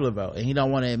lost the popular vote and he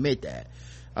don't want to admit that.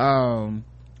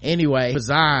 Anyway,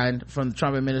 resigned from the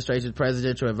Trump administration's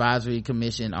Presidential Advisory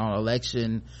Commission on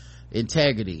Election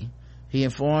Integrity. He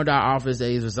informed our office that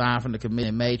he's resigned from the committee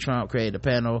in May. Trump created a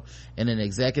panel in an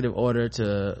executive order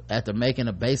after making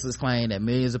a baseless claim that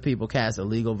millions of people cast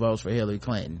illegal votes for Hillary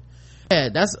Clinton. Yeah,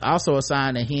 that's also a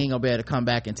sign that he ain't gonna be able to come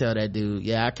back and tell that dude,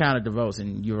 yeah, I counted the votes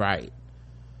and you're right.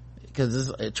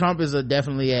 Because Trump is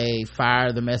definitely a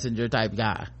fire the messenger type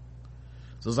guy.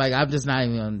 So it's like, I don't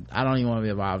even want to be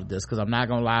involved with this because I'm not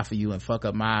gonna lie for you and fuck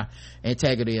up my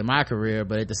integrity in my career,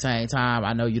 but at the same time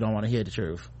I know you don't want to hear the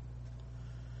truth.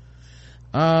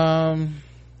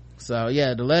 So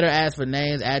yeah, the letter asks for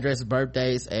names, addresses,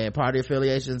 birthdays, and party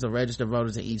affiliations of registered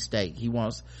voters in each state. He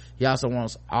also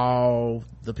wants all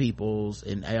the people's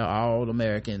and all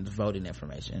Americans voting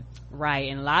information. Right.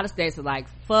 And a lot of states are like,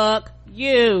 fuck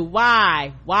you.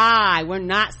 Why we're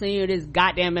not sending you this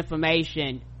goddamn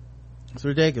information. It's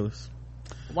ridiculous.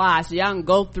 Why? So y'all can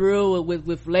go through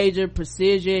with laser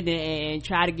precision and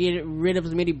try to get rid of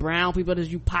as many brown people as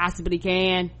you possibly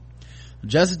can.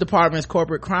 Justice Department's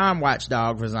corporate crime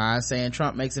watchdog resigned, saying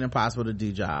Trump makes it impossible to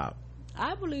do job.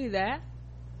 I believe that.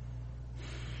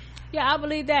 Yeah, I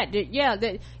believe that.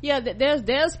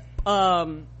 There's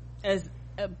as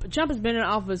Trump has been in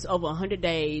office over 100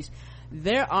 days,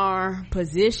 there are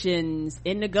positions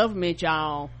in the government,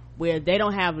 y'all, where they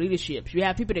don't have leadership. You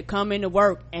have people that come into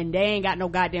work and they ain't got no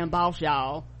goddamn boss,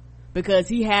 y'all, because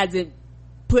he hasn't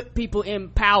put people in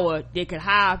power that could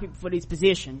hire people for these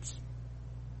positions.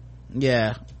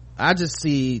 Yeah, I just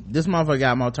see this motherfucker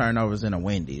got more turnovers than a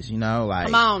Wendy's, you know, like,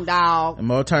 come on, dog.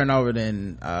 More turnover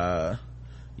than a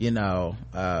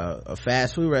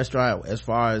fast food restaurant, as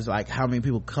far as like how many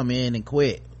people come in and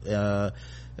quit.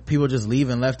 People just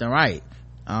leaving left and right.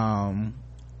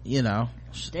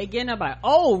 They getting up like,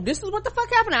 oh, this is what the fuck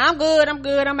happened. I'm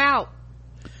good, I'm out.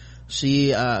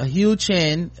 Hugh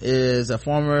Chin is a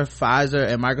former Pfizer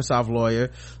and Microsoft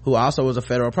lawyer who also was a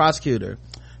federal prosecutor.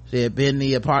 She had been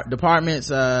the department's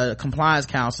compliance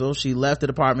counsel. She left the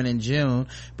department in June,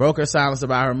 broke her silence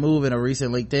about her move in a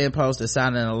recent LinkedIn post that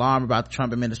sounded an alarm about the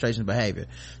Trump administration's behavior.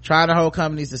 Trying to hold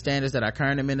companies to standards that our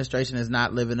current administration is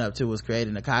not living up to was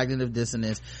creating a cognitive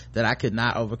dissonance that I could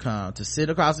not overcome. To sit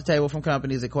across the table from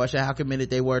companies and question how committed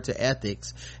they were to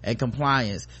ethics and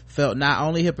compliance felt not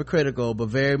only hypocritical, but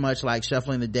very much like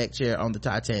shuffling the deck chair on the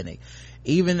Titanic.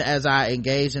 Even as I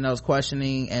engaged in those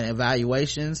questioning and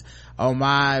evaluations, on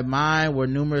my mind were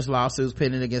numerous lawsuits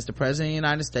pending against the President of the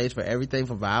United States for everything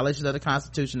from violations of the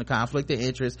Constitution to conflict of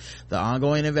interest, the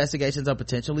ongoing investigations of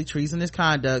potentially treasonous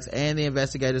conducts, and the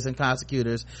investigators and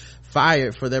prosecutors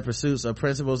fired for their pursuits of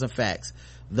principles and facts.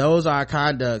 Those are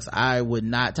conducts I would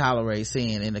not tolerate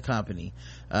seeing in the company.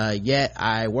 Yet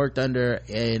I worked under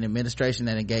an administration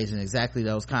that engaged in exactly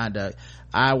those conduct.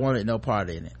 I wanted no part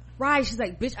in it. Right, she's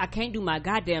like, bitch, I can't do my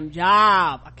goddamn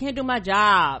job. I can't do my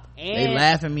job. And they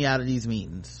laughing me out of these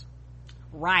meetings.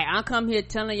 Right, I come here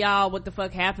telling y'all what the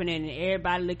fuck happening, and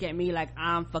everybody look at me like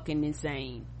I'm fucking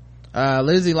insane.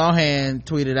 Lindsay Lohan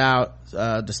tweeted out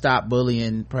to stop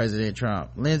bullying President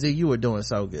Trump. Lindsay, you were doing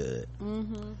so good.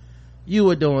 Mm-hmm. You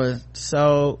were doing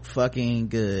so fucking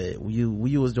good.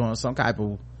 You was doing some type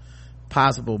of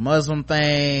possible Muslim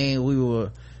thing.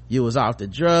 You was off the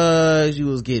drugs. You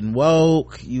was getting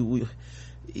woke.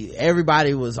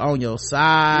 Everybody was on your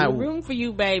side. We're rooting for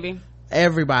you, baby.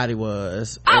 Everybody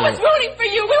was. I was rooting for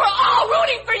you. We were all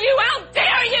rooting for you. How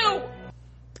dare you?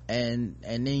 And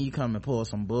then you come and pull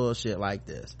some bullshit like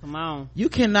this. Come on. You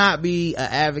cannot be an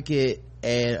advocate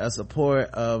and a support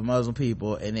of Muslim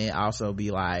people and then also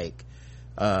be like,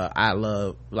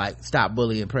 stop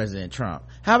bullying President Trump.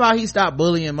 How about he stop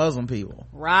bullying Muslim people?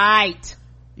 Right.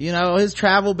 You know, his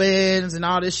travel bans and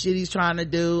all this shit he's trying to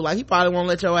do, like, he probably won't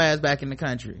let your ass back in the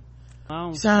country. Oh.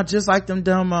 You sound just like them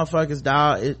dumb motherfuckers,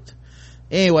 dog.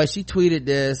 Anyway, she tweeted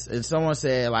this and someone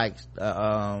said like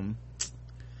the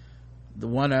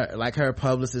one like her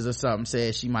publicist or something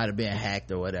said she might have been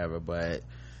hacked or whatever, but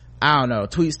I don't know.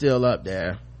 Tweet's still up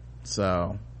there,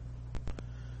 so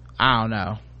I don't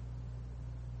know.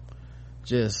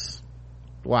 Just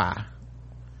why?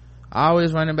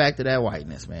 Always running back to that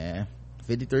whiteness, man.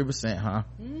 53%, huh?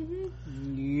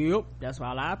 Mm-hmm. Yep, that's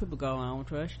why a lot of people go, I don't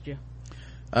trust you.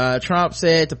 Trump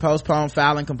said to postpone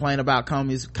filing complaint about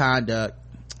Comey's conduct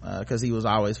because he was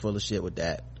always full of shit with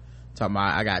that, talking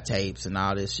about I got tapes and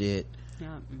all this shit.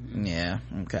 Yeah,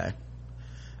 okay.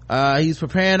 He's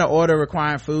preparing an order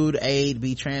requiring food aid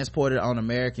be transported on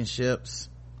American ships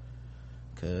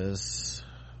because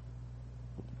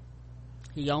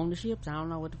he owned the ships. I don't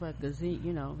know what the fuck, because he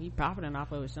profiting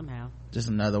off of it somehow. Just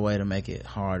another way to make it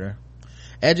harder.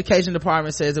 Education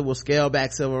department says it will scale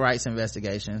back civil rights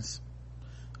investigations.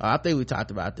 I think we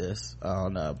talked about this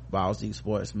on Balls Deep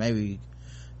Sports. Maybe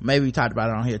we talked about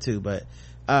it on here too, but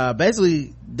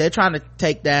basically they're trying to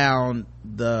take down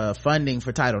the funding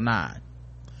for Title IX.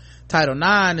 Title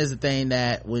IX is the thing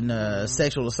that when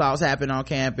sexual assaults happen on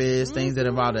campus, things that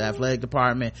involve the athletic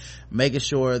department, making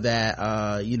sure that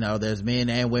there's men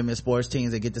and women's sports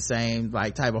teams that get the same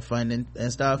like type of funding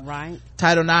and stuff. Right.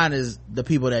 Title IX is the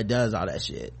people that does all that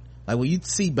shit. Like when you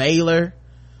see Baylor,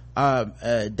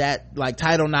 that like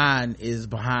Title IX is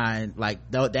behind, like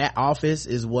that office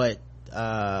is what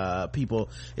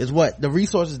the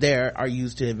resources there are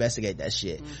used to investigate that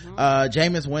shit.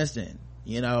 Jameis Winston,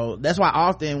 that's why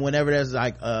often whenever there's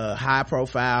like a high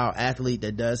profile athlete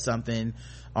that does something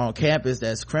on campus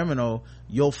that's criminal,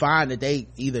 you'll find that they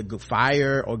either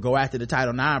fire or go after the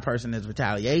Title IX person as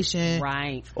retaliation,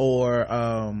 right? Or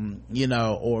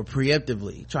or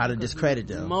preemptively try to discredit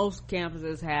them. Most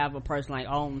campuses have a person like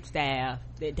on staff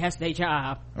that's their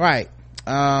job, right?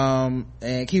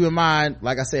 And keep in mind,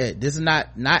 like I said, this is not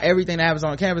everything that happens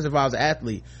on campus involves an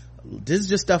athlete. This is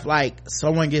just stuff like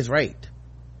someone gets raped.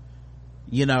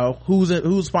 Who's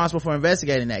responsible for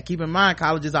investigating that? Keep in mind,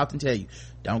 colleges often tell you,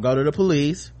 don't go to the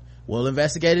police, we'll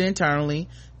investigate it internally,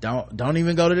 don't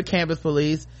even go to the campus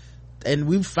police. And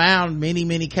we've found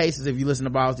many cases, if you listen to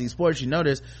Balls Deep Sports, you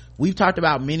notice we've talked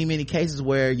about many cases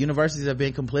where universities have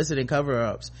been complicit in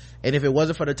cover-ups, and if it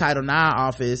wasn't for the Title IX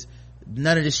office,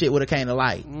 none of this shit would have came to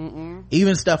light.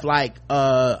 Even stuff like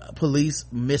police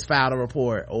misfiled a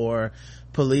report, or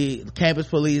campus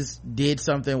police did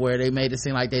something where they made it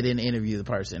seem like they didn't interview the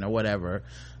person or whatever.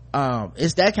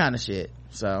 It's that kind of shit.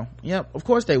 So yep, of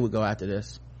course they would go after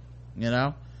this.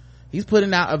 He's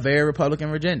putting out a very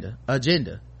Republican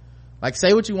agenda. Like,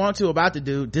 say what you want to about the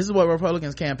dude, this is what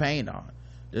Republicans campaigned on.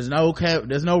 There's no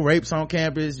rapes on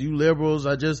campus. You liberals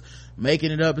are just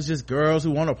making it up. It's just girls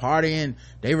who want to party and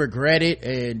they regret it,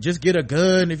 and just get a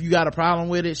gun if you got a problem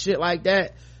with it, shit like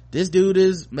that. this dude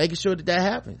is making sure that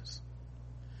happens.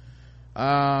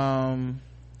 And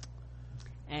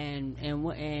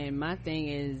my thing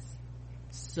is,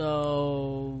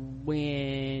 so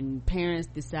when parents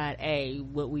decide, hey,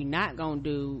 what we not gonna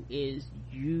do is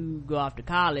you go off to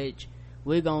college,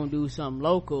 we're gonna do something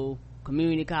local,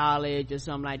 community college or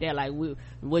something like that. Like,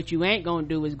 what you ain't gonna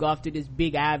do is go off to this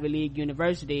big Ivy League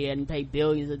university and pay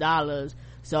billions of dollars.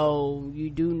 So you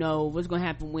do know what's gonna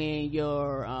happen when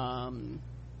your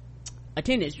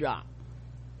attendance drop.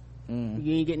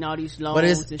 You ain't getting all these loans, but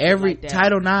it's every like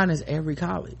Title IX is every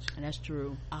college, and that's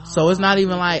true. So it's not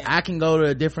even like I can go to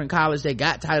a different college that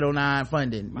got Title IX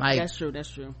funding. Like, that's true.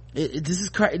 This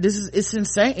is it's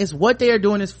insane. It's what they are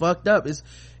doing is fucked up.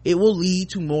 It will lead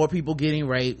to more people getting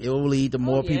raped. It will lead to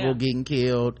more people getting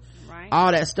killed. Right.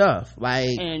 All that stuff,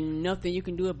 like, and nothing you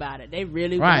can do about it. They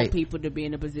really want people to be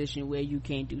in a position where you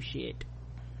can't do shit.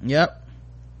 Yep.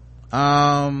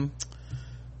 All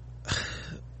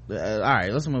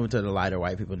right, let's move to the lighter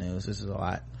white people news. This is a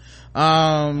lot.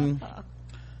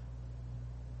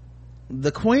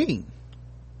 The Queen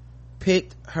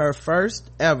picked the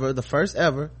first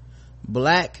ever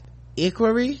black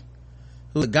equerry,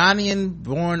 who's a Ghanaian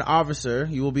born officer.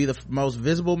 He will be the most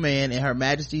visible man in Her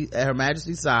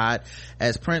Majesty's side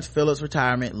as Prince Philip's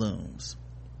retirement looms.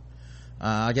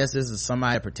 I guess this is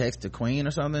somebody that protects the Queen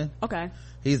or something. Okay.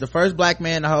 He's the first black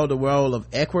man to hold the role of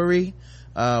equerry,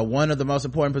 one of the most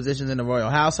important positions in the royal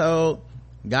household.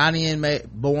 Ghanaian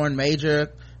born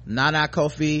Major Nana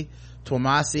Kofi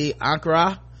Twumasi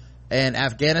Ankara, an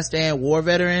Afghanistan war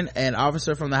veteran and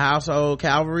officer from the household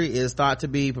cavalry, is thought to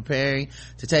be preparing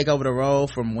to take over the role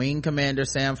from Wing Commander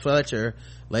Sam Fletcher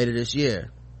later this year.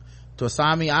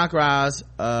 Twumasi Ankara's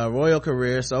royal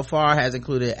career so far has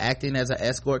included acting as an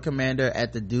escort commander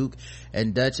at the Duke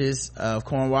and Duchess of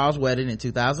Cornwall's wedding in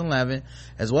 2011,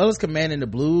 as well as commanding the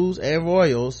Blues and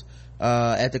Royals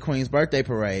at the Queen's birthday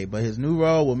parade. But his new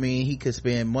role will mean he could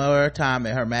spend more time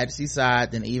at Her Majesty's side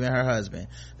than even her husband,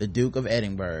 the Duke of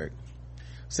Edinburgh.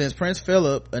 Since Prince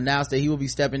Philip announced that he will be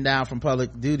stepping down from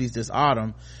public duties this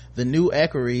autumn, the new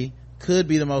equerry could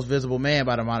be the most visible man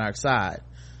by the monarch's side.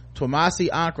 Twumasi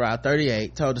Ankara,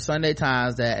 38, told the Sunday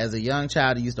Times that as a young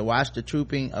child he used to watch the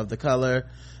trooping of the color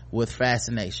with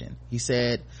fascination. He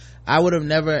said, I would have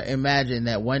never imagined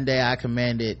that one day I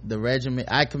command the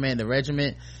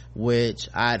regiment which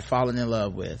I'd fallen in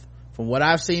love with. From what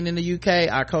I've seen in the UK,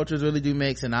 our cultures really do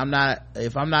mix, and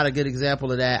if I'm not a good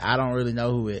example of that, I don't really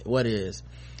know what is.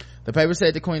 The paper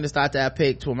said the Queen is thought to have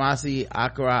picked Twumasi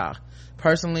Ankara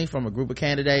personally from a group of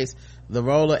candidates. The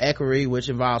role of equerry, which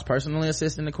involves personally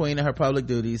assisting the Queen in her public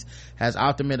duties, has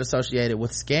often been associated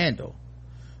with scandal.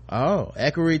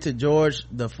 Equerry to George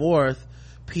IV,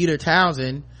 Peter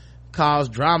Townsend,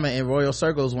 caused drama in royal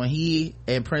circles when he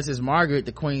and Princess Margaret,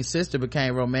 the Queen's sister,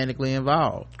 became romantically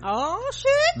involved. Oh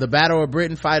shit. The Battle of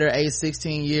Britain fighter, aged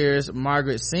 16 years,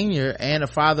 Margaret Sr., and a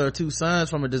father of 2 sons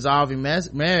from a dissolving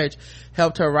marriage,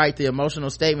 helped her write the emotional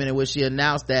statement in which she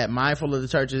announced that, mindful of the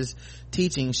church's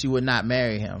teaching, she would not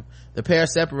marry him. The pair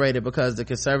separated because the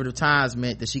conservative times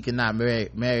meant that she could not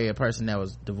marry a person that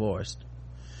was divorced.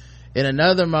 In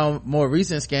another more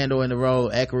recent scandal in the role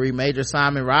of equerry, Major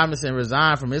Simon Robinson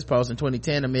resigned from his post in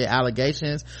 2010 amid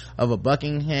allegations of a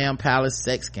Buckingham Palace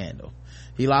sex scandal.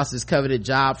 He lost his coveted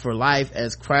job for life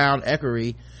as crown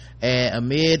equerry, and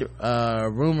amid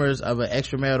rumors of an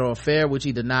extramarital affair which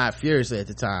he denied furiously at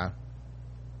the time.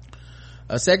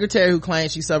 A secretary who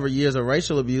claimed she suffered years of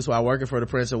racial abuse while working for the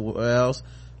Prince of Wales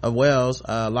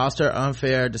lost her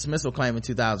unfair dismissal claim in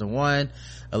 2001.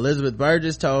 Elizabeth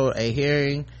Burgess told a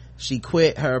hearing she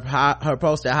quit her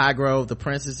post at Highgrove, the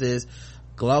princess's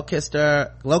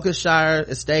Gloucestershire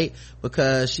estate,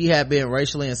 because she had been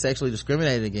racially and sexually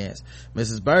discriminated against.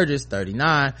 Mrs. Burgess,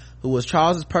 39, who was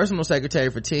Charles's personal secretary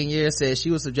for 10 years, said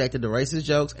she was subjected to racist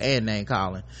jokes and name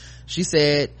calling. She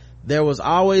said, there was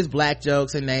always black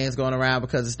jokes and names going around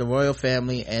because it's the royal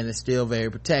family and it's still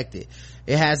very protected.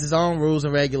 It has its own rules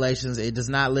and regulations. It does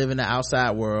not live in the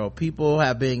outside world. People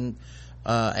have been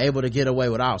able to get away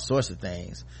with all sorts of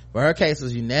things, but her case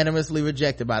was unanimously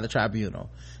rejected by the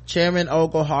tribunal. Chairman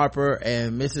Ogle Harper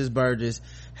and Mrs. Burgess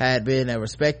had been a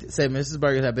respected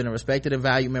and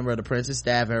valued member of the prince's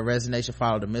staff, and her resignation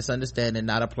followed a misunderstanding,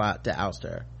 not a plot to oust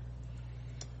her.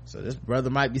 So this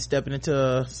brother might be stepping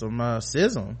into some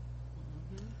schism.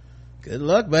 Good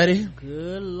luck, buddy.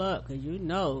 Good luck, cause you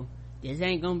know this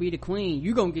ain't gonna be the Queen.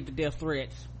 You gonna get the death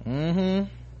threats. Lena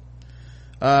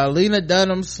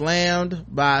Dunham slammed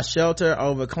by a shelter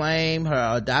over claim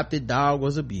her adopted dog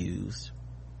was abused.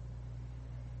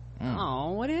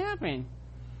 Oh, what happened?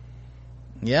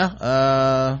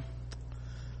 Yeah,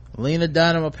 Lena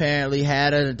Dunham apparently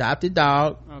had an adopted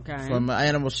dog from an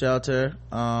animal shelter.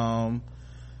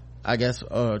 I guess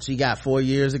she got 4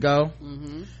 years ago.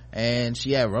 And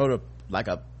she had wrote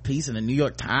a piece in the New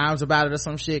York Times about it or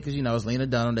some shit, because it's Lena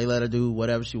Dunham. They let her do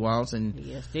whatever she wants, and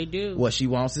yes they do. What she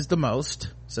wants is the most,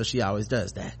 so she always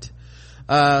does that.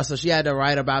 So she had to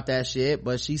write about that shit,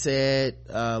 but she said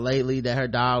lately that her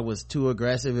dog was too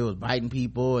aggressive. It was biting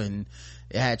people and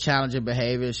it had challenging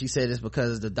behavior. She said it's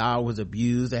because the dog was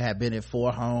abused. They had been in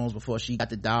 4 homes before she got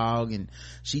the dog, and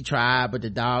she tried, but the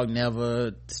dog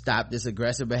never stopped this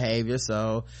aggressive behavior,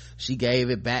 so she gave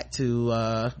it to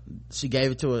an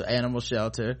animal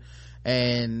shelter.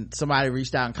 And somebody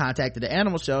reached out and contacted the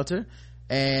animal shelter,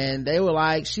 and they were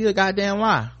like, she a goddamn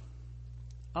lie.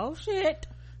 Oh shit.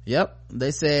 Yep.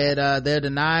 They said they're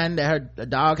denying that her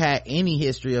dog had any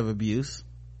history of abuse.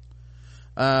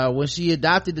 When she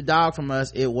adopted the dog from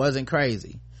us, it wasn't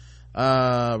crazy.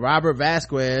 Robert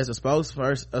Vasquez, a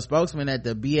spokesman at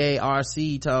the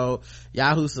BARC, told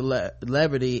Yahoo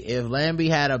Celebrity, if Lambie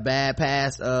had a bad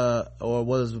past or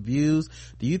was abused,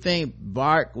 do you think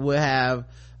Bark would have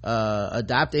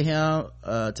adopted him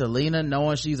to Lena,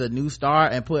 knowing she's a new star,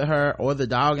 and put her or the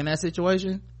dog in that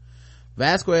situation?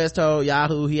 Vasquez told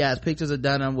Yahoo he has pictures of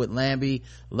Dunham with Lambie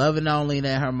loving on Lena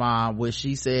and her mom, which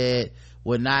she said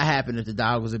would not happen if the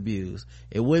dog was abused.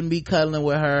 It wouldn't be cuddling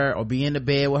with her or be in the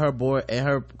bed with her boy and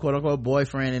her quote-unquote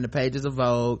boyfriend in the pages of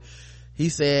Vogue. He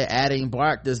said, adding,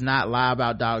 Bark does not lie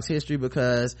about dogs' history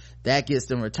because that gets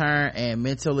them returned, and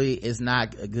mentally it's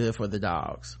not good for the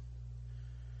dogs.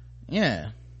 Yeah.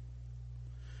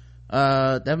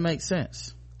 That makes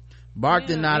sense. Bark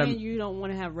did not. And you don't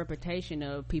want to have a reputation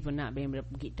of people not being able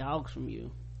to get dogs from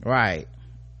you. Right.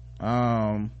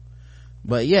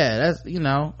 But yeah, that's,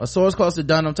 a source close to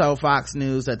Dunham told Fox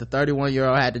News that the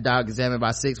 31-year-old had the dog examined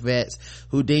by 6 vets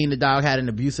who deemed the dog had an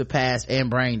abusive past and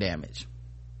brain damage.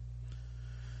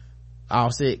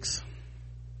 All 6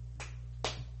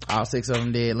 of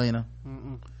them dead, Lena.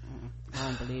 I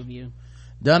don't believe you.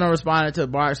 Dunham responded to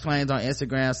Bark's claims on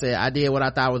Instagram, said, I did what I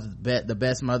thought was the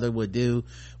best mother would do,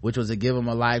 which was to give him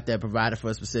a life that provided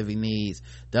for specific needs.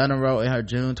 Dunham wrote in her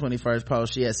June 21st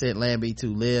post she had sent Lambie to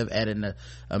live at an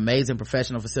amazing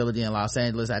professional facility in Los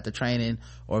Angeles after training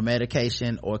or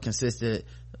medication or consistent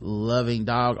loving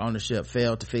dog ownership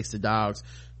failed to fix the dog's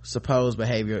supposed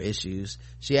behavioral issues.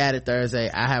 She added Thursday,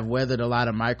 I have weathered a lot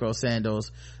of micro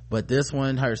sandals, but this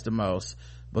one hurts the most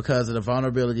because of the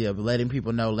vulnerability of letting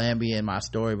people know Lambie and my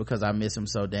story, because I miss him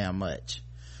so damn much.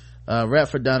 Rep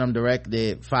for Dunham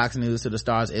directed Fox News to the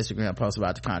star's Instagram post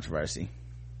about the controversy.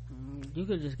 You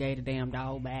could just gave the damn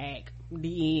dog back.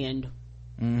 The end.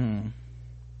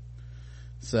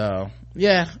 So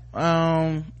yeah,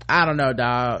 I don't know,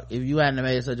 dog. If you hadn't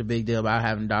made such a big deal about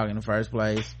having a dog in the first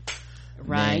place,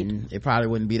 right, then it probably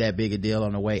wouldn't be that big a deal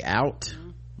on the way out.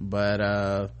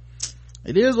 But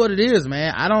it is what it is,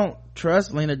 man. I don't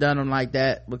trust Lena Dunham like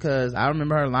that, because I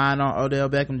remember her lying on Odell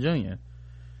Beckham Jr.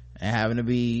 and having to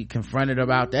be confronted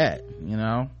about that,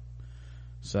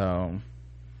 so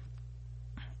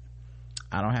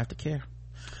I don't have to care.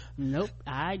 Nope,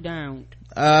 I don't.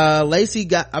 Lady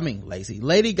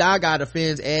Gaga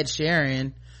defends Ed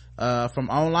Sheeran from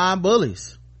online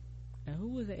bullies. Who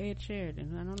was Ed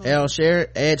Sheeran? I don't know.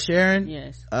 Ed Sheeran?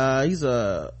 Yes. He's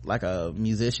a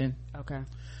musician. Okay.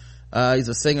 He's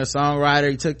a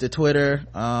singer-songwriter. He took to Twitter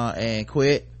and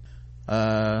quit.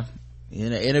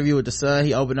 In an interview with The Sun,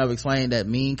 he opened up explaining that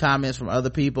mean comments from other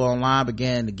people online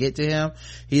began to get to him.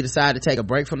 He decided to take a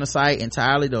break from the site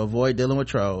entirely to avoid dealing with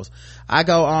trolls. I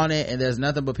go on it and there's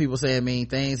nothing but people saying mean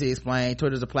things, he explained.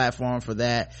 Twitter's a platform for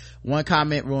that. One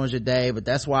comment ruins your day, but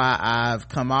that's why I've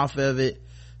come off it.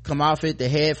 The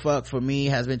head fuck for me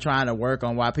has been trying to work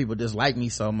on why people dislike me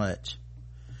so much.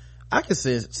 I can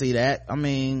see that. I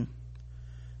mean,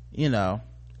 he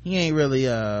ain't really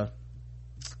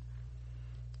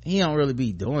he don't really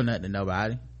be doing nothing to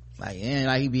nobody. Like, it ain't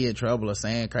like he be in trouble or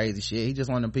saying crazy shit. He just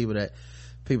one of them people that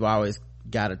people always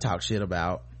gotta talk shit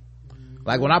about.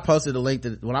 Like when I posted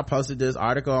this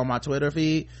article on my Twitter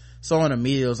feed, someone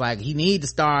immediately was like, he need to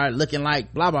start looking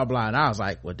like blah blah blah, and I was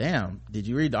like, well damn, did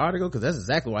you read the article? Because that's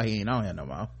exactly why he ain't on here no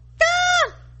more.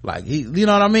 Like, he, you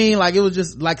know what I mean? Like, it was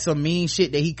just like some mean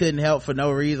shit that he couldn't help for no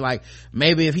reason. Like,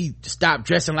 maybe if he stopped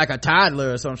dressing like a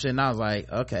toddler or some shit. And I was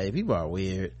like, okay, people are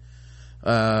weird.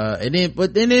 And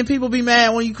then people be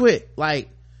mad when you quit.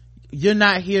 Like, you're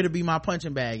not here to be my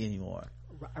punching bag anymore.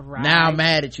 Right. Now I'm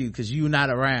mad at you because you're not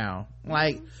around.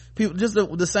 Like, people, just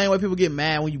the same way people get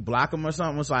mad when you block them or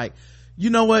something. It's like,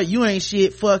 you know what? You ain't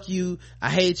shit. Fuck you.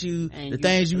 I hate you. And the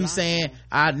things you be saying,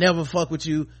 I never fuck with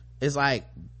you. It's like,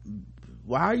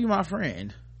 why are you my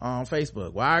friend? on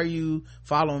Facebook? Why are you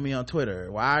following me on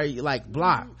Twitter? Why are you like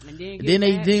block? And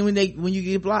then when you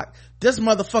get blocked, this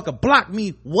motherfucker blocked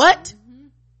me. What?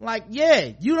 Like,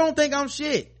 yeah, you don't think I'm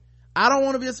shit. I don't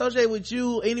want to be associated with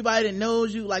you, anybody that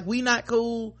knows you. Like, we not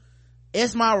cool.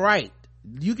 It's my right.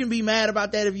 You can be mad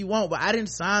about that if you want, but I didn't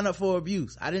sign up for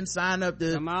abuse. I didn't sign up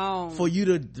for you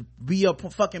to be a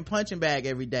fucking punching bag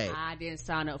every day. I didn't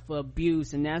sign up for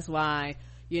abuse, and that's why,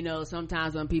 you know,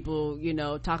 sometimes when people, you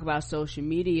know, talk about social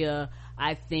media,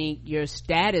 I think your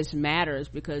status matters,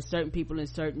 because certain people in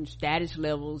certain status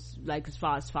levels, like as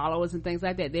far as followers and things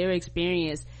like that, their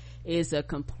experience is a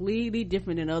completely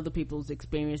different than other people's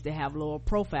experience that have lower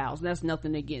profiles. That's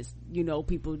nothing against, you know,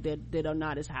 people that are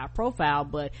not as high profile,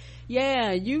 but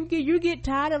yeah, you get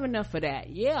tired of enough of that.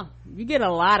 Yeah, you get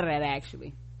a lot of that,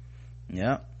 actually.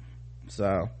 Yep.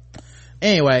 So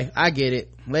anyway, I get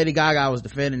it. Lady Gaga was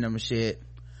defending them and shit.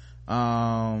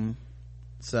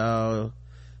 So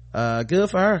good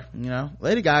for her, you know.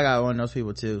 Lady Gaga one of those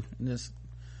people too. Just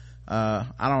I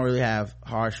don't really have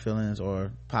harsh feelings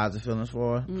or positive feelings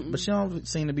for her. But she don't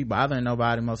seem to be bothering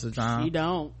nobody most of the time. She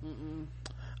don't.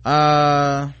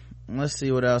 Let's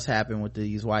see what else happened with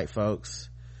these white folks.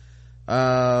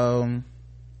 Oh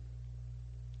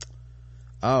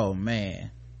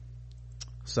man,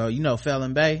 so you know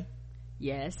Felon Bay?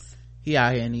 Yes, he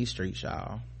out here in these streets,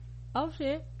 y'all. Oh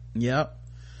shit. Yep.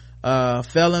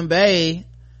 Felon Bay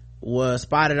was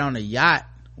spotted on a yacht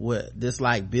with this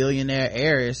like billionaire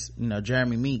heiress, you know,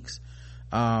 Jeremy Meeks,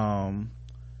 on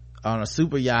a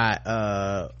super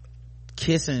yacht,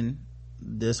 kissing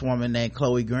this woman named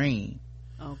Chloe Green.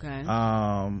 Okay.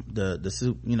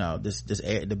 The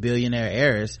billionaire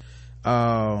heiress.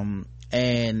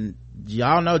 And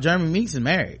y'all know Jeremy Meeks is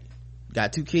married,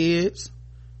 got 2 kids,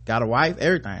 got a wife,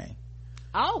 everything.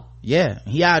 Oh yeah,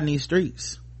 he out in these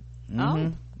streets.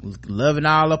 Loving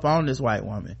all up on this white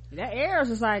woman. That heiress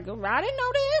is like, I didn't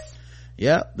know this.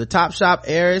 Yep. The Topshop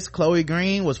heiress Chloe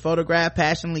Green was photographed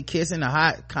passionately kissing a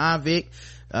hot convict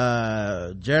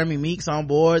Jeremy Meeks on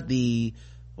board the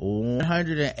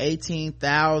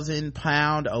 118,000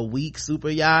 pound a week super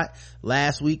yacht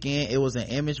last weekend. It was an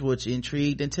image which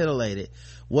intrigued and titillated.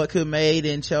 What could Made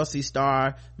in Chelsea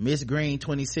star Miss Green,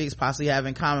 26, possibly have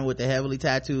in common with the heavily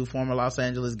tattooed former Los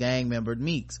Angeles gang member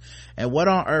Meeks? And what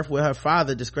on earth will her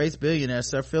father, disgraced billionaire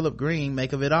Sir Philip Green,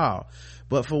 make of it all?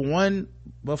 But for one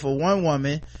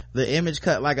woman, the image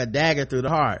cut like a dagger through the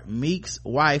heart. Meeks'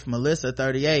 wife, Melissa,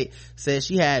 38, said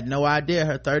she had no idea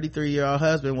her 33-year-old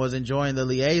husband was enjoying the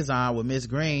liaison with Miss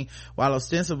Green while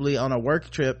ostensibly on a work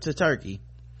trip to Turkey.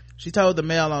 She told the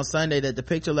Mail on Sunday that the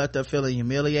picture left her feeling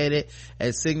humiliated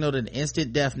and signaled an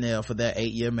instant death knell for their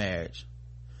 8-year marriage.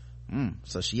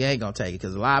 So she ain't gonna take it,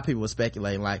 because a lot of people were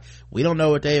speculating like, we don't know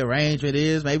what their arrangement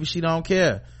is, maybe she don't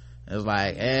care. It's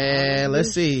like,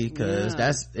 let's see, because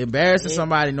that's embarrassing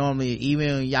somebody normally,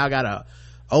 even when y'all got a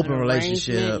open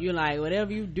relationship. You're like,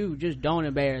 whatever you do, just don't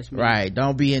embarrass me. Right,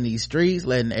 don't be in these streets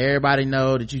letting everybody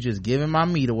know that you just giving my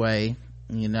meat away,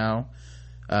 you know.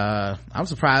 I'm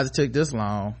surprised it took this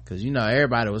long, because you know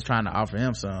everybody was trying to offer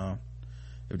him some.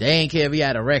 If they ain't care if he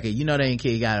had a record, you know they ain't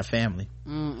care he got a family.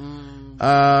 In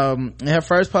her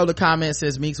first public comment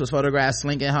since Meeks was photographed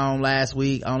slinking home last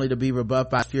week, only to be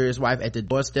rebuffed by his furious wife at the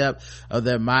doorstep of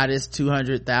their modest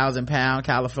 200,000 pound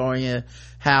California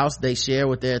house they share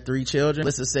with their 3 children.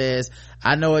 Melissa says,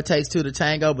 I know it takes 2 to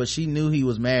tango, but she knew he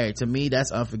was married. To me,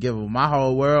 that's unforgivable. My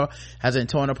whole world has been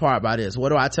torn apart by this. What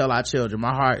do I tell our children?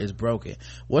 My heart is broken.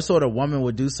 What sort of woman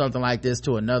would do something like this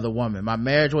to another woman? My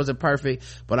marriage wasn't perfect,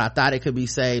 but I thought it could be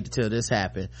saved until this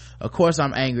happened. Of course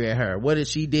I'm angry at her. What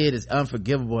she did is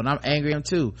unforgivable, and I'm angry at him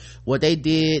too. What they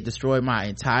did destroyed my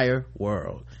entire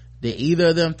world. Did either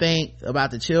of them think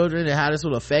about the children and how this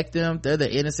will affect them? They're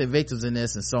the innocent victims in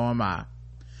this, and so am I.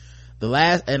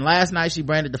 Last night she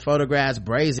branded the photographs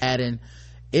brazen, adding,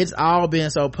 it's all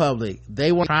been so public.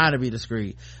 They weren't trying to be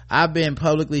discreet. I've been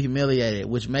publicly humiliated,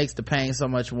 which makes the pain so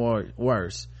much more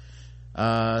worse.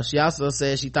 She also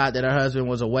said she thought that her husband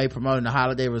was away promoting a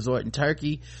holiday resort in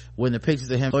Turkey when the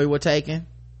pictures of him were taken.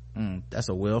 That's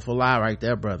a willful lie right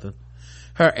there, brother.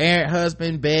 Her errant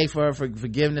husband begged for her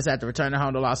forgiveness after returning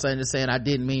home to Los Angeles, saying, I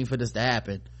didn't mean for this to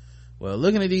happen. Well,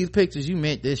 looking at these pictures, you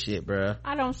meant this shit, bruh.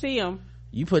 I don't see them.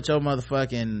 You put your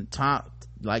motherfucking tongue,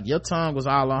 like your tongue was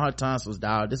all on her tonsils,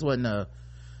 dog. This wasn't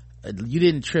you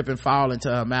didn't trip and fall into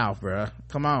her mouth, bruh.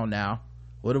 Come on now.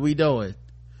 What are we doing?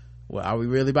 Well, are we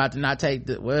really about to not take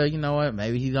well, you know what?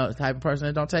 Maybe he's the type of person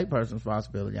that don't take personal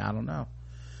responsibility. I don't know.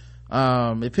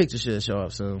 The picture should show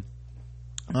up soon.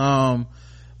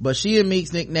 but she and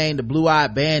Meeks, nicknamed the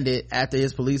Blue-Eyed Bandit after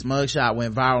his police mugshot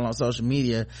went viral on social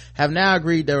media, have now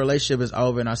agreed their relationship is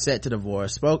over and are set to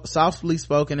divorce. Softly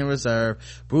spoken and reserved,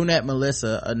 brunette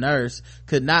Melissa, a nurse,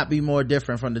 could not be more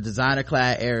different from the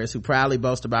designer-clad heiress who proudly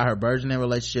boasts about her burgeoning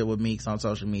relationship with Meeks on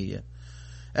social media.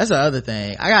 That's the other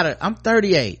thing. I'm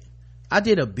 38. I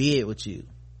did a bid with you.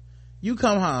 You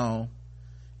come home,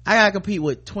 I gotta compete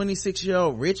with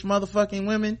 26-year-old rich motherfucking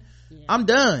women. Yeah. I'm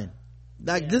done.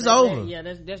 This over.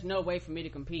 There's no way for me to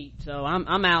compete. So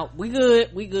I'm out. We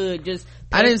good. Just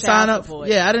I didn't sign up for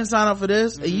it. I didn't sign up for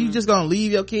this. And you just gonna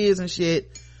leave your kids and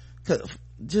shit.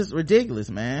 Just ridiculous,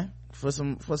 man. For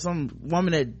some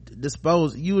woman that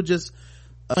disposed, you would just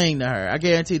cling to her. I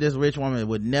guarantee this rich woman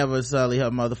would never sully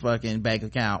her motherfucking bank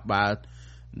account by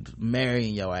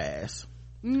marrying your ass.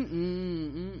 Miss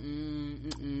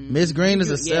Green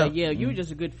is you were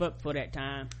just a good fuck for that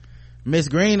time. Miss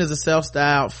Green is a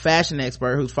self-styled fashion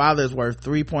expert whose father is worth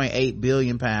 3.8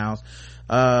 billion pounds.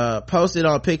 Posted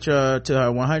on a picture to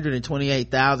her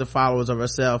 128,000 followers of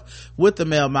herself with the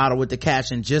male model with the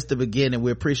caption, "Just the beginning.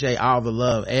 We appreciate all the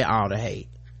love and all the hate."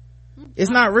 It's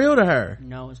not real to her.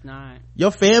 No, it's not. Your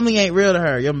family ain't real to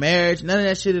her. Your marriage, none of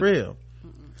that shit is real.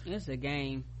 It's a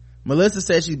game. Melissa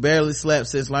said she barely slept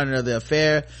since learning of the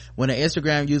affair. When an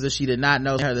Instagram user she did not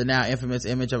know her the now infamous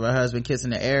image of her husband kissing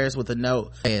the heiress with a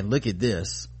note saying, "Look at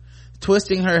this."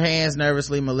 Twisting her hands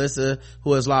nervously, Melissa,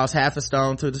 who has lost half a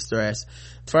stone to the stress.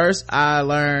 First I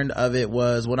learned of it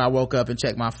was when I woke up and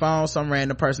checked my phone. Some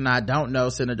random person I don't know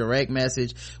sent a direct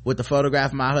message with the photograph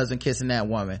of my husband kissing that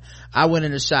woman. I went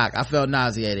into shock. I felt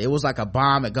nauseated. It was like a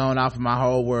bomb had gone off in my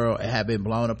whole world and had been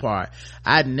blown apart.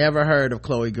 I'd never heard of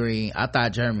Chloe Green. I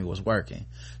thought Jeremy was working.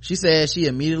 She said she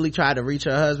immediately tried to reach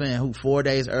her husband, who 4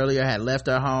 days earlier had left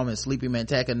her home in sleepy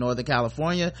Manteca, Northern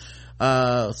California,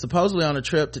 supposedly on a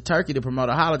trip to Turkey to promote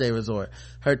a holiday resort.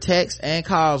 Her texts and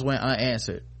calls went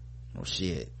unanswered. Oh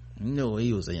shit, you knew what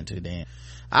he was into then.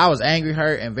 I was angry,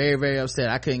 hurt, and very, very upset.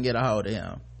 I couldn't get a hold of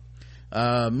him.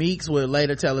 Meeks would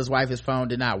later tell his wife his phone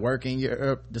did not work in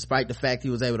Europe, despite the fact he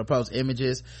was able to post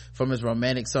images from his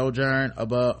romantic sojourn on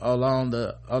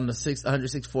the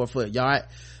 164-foot yacht.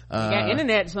 Got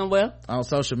internet somewhere on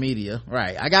social media,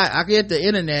 right? I get the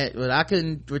internet, but I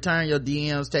couldn't return your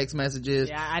DMs, text messages,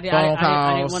 phone calls.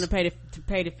 I didn't want to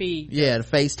pay the fee. Yeah, the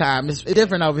FaceTime. It's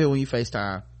different over here when you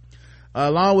FaceTime.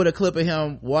 Along with a clip of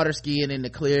him water skiing in the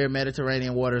clear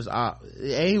Mediterranean waters,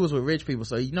 and he was with rich people,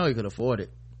 so you know he could afford it.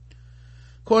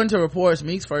 According to reports,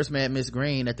 Meeks first met Miss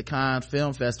Green at the Cannes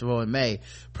Film Festival in May,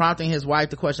 prompting his wife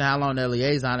to question how long their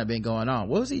liaison had been going on.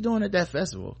 What was he doing at that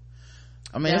festival?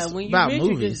 I mean, it's about rich,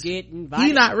 movies. You just get invited.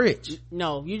 He's not rich.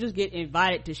 No, you just get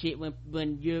invited to shit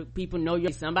when your people know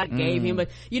you. Somebody gave him, but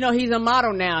he's a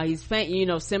model now. He's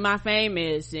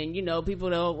semi-famous, and people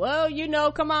know.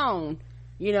 Well, come on.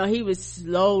 He was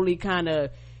slowly kind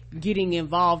of getting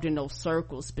involved in those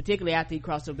circles, particularly after he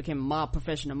crossed over, became a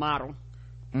professional model.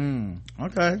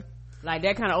 Okay. Like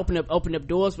that kind of opened up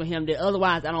doors for him that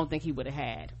otherwise I don't think he would have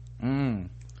had.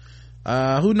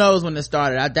 Who knows when this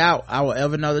started? I doubt I will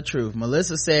ever know the truth.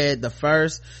 Melissa said the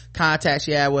first contact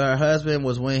she had with her husband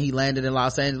was when he landed in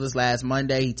Los Angeles last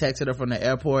Monday. He texted her from the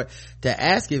airport to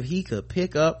ask if he could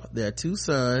pick up their two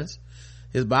sons,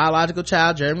 his biological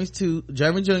child Jeremy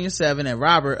Jr. 7 and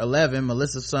Robert 11,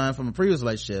 Melissa's son from a previous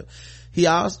relationship. She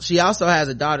also has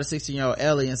a daughter, 16-year-old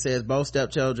Ellie, and says both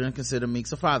stepchildren consider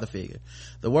Meeks a father figure.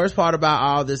 The worst part about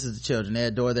all this is the children. They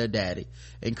adore their daddy.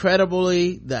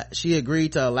 Incredibly, that she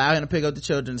agreed to allow him to pick up the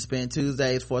children to spend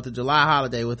Tuesday's 4th of July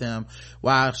holiday with him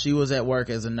while she was at work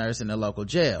as a nurse in the local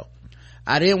jail.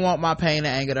 I didn't want my pain and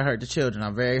anger to hurt the children.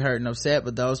 I'm very hurt and upset,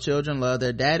 but those children love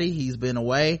their daddy. He's been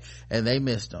away and they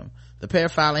missed him. The pair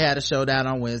finally had a showdown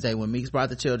on Wednesday when Meeks brought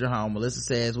the children home. Melissa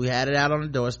says, "We had it out on the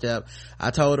doorstep. I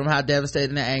told him how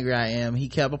devastated and angry I am. He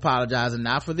kept apologizing,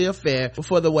 not for the affair, but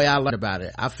for the way I learned about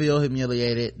it. I feel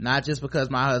humiliated, not just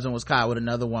because my husband was caught with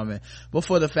another woman, but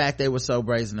for the fact they were so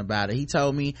brazen about it. He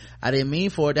told me I didn't mean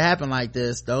for it to happen like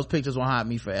this. Those pictures will haunt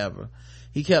me forever."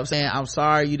 He kept saying, "I'm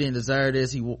sorry, you didn't deserve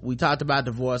this." We talked about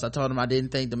divorce. I told him I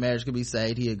didn't think the marriage could be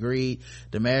saved. He agreed.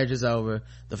 The marriage is over.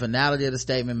 The finality of the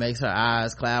statement makes her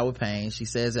eyes cloud with pain. She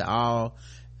says it's all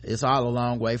a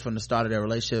long way from the start of their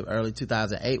relationship early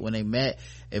 2008 when they met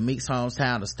in Meeks'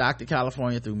 hometown of Stockton,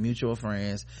 California through mutual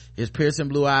friends. His piercing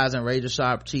blue eyes and razor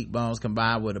sharp cheekbones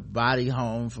combined with a body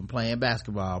home from playing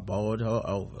basketball bowled her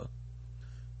over.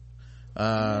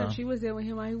 She was there with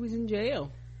him while he was in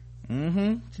jail.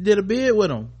 She did a bid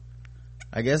with him.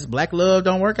 I guess black love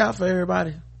don't work out for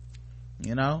everybody,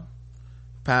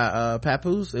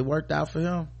 Papoose, it worked out for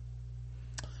him.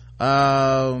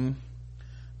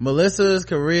 Melissa's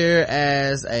career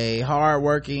as a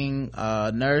hard-working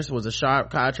nurse was a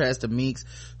sharp contrast to Meek's,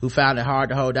 who found it hard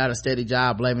to hold down a steady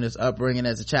job, blaming his upbringing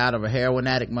as a child of a heroin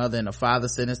addict mother and a father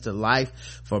sentenced to life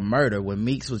for murder when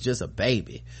Meeks was just a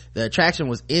baby. The attraction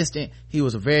was instant. He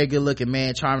was a very good-looking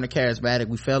man, charming and charismatic.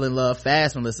 We fell in love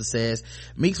fast, Melissa says.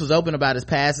 Meeks was open about his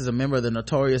past as a member of the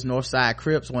notorious Northside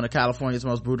Crips, one of California's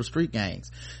most brutal street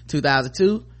gangs.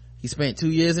 2002, he spent 2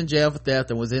 years in jail for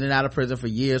theft and was in and out of prison for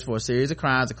years for a series of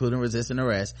crimes, including resisting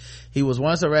arrest. He was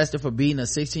once arrested for beating a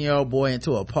 16-year-old boy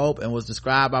into a pulp and was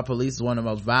described by police as one of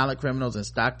the most violent criminals in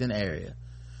Stockton area.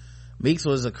 Meeks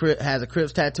has a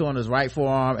Crips tattoo on his right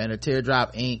forearm and a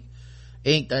teardrop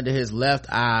inked under his left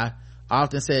eye,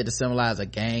 often said to symbolize a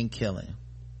gang killing.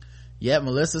 Yet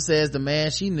Melissa says the man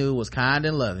she knew was kind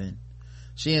and loving.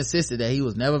 She insisted that he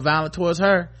was never violent towards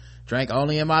her, drank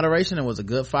only in moderation, and was a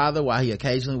good father while he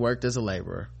occasionally worked as a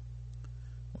laborer.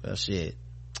 Well, shit,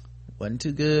 wasn't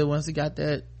too good once he got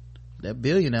that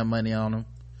billionaire money on him.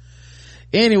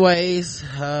 Anyways,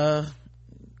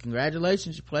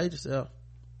 congratulations, you played yourself.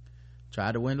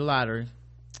 Tried to win the lottery.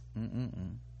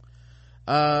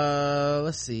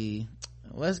 Let's see,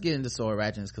 let's get into sword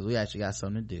ratchets because we actually got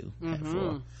something to do.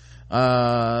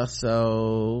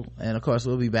 So, and of course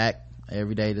we'll be back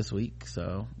every day this week,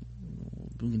 so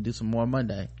we can do some more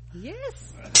Monday.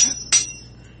 Yes.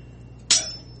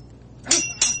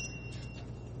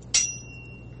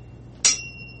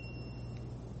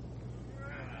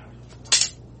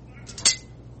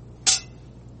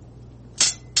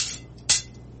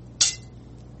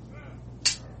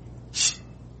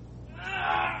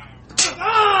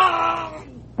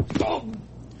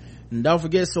 And don't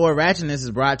forget, Sword Ratchetness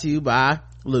is brought to you by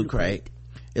Loot Crate.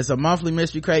 It's a monthly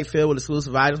mystery crate filled with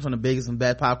exclusive items from the biggest and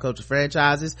best pop culture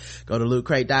franchises. Go to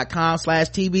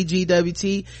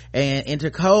lootcrate.com/TBGWT and enter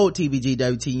code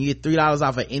TBGWT. You get $3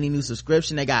 off of any new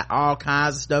subscription. They got all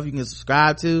kinds of stuff you can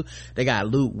subscribe to. They got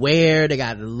Loot Wear. They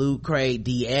got the Loot Crate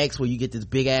DX where you get this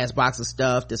big ass box of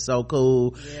stuff that's so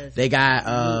cool. Yes. They got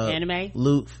anime.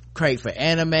 Loot Crate for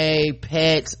anime,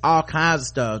 pets, all kinds of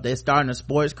stuff. They're starting a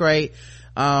sports crate.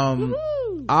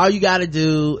 All you gotta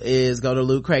do is go to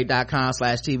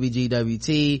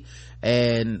lootcrate.com/TBGWT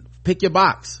and pick your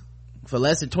box. For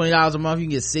less than $20 a month, you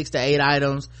can get 6 to 8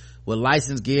 items with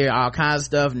licensed gear, all kinds of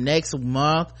stuff. Next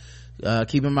month,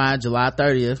 keep in mind July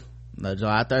 30th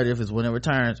is when it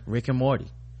returns. Rick and Morty,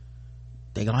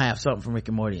 they gonna have something from Rick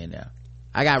and Morty in there.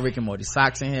 I got Rick and Morty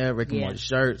socks in here, Rick and Morty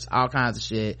shirts, all kinds of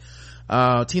shit.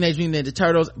 Teenage Mutant Ninja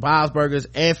Turtles, Bob's Burgers,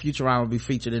 and Futurama will be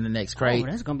featured in the next crate. Oh,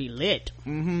 that's gonna be lit.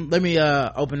 Let me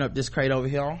open up this crate over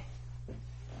here.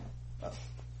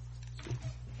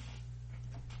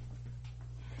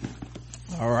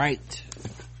 All right,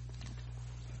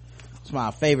 it's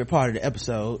my favorite part of the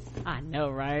episode. I know,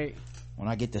 right? When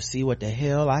I get to see what the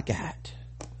hell I got.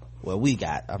 Well, we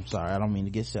got. I'm sorry, I don't mean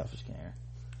to get selfish, Karen.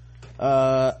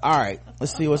 All right,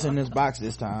 let's see what's in this box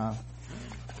this time.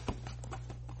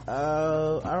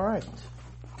 All right.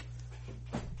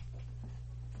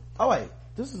 Oh wait,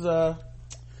 this is we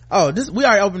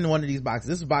already opened one of these boxes.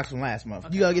 This is a box from last month.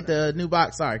 Okay, you gotta get the new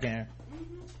box. Sorry, Karen.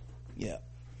 Yeah.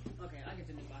 Okay, I get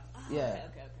the new box. Oh, yeah.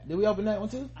 Okay. Did we open that one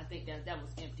too? I think that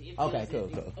was empty. Okay, cool.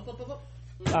 Up.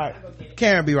 All right,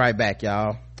 Karen, be right back,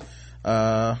 y'all.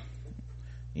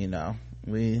 You know,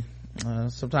 we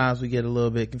sometimes we get a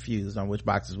little bit confused on which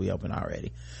boxes we open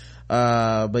already.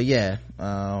 But yeah,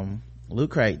 Loot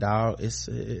Crate, dog,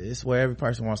 it's where every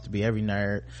person wants to be, every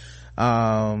nerd.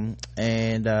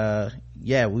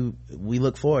 Yeah, we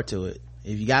look forward to it.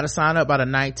 If you gotta sign up by the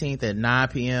 19th at 9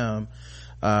 p.m.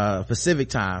 Pacific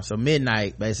time, so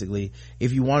midnight basically,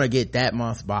 if you want to get that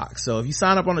month's box. So if you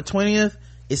sign up on the 20th,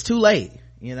 it's too late,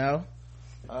 you know.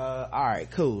 All right,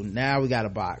 cool. Now we got a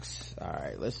box. All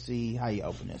right, let's see how you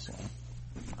open this one.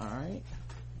 All right.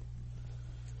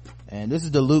 And this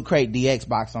is the Loot Crate DX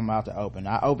box I'm about to open.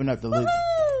 I opened up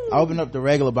the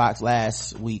regular box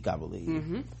last week, I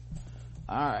believe.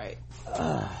 All right.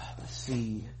 Let's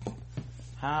see.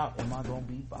 How am I gonna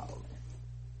be bothered?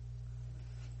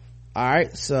 All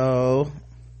right, so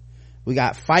we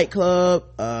got Fight Club,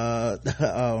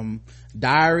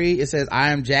 diary. It says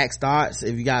I am Jack's thoughts,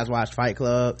 if you guys watch Fight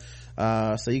Club.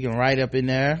 So you can write up in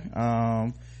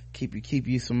there. Keep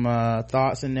you some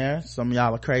thoughts in there. Some of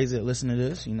y'all are crazy at listening to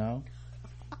this, you know.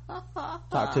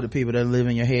 Talk to the people that live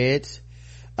in your heads.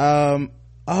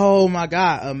 Oh my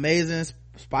god, Amazing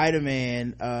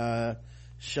Spider-Man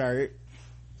shirt.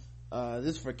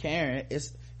 This is for Karen.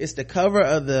 It's the cover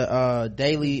of the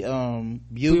Daily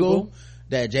Bugle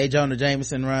that J. Jonah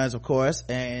Jameson runs, of course,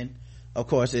 and of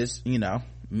course it's, you know,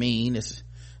 mean.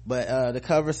 But the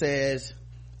cover says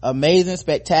Amazing,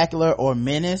 Spectacular, or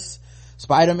Menace.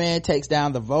 Spider-Man takes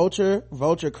down the Vulture.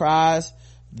 Vulture cries,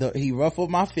 he ruffled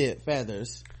my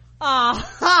feathers.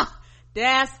 Oh,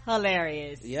 that's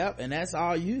hilarious. Yep, and that's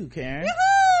all you, Karen.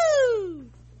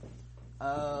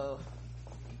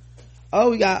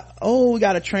 We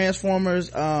got a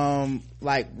Transformers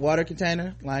like water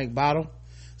container, like bottle.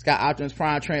 It's got Optimus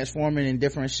Prime transforming in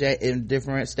different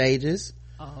stages.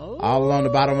 All along the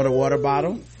bottom of the water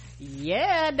bottle.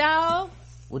 Yeah, dog.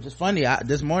 Which is funny,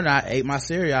 this morning I ate my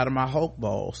cereal out of my Hulk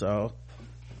bowl, so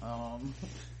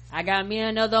I got me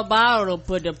another bottle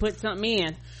to put something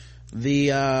in.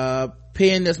 The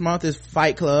pin this month is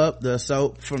Fight Club, the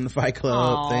soap from the Fight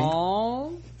Club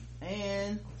thing.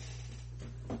 And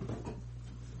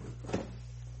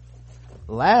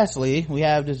lastly, we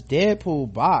have this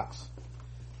Deadpool box.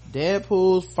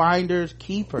 Deadpool's Finders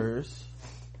Keepers.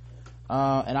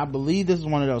 And I believe this is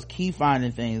one of those key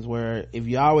finding things where if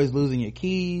you're always losing your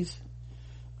keys,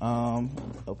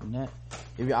 open that.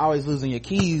 If you're always losing your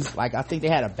keys, like I think they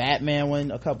had a Batman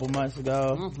one a couple months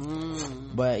ago.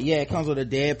 But yeah, it comes with a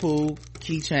Deadpool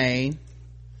keychain,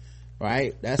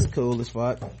 right? That's cool as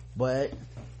fuck. But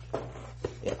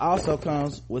it also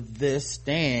comes with this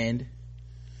stand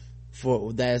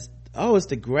it's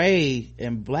the gray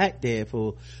and black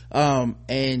Deadpool.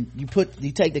 And you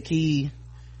take the keychain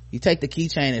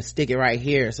and stick it right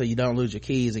here so you don't lose your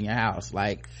keys in your house.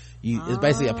 Like it's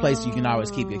basically a place you can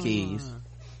always keep your keys,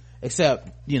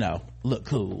 except look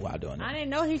cool while doing it. I didn't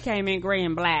know he came in gray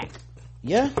and black.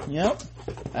 Yep.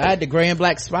 I had the gray and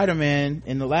black Spider-Man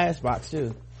in the last box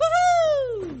too.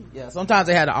 Woohoo! Yeah, sometimes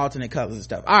they had the alternate colors and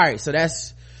stuff. All right, so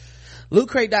that's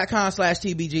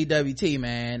lootcrate.com/tbgwt,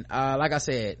 man. Like I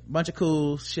said, bunch of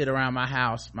cool shit around my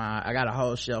house. I got a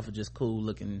whole shelf of just cool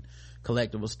looking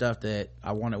collectible stuff that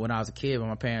I wanted when I was a kid, but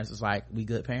my parents was like, we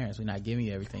good parents, we're not giving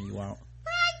you everything you want.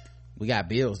 We got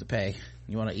bills to pay.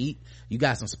 You want to eat? You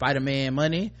got some Spider-Man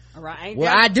money? Right.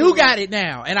 Well, I do got it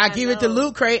now, and I give it to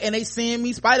Loot Crate and they send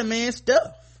me Spider-Man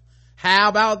stuff. How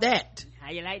about that?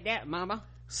 How you like that, mama?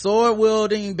 Sword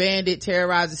wielding bandit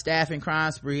terrorizes staff in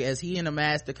crime spree as he and a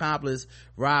masked accomplice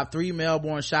robbed 3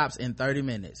 Melbourne shops in 30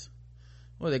 minutes.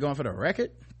 What, are they going for the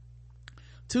record?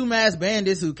 2 masked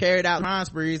bandits who carried out crime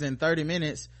sprees in 30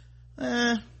 minutes.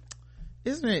 Wait,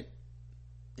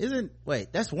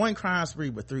 that's 1 crime spree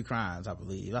with 3 crimes, I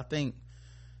believe. I think,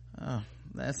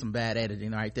 that's some bad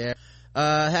editing right there.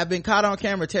 Have been caught on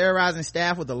camera terrorizing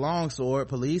staff with a long sword.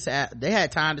 Police they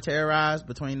had time to terrorize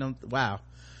between them. Wow.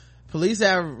 Police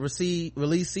have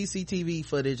released CCTV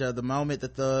footage of the moment the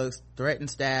thugs threatened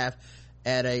staff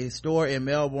at a store in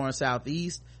Melbourne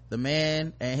Southeast. The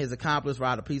man and his accomplice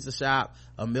robbed a pizza shop,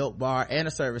 a milk bar, and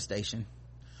a service station.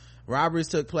 Robberies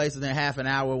took place within half an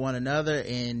hour of one another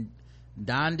in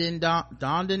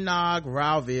Dandenong,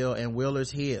 Rowville, and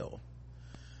Wheelers Hill.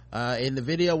 In the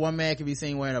video, one man can be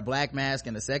seen wearing a black mask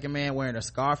and the second man wearing a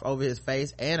scarf over his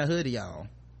face and a hoodie on.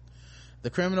 The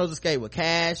criminals escaped with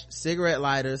cash, cigarette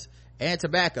lighters, and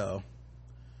tobacco.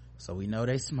 So we know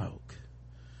they smoke.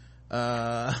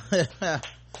 If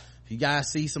you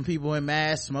guys see some people in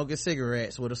masks smoking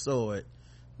cigarettes with a sword,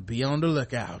 be on the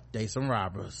lookout. They some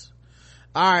robbers.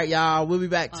 All right, y'all, we'll be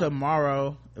back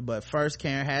tomorrow, but first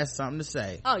Karen has something to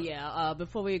say.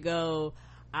 Before we go,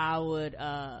 I would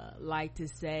like to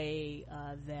say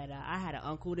that I had an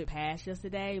uncle that passed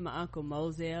yesterday, my Uncle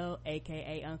Moselle,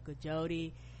 aka Uncle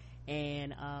Jody,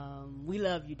 and we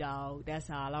love you, dog. That's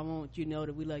all. I want you to know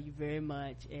that we love you very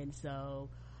much. And so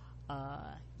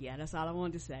that's all I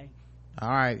wanted to say. All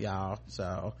right, y'all.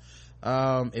 So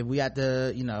if we have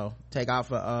to take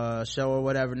off a show or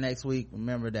whatever next week,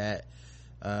 remember that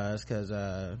it's because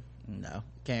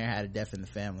Karen had a death in the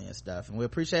family and stuff, and we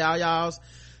appreciate all y'all's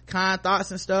kind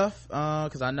thoughts and stuff,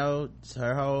 because I know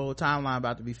her whole timeline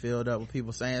about to be filled up with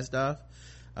people saying stuff,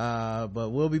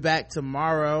 but we'll be back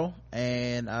tomorrow,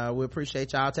 and we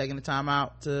appreciate y'all taking the time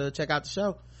out to check out the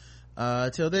show.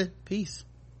 Till then, peace.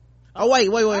 Wait,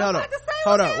 hold up,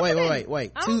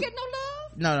 wait. I don't get no love.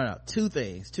 No, two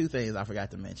things I forgot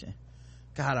to mention.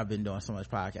 God, I've been doing so much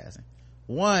podcasting.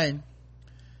 One,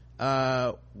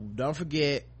 don't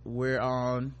forget we're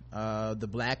on the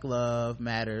Black Love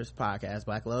Matters podcast.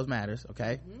 Black Love Matters,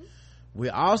 okay? We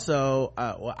also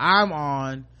I'm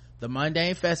on the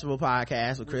Mundane Festival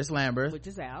podcast with Chris Lambert, which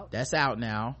is out. That's out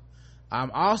now.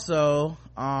 I'm also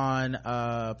on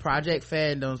Project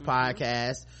Fandom's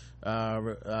podcast,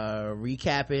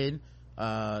 recapping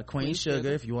Queen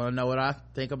Sugar. If you want to know what I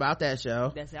think about that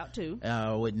show, that's out too,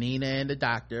 with Nina and the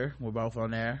Doctor. We're both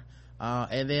on there.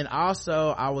 And then also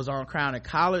I was on Crown and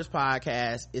Collards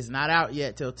podcast. It's not out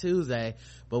yet till Tuesday,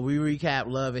 but we recap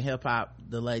Love and Hip Hop,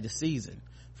 the latest season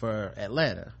for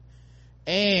Atlanta.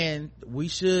 And we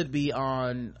should be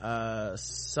on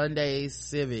Sunday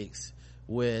Civics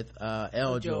with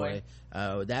L-Joy.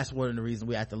 That's one of the reasons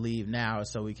we have to leave now,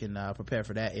 so we can prepare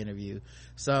for that interview.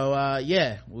 So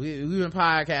yeah, we've been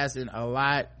podcasting a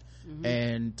lot.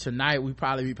 And tonight we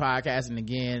probably be podcasting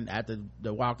again after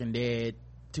the Walking Dead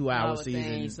 2-hour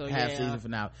season, season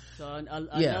finale. So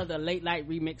another late night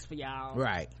remix for y'all.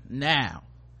 Right. Now,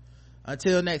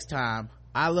 until next time,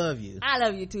 I love you. I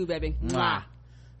love you too, baby. Mwah.